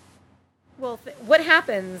 Well, what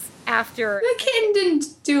happens after... The kitten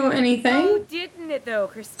didn't do anything. Oh, didn't it, though,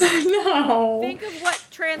 Christine? No. Think of what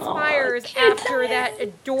transpires after that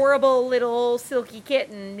adorable little silky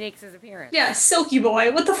kitten makes his appearance. Yeah, Silky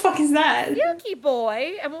Boy. What the fuck is that? Silky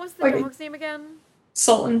Boy? And what was the dog's name again?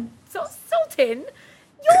 Sultan. Sultan?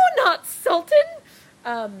 You're not Sultan!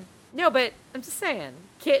 No, but I'm just saying.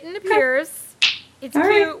 Kitten appears. It's all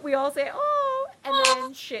cute. right. We all say, oh, and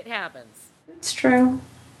then shit happens. It's true.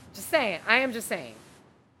 Just saying. I am just saying.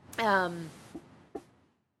 But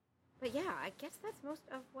yeah, I guess that's most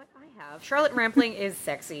of what I have. Charlotte Rampling is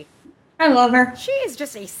sexy. I love her. She is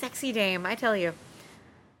just a sexy dame, I tell you.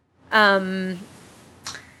 Yeah.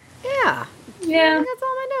 Yeah. That's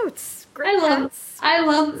all my notes. Great notes. I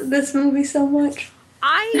love this movie so much.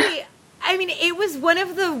 I mean, it was one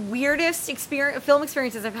of the weirdest film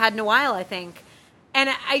experiences I've had in a while, I think. And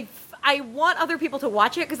I want other people to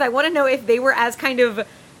watch it, because I want to know if they were as kind of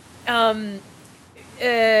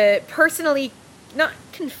personally not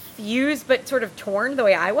confused, but sort of torn the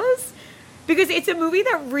way I was. Because it's a movie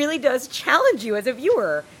that really does challenge you as a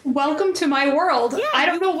viewer. Welcome to my world. Yeah, I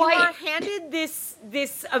don't know why. You are handed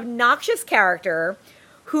this obnoxious character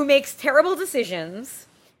who makes terrible decisions.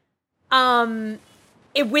 Within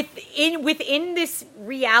this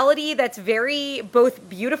reality that's very both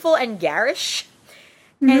beautiful and garish,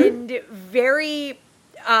 and very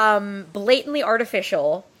blatantly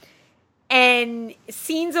artificial. And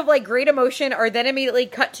scenes of, like, great emotion are then immediately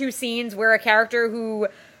cut to scenes where a character who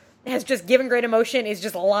has just given great emotion is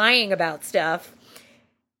just lying about stuff.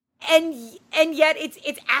 And yet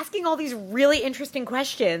it's asking all these really interesting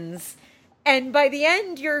questions. And by the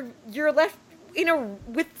end, you're left,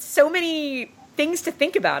 with so many things to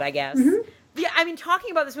think about, I guess. Yeah, I mean,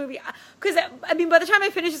 talking about this movie, because, I mean, by the time I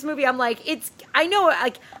finish this movie, I'm like, I know,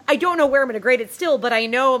 like, I don't know where I'm going to grade it still, but I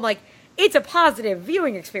know, I'm like, it's a positive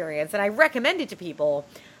viewing experience, and I recommend it to people.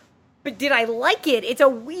 But did I like it? It's a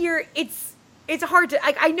weird, it's hard to,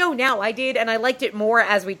 I know now I did, and I liked it more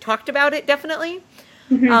as we talked about it, definitely.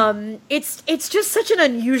 Mm-hmm. It's just such an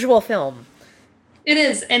unusual film. It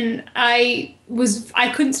is, and I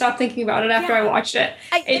couldn't stop thinking about it after I watched it.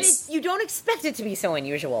 You don't expect it to be so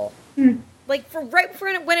unusual. Like, right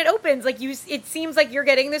before when it opens, like, it seems like you're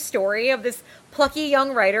getting this story of this plucky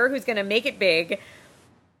young writer who's going to make it big.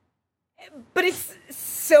 But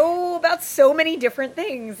it's about so many different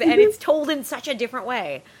things, and it's told in such a different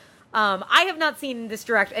way. I have not seen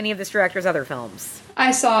any of this director's other films.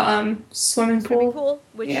 I saw Swimming Pool,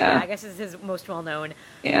 which I guess is his most well-known.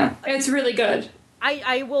 Yeah, it's really good.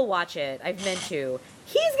 I will watch it. I've meant to.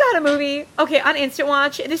 He's got a movie, on Instant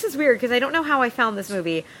Watch. This is weird, because I don't know how I found this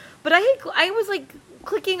movie. But I was, like,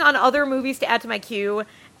 clicking on other movies to add to my queue,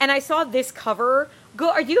 and I saw this cover. Do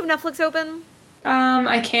you have Netflix open?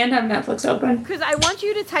 I can have Netflix open. Because I want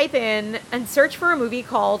you to type in and search for a movie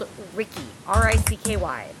called Ricky,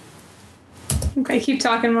 R-I-C-K-Y. Okay, keep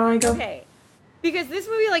talking while I go. Okay. Because this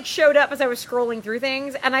movie, like, showed up as I was scrolling through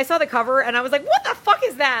things, and I saw the cover, and I was like, what the fuck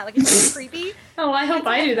is that? Like, it's really creepy. Oh, I hope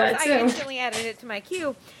I do that, too. I instantly added it to my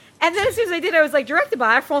queue. And then as soon as I did, I was like, directed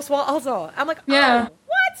by Francois Ozon. I'm like, yeah. What?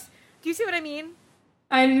 Do you see what I mean?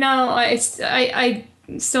 I know.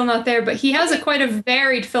 I'm still not there, but he has quite a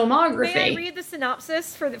varied filmography. May I read the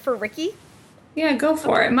synopsis for Ricky? Yeah, go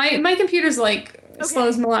for it. My computer's, like, slow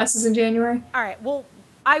as molasses in January. All right, well,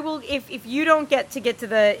 I will, if you don't get to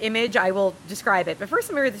the image, I will describe it. But first,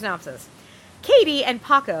 let me read the synopsis. Katie and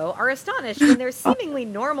Paco are astonished when their seemingly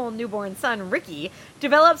normal newborn son, Ricky,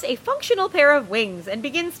 develops a functional pair of wings and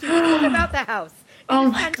begins to run about the house.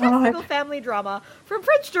 Oh my God. Fantastical family drama from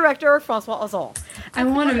French director Francois Ozon. I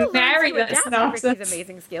want to marry that synopsis. Ricky's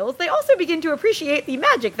amazing skills. They also begin to appreciate the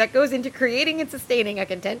magic that goes into creating and sustaining a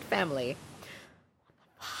content family.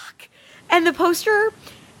 Fuck. And the poster,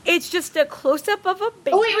 it's just a close-up of a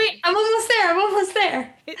baby. Oh, wait. I'm almost there. I'm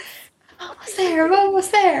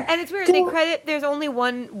almost there. And it's weird. They credit, there's only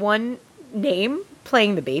one name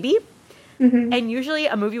playing the baby. Mm-hmm. And usually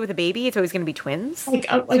a movie with a baby, it's always going to be twins. So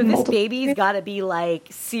this baby's got to be, like,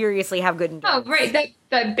 seriously have good endurance. Oh, right.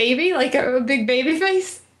 That baby? Like a big baby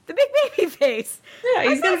face? The big baby face. Yeah,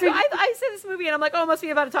 he's going to be... I said this movie, and I'm like, oh, it must be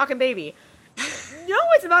about a talking baby. No,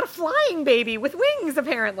 it's about a flying baby with wings,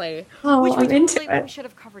 apparently. Oh, I'm into it. We should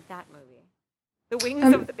have covered that movie. The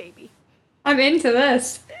wings of the baby. I'm into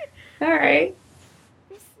this. All right.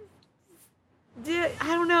 I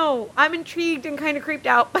don't know. I'm intrigued and kind of creeped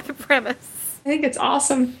out by the premise. I think it's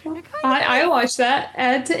awesome. I watched that.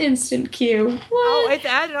 Add to instant queue. What? Oh, it's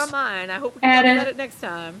added on mine. I hope we can talk about it next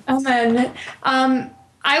time. Amen.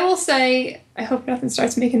 I will say, I hope nothing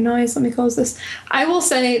starts making noise. Let me close this. I will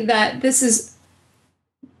say that this is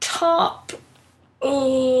top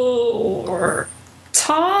 5.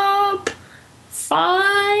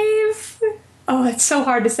 Oh, it's so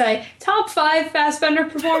hard to say. Top 5 Fassbender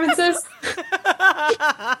performances.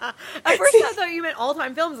 At first I thought you meant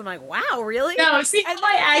all-time films. I'm like, wow, really? No, see, and then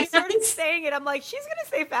I started saying it. I'm like, she's going to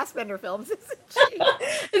say Fassbender films, isn't she?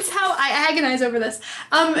 It's how I agonize over this.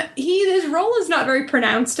 His role is not very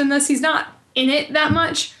pronounced in this. He's not in it that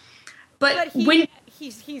much. But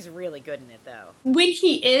he's really good in it, though. When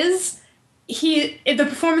he is... the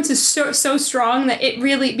performance is so strong that it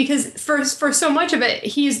really, because for so much of it,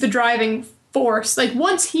 he's the driving force. Like,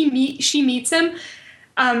 once she meets him,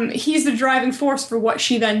 he's the driving force for what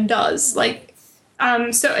she then does. Like,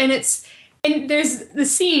 and there's the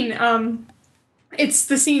scene. It's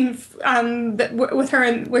the scene with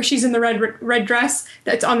her where she's in the red dress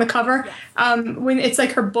that's on the cover. When it's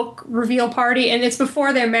like her book reveal party, and it's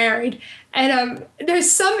before they're married. And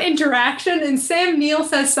there's some interaction, and Sam Neill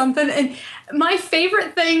says something. And my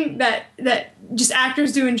favorite thing that just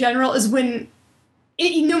actors do in general is when,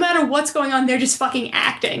 no matter what's going on, they're just fucking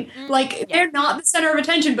acting. Like, they're not the center of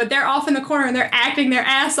attention, but they're off in the corner and they're acting their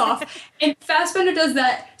ass off. And Fassbender does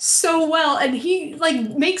that so well. And he,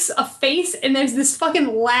 like, makes a face, and there's this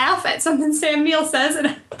fucking laugh at something Sam Neill says.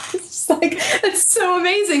 And it's just like, it's so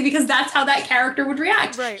amazing, because that's how that character would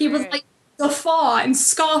react. He would, like, guffaw and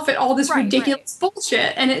scoff at all this ridiculous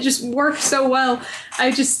bullshit. And it just works so well. I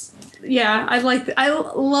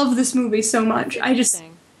love this movie so much. I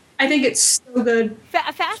think it's so good.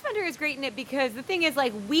 Fassbender is great in it, because the thing is,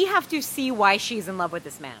 like, we have to see why she's in love with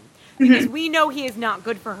this man. Because we know he is not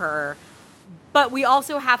good for her, but we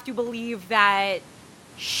also have to believe that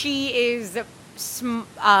she is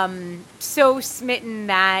so smitten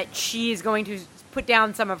that she is going to put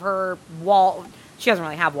down some of her wall. She doesn't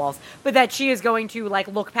really have walls, but that she is going to like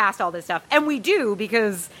look past all this stuff. And we do,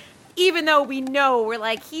 because even though we know, we're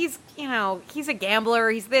like, he's a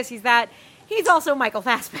gambler, he's this, he's that, he's also Michael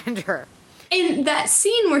Fassbender. And that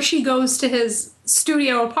scene where she goes to his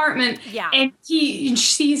studio apartment and he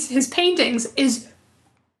sees his paintings is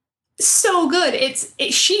so good.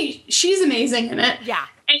 She's amazing in it. Yeah.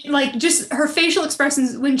 And like just her facial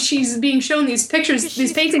expressions when she's being shown these pictures,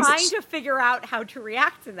 these paintings. She's trying to figure out how to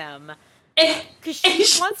react to them. Because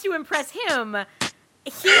she wants to impress him.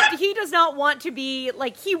 He does not want to be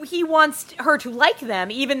like he wants her to like them,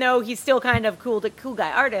 even though he's still kind of cool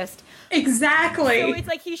guy artist. Exactly. So it's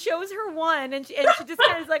like he shows her one, and she just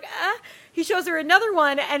kind of is like, He shows her another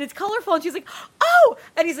one, and it's colorful, and she's like, oh!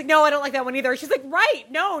 And he's like, no, I don't like that one either. She's like, right,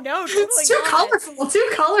 no, totally it's too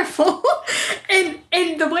colorful.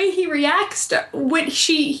 And the way he reacts to what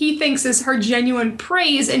he thinks is her genuine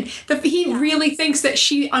praise, and he really thinks that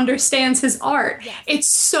she understands his art. Yes. It's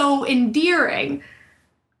so endearing.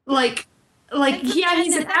 Like, he's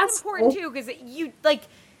an asshole. That's important too, because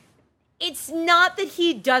it's not that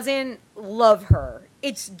he doesn't love her.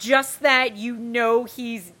 It's just that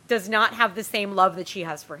he does not have the same love that she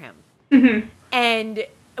has for him. Mm-hmm. And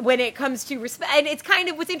when it comes to respect, and it's kind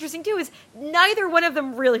of what's interesting too is neither one of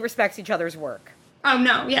them really respects each other's work. Oh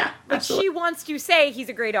no, yeah, absolutely. She wants to say he's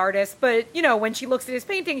a great artist, but when she looks at his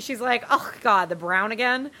painting, she's like, oh God, the brown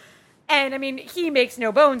again. And I mean, he makes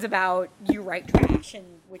no bones about you write trash, and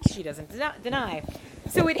which she doesn't deny.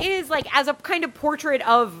 So it is like, as a kind of portrait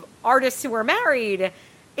of artists who are married,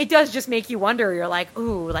 it does just make you wonder. You're like,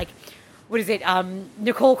 ooh, like, what is it?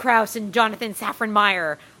 Nicole Krauss and Jonathan Safran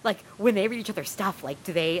Meyer. Like, when they read each other's stuff, like,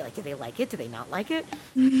 do they like it? Do they not like it?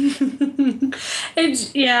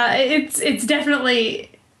 It's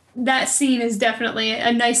definitely, that scene is definitely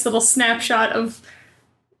a nice little snapshot of,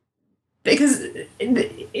 because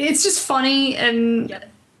it's just funny, and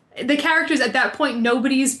the characters at that point,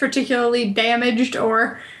 nobody's particularly damaged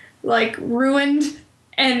or like ruined,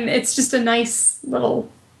 and it's just a nice little,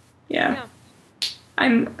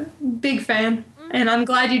 I'm a big fan, and I'm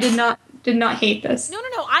glad you did not hate this. No,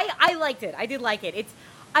 I liked it. I did like it.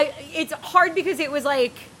 It's hard because it was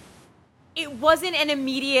like, it wasn't an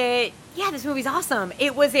immediate, this movie's awesome.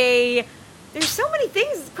 It was there's so many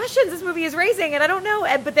questions this movie is raising, and I don't know,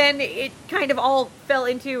 but then it kind of all fell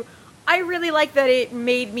into, I really like that it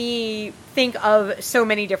made me think of so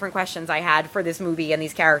many different questions I had for this movie and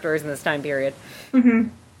these characters in this time period. Mm-hmm.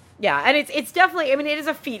 Yeah, and it's definitely, I mean, it is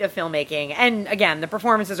a feat of filmmaking, and again, the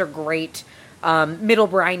performances are great. Middle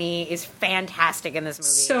Briney is fantastic in this movie.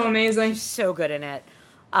 So amazing. She's so good in it.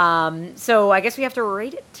 So I guess we have to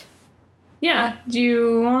rate it? Yeah. Do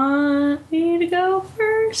you want me to go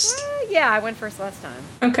first? I went first last time.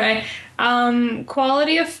 Okay.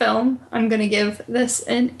 Quality of film, I'm going to give this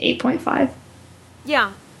an 8.5.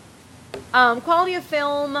 Yeah. Quality of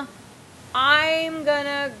film, I'm going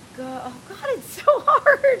to go... Oh, God, it's so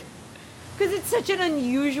hard. Because it's such an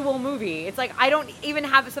unusual movie. It's like, I don't even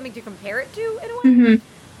have something to compare it to, in a way.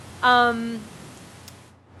 Mm-hmm.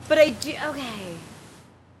 But I do... Okay.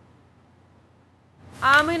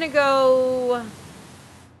 I'm going to go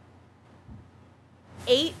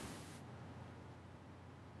 8.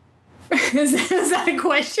 Is that a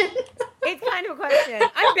question? It's kind of a question.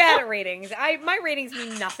 I'm bad at ratings. My ratings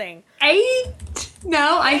mean nothing. 8?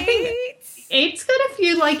 No, I think 8's good if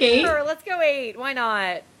you like 8. Sure, let's go 8. Why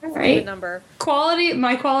not? All right. Good number.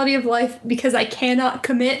 My quality of life, because I cannot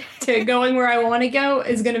commit to going where I want to go,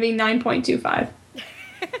 is going to be 9.25.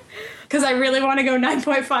 Because I really want to go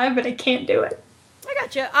 9.5, but I can't do it. I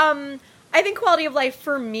gotcha. I think quality of life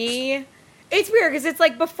for me, it's weird because it's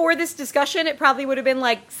like before this discussion, it probably would have been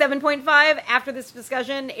like 7.5. After this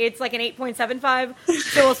discussion, it's like an 8.75.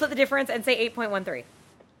 So we'll split the difference and say 8.13.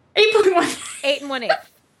 8.1. 8 and 1/8.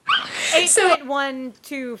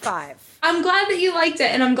 8.125. I'm glad that you liked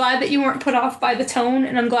it, and I'm glad that you weren't put off by the tone,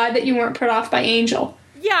 and I'm glad that you weren't put off by Angel.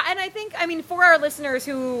 Yeah, and I think, for our listeners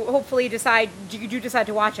who hopefully decide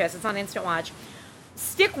to watch us, it's on Instant Watch,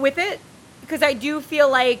 stick with it. Because I do feel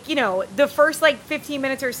like, the first 15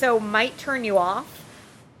 minutes or so might turn you off,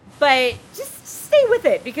 but just stay with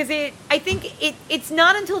it, because I think it's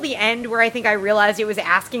not until the end where I think I realized it was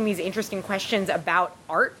asking these interesting questions about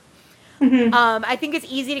art. Mm-hmm. I think it's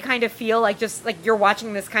easy to kind of feel like just like you're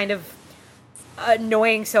watching this kind of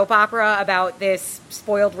annoying soap opera about this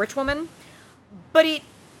spoiled rich woman, but it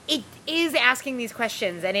is asking these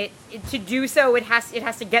questions, and to do so it has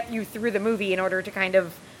to get you through the movie in order to kind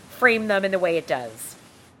of frame them in the way it does.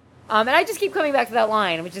 And I just keep coming back to that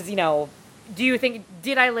line, which is, do you think,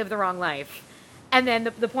 did I live the wrong life? And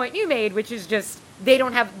then the point you made, which is just, they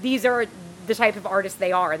don't have, these are the type of artist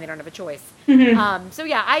they are, and they don't have a choice. So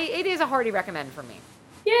yeah, it is a hearty recommend for me.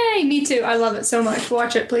 Yay, me too. I love it so much.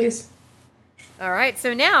 Watch it, please. All right,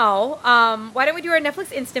 so now, why don't we do our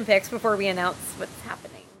Netflix instant picks before we announce what's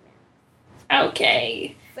happening?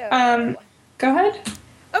 Okay. So, Go ahead.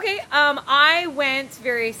 Okay, I went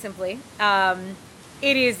very simply.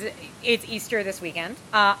 It's Easter this weekend.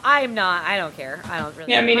 I don't care. I don't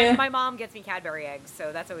really. Yeah, me neither. My mom gets me Cadbury eggs,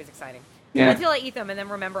 so that's always exciting. Yeah. Until I eat them and then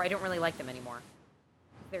remember I don't really like them anymore.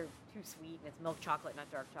 They're too sweet and it's milk chocolate, not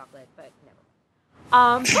dark chocolate, but never.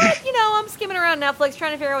 But, I'm skimming around Netflix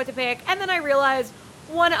trying to figure out what to pick, and then I realized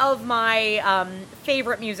one of my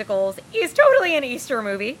favorite musicals is totally an Easter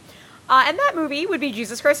movie, and that movie would be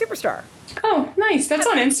Jesus Christ Superstar. Oh, nice. That's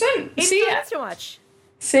on Instant. It's See, not so much.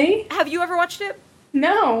 See? Have you ever watched it?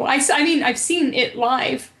 No. I mean, I've seen it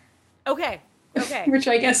live. Okay. Which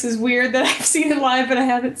I guess is weird that I've seen it live, but I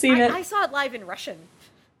haven't seen it. I saw it live in Russian.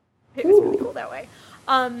 It was really cool that way.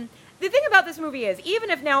 The thing about this movie is, even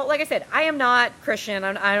if now, like I said, I am not Christian.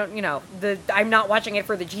 I'm not watching it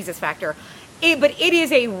for the Jesus factor. But it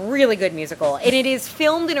is a really good musical, and it is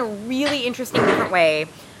filmed in a really interesting, different way,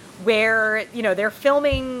 where they're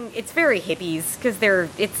filming. It's very hippies because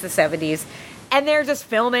it's the 70s, and they're just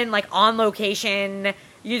filming like on location.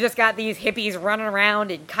 You just got these hippies running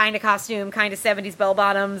around in kind of costume, kind of 70s bell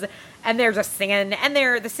bottoms, and they're just singing, and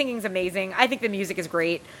the singing's amazing. I think the music is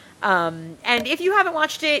great. And if you haven't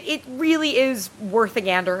watched it, it really is worth a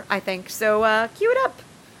gander, I think. So, cue it up.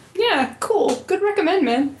 Yeah, cool. Good recommend,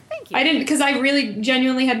 man. Thank you. I didn't, because I really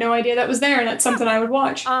genuinely had no idea that was there, and that's something I would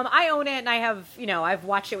watch. I own it, and I have, I've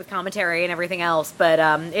watched it with commentary and everything else, but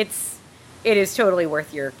it is totally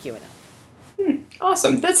worth your queuing up.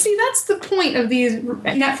 Awesome. That's the point of these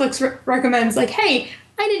Netflix recommends. Like, hey,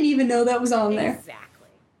 I didn't even know that was on there. Exactly.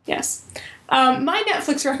 Yes. My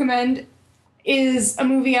Netflix recommend is a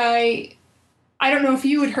movie I don't know if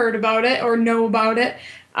you had heard about it or know about it,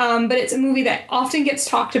 but it's a movie that often gets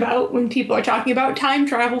talked about when people are talking about time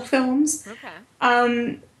travel films.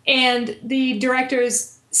 Okay. And the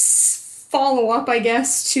director's follow-up, I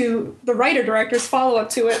guess, to the writer-director's follow-up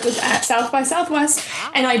to it was at South by Southwest,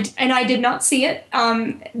 and I did not see it.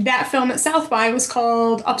 That film at South by was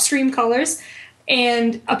called Upstream Colors,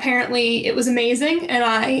 and apparently it was amazing, and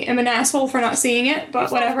I am an asshole for not seeing it,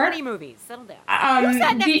 but whatever. Funny movies, settle down. Who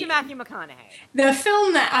sat next to Matthew McConaughey? The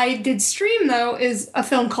film that I did stream, though, is a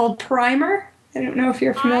film called Primer. I don't know if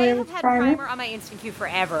you're familiar with Primer. I have had Primer on my instant queue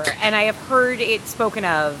forever, and I have heard it spoken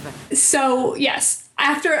of. So, yes,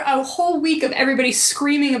 after a whole week of everybody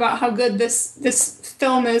screaming about how good this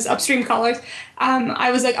film is, Upstream Colors,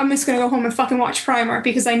 I was like, I'm just going to go home and fucking watch Primer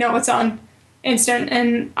because I know it's on instant,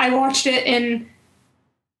 and I watched it in...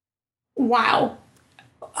 Wow.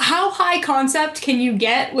 How high concept can you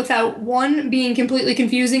get without, one, being completely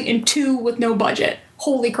confusing, and two, with no budget?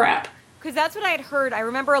 Holy crap. Because that's what I had heard. I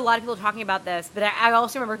remember a lot of people talking about this, but I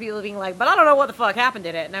also remember people being like, but I don't know what the fuck happened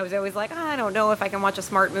in it. And I was always like, I don't know if I can watch a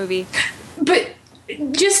smart movie. But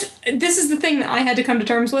this is the thing that I had to come to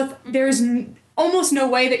terms with. There's almost no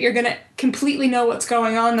way that you're going to completely know what's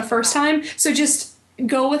going on the first time. So just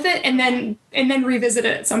go with it and then revisit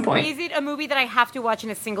it at some point. Is it a movie that I have to watch in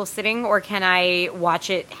a single sitting, or can I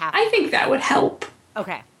watch it half? I think that would help.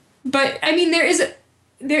 Okay. But, I mean,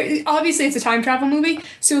 obviously it's a time travel movie,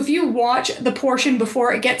 so if you watch the portion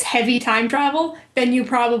before it gets heavy time travel, then you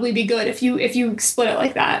probably be good if you split it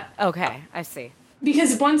like that. Okay, I see.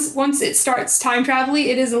 Because once it starts time travel-y,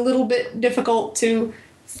 it is a little bit difficult to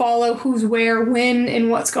follow who's where, when, and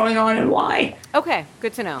what's going on and why. Okay,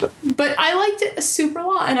 good to know. But I liked it a super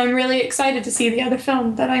lot, and I'm really excited to see the other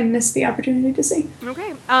film that I missed the opportunity to see.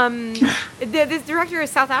 Okay. This director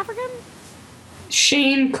is South African?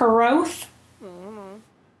 Shane Carruth?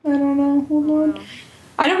 I don't know. Hold on.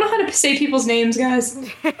 I don't know how to say people's names, guys.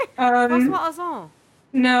 No,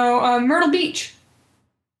 Myrtle Beach.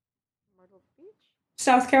 Myrtle Beach?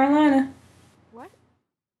 South Carolina. What?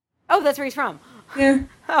 Oh, that's where he's from. Yeah.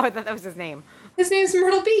 Oh, I thought that was his name. His name's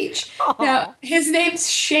Myrtle Beach. Oh. Now, his name's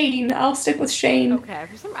Shane. I'll stick with Shane. Okay.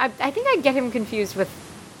 I think I get him confused with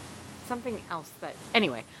something else. But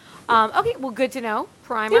anyway. Okay, well, good to know.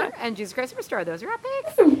 Primer and Jesus Christ Superstar. Those are our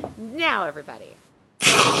picks. Now, everybody.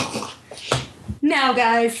 Now,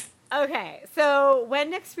 guys. Okay, so when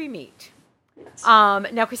next we meet?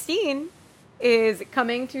 Now Christine is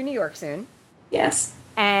coming to New York soon. Yes.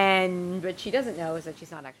 And what she doesn't know is that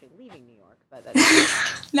she's not actually leaving New York. But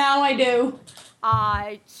that's now I do.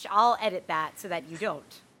 I'll edit that so that you don't.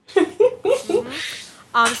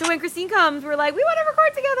 Mm-hmm. So when Christine comes, we're like, we want to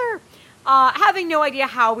record together. having no idea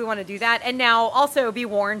how we want to do that. And now, also be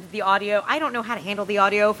warned, the audio, I don't know how to handle the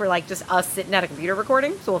audio for, like, just us sitting at a computer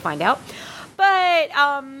recording, so we'll find out. But we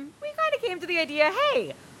kind of came to the idea,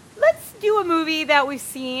 hey, let's do a movie that we've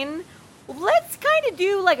seen. Let's kind of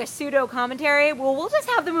do, like, a pseudo-commentary. Well, we'll just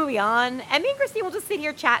have the movie on, and me and Christine will just sit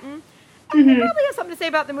here chatting. And we'll probably have something to say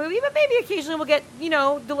about the movie, but maybe occasionally we'll get,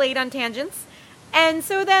 delayed on tangents. And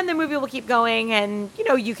so then the movie will keep going, and,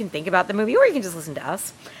 you can think about the movie, or you can just listen to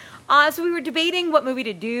us. So we were debating what movie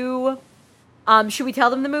to do. Should we tell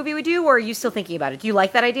them the movie we do, or are you still thinking about it? Do you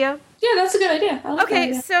like that idea? Yeah, that's a good idea. I like that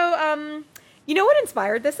idea. So, you know what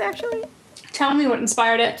inspired this, actually? Tell me what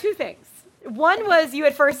inspired it. 2 things. One was you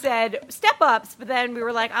had first said step-ups, but then we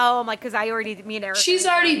were like, oh, because me and Eric. She's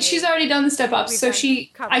already done the step-ups, so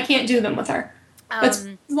I can't do them with her. That's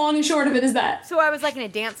long and short of it is that. So I was like in a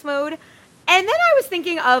dance mode. And then I was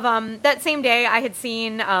thinking of, that same day I had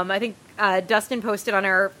seen, I think Dustin posted on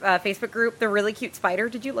our Facebook group, the really cute spider.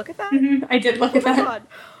 Did you look at that? Mm-hmm. I did look at that. God.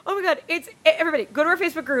 Oh my God. Everybody, go to our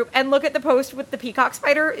Facebook group and look at the post with the peacock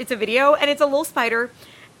spider. It's a video, and it's a little spider,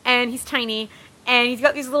 and he's tiny, and he's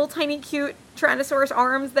got these little tiny cute Tyrannosaurus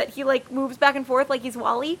arms that he, like, moves back and forth like he's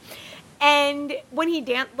Wall-E. And when he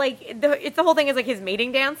the whole thing is like his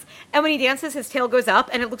mating dance, and when he dances, his tail goes up,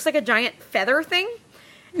 and it looks like a giant feather thing.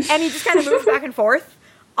 And he just kind of moves back and forth.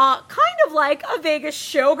 Kind of like a Vegas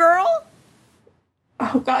showgirl.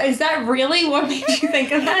 Oh, God. Is that really what made you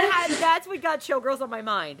think of that? That's what got showgirls on my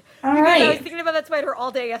mind. All because right. I was thinking about that spider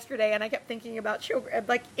all day yesterday, and I kept thinking about showgirl.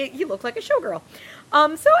 Like, he looked like a showgirl.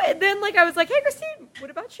 So then, I was like, hey, Christine, what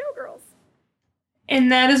about showgirls? And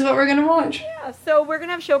that is what we're going to watch. Yeah, so we're going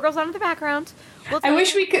to have showgirls on in the background. I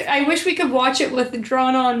wish we could watch it with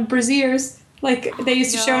drawn-on brassieres. Like they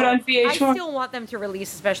used to show it on VH1. I still want them to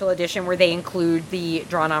release a special edition where they include the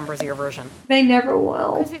drawn-on brassiere version. They never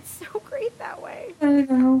will. Because it's so great that way. I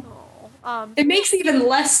know. It makes even even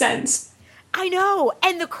less sense. I know.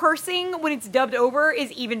 And the cursing, when it's dubbed over,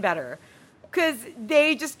 is even better. Because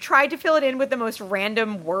they just tried to fill it in with the most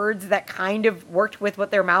random words that kind of worked with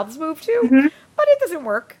what their mouths moved to. Mm-hmm. But it doesn't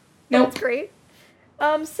work. Nope. That's great.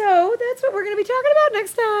 So that's what we're going to be talking about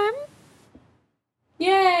next time.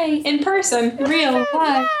 Yay! In person. Real.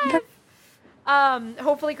 Live.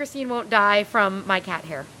 Hopefully Christine won't die from my cat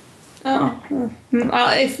hair. Oh.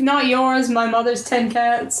 If not yours, my mother's 10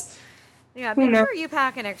 cats. Yeah, make sure you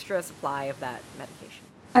pack an extra supply of that medication.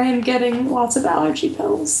 I am getting lots of allergy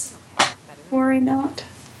pills. Worry not.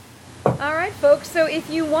 Alright, folks, so if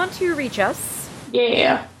you want to reach us...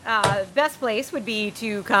 Yeah. Best place would be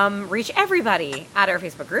to come reach everybody at our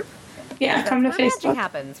Facebook group. Yeah, come to Facebook. Magic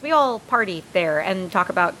happens. We all party there and talk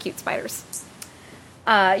about cute spiders.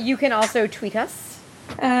 You can also tweet us.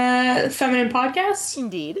 Feminine Podcast?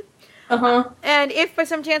 Indeed. Uh-huh. And if by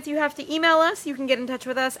some chance you have to email us, you can get in touch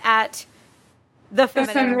with us at The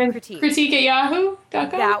Feminine Critique. Critique at yahoo.com?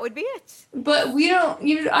 That would be it. But we don't...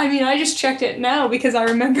 I just checked it now because I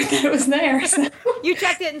remembered that it was there. So. You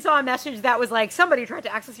checked it and saw a message that was like, somebody tried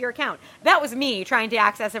to access your account. That was me trying to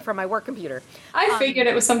access it from my work computer. I figured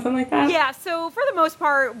it was something like that. Yeah, so for the most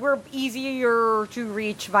part, we're easier to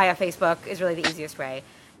reach via Facebook is really the easiest way.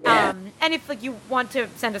 Yeah. And if you want to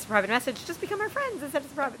send us a private message, just become our friends and send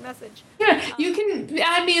us a private message. Yeah, you can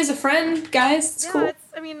add me as a friend, guys. It's cool.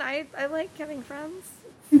 I like having friends.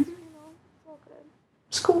 It's all good.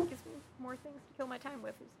 It's cool. It gives me more things to kill my time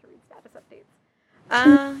with, is to read status updates.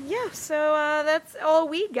 So that's all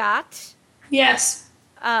we got. Yes.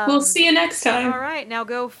 We'll see you next time. All right, now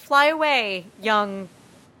go fly away, young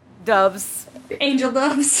doves. Angel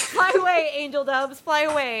doves. Fly away, angel doves. Fly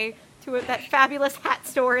away to that fabulous hat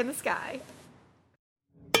store in the sky.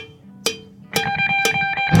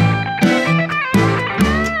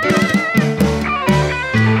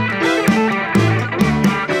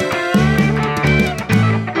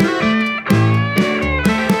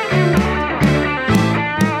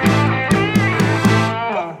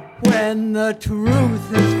 When the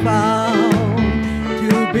truth is found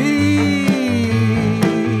to be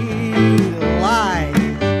lies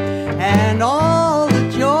and all the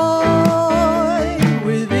joy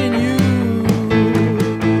within you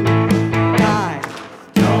dies.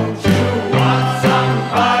 Don't you want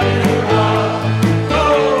somebody to love?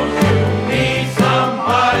 Don't you need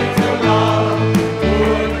somebody to love?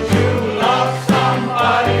 Wouldn't you love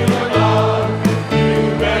somebody to love? You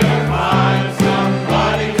better find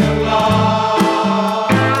somebody to love.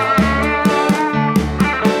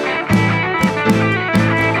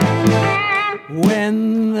 When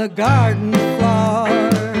the garden flowers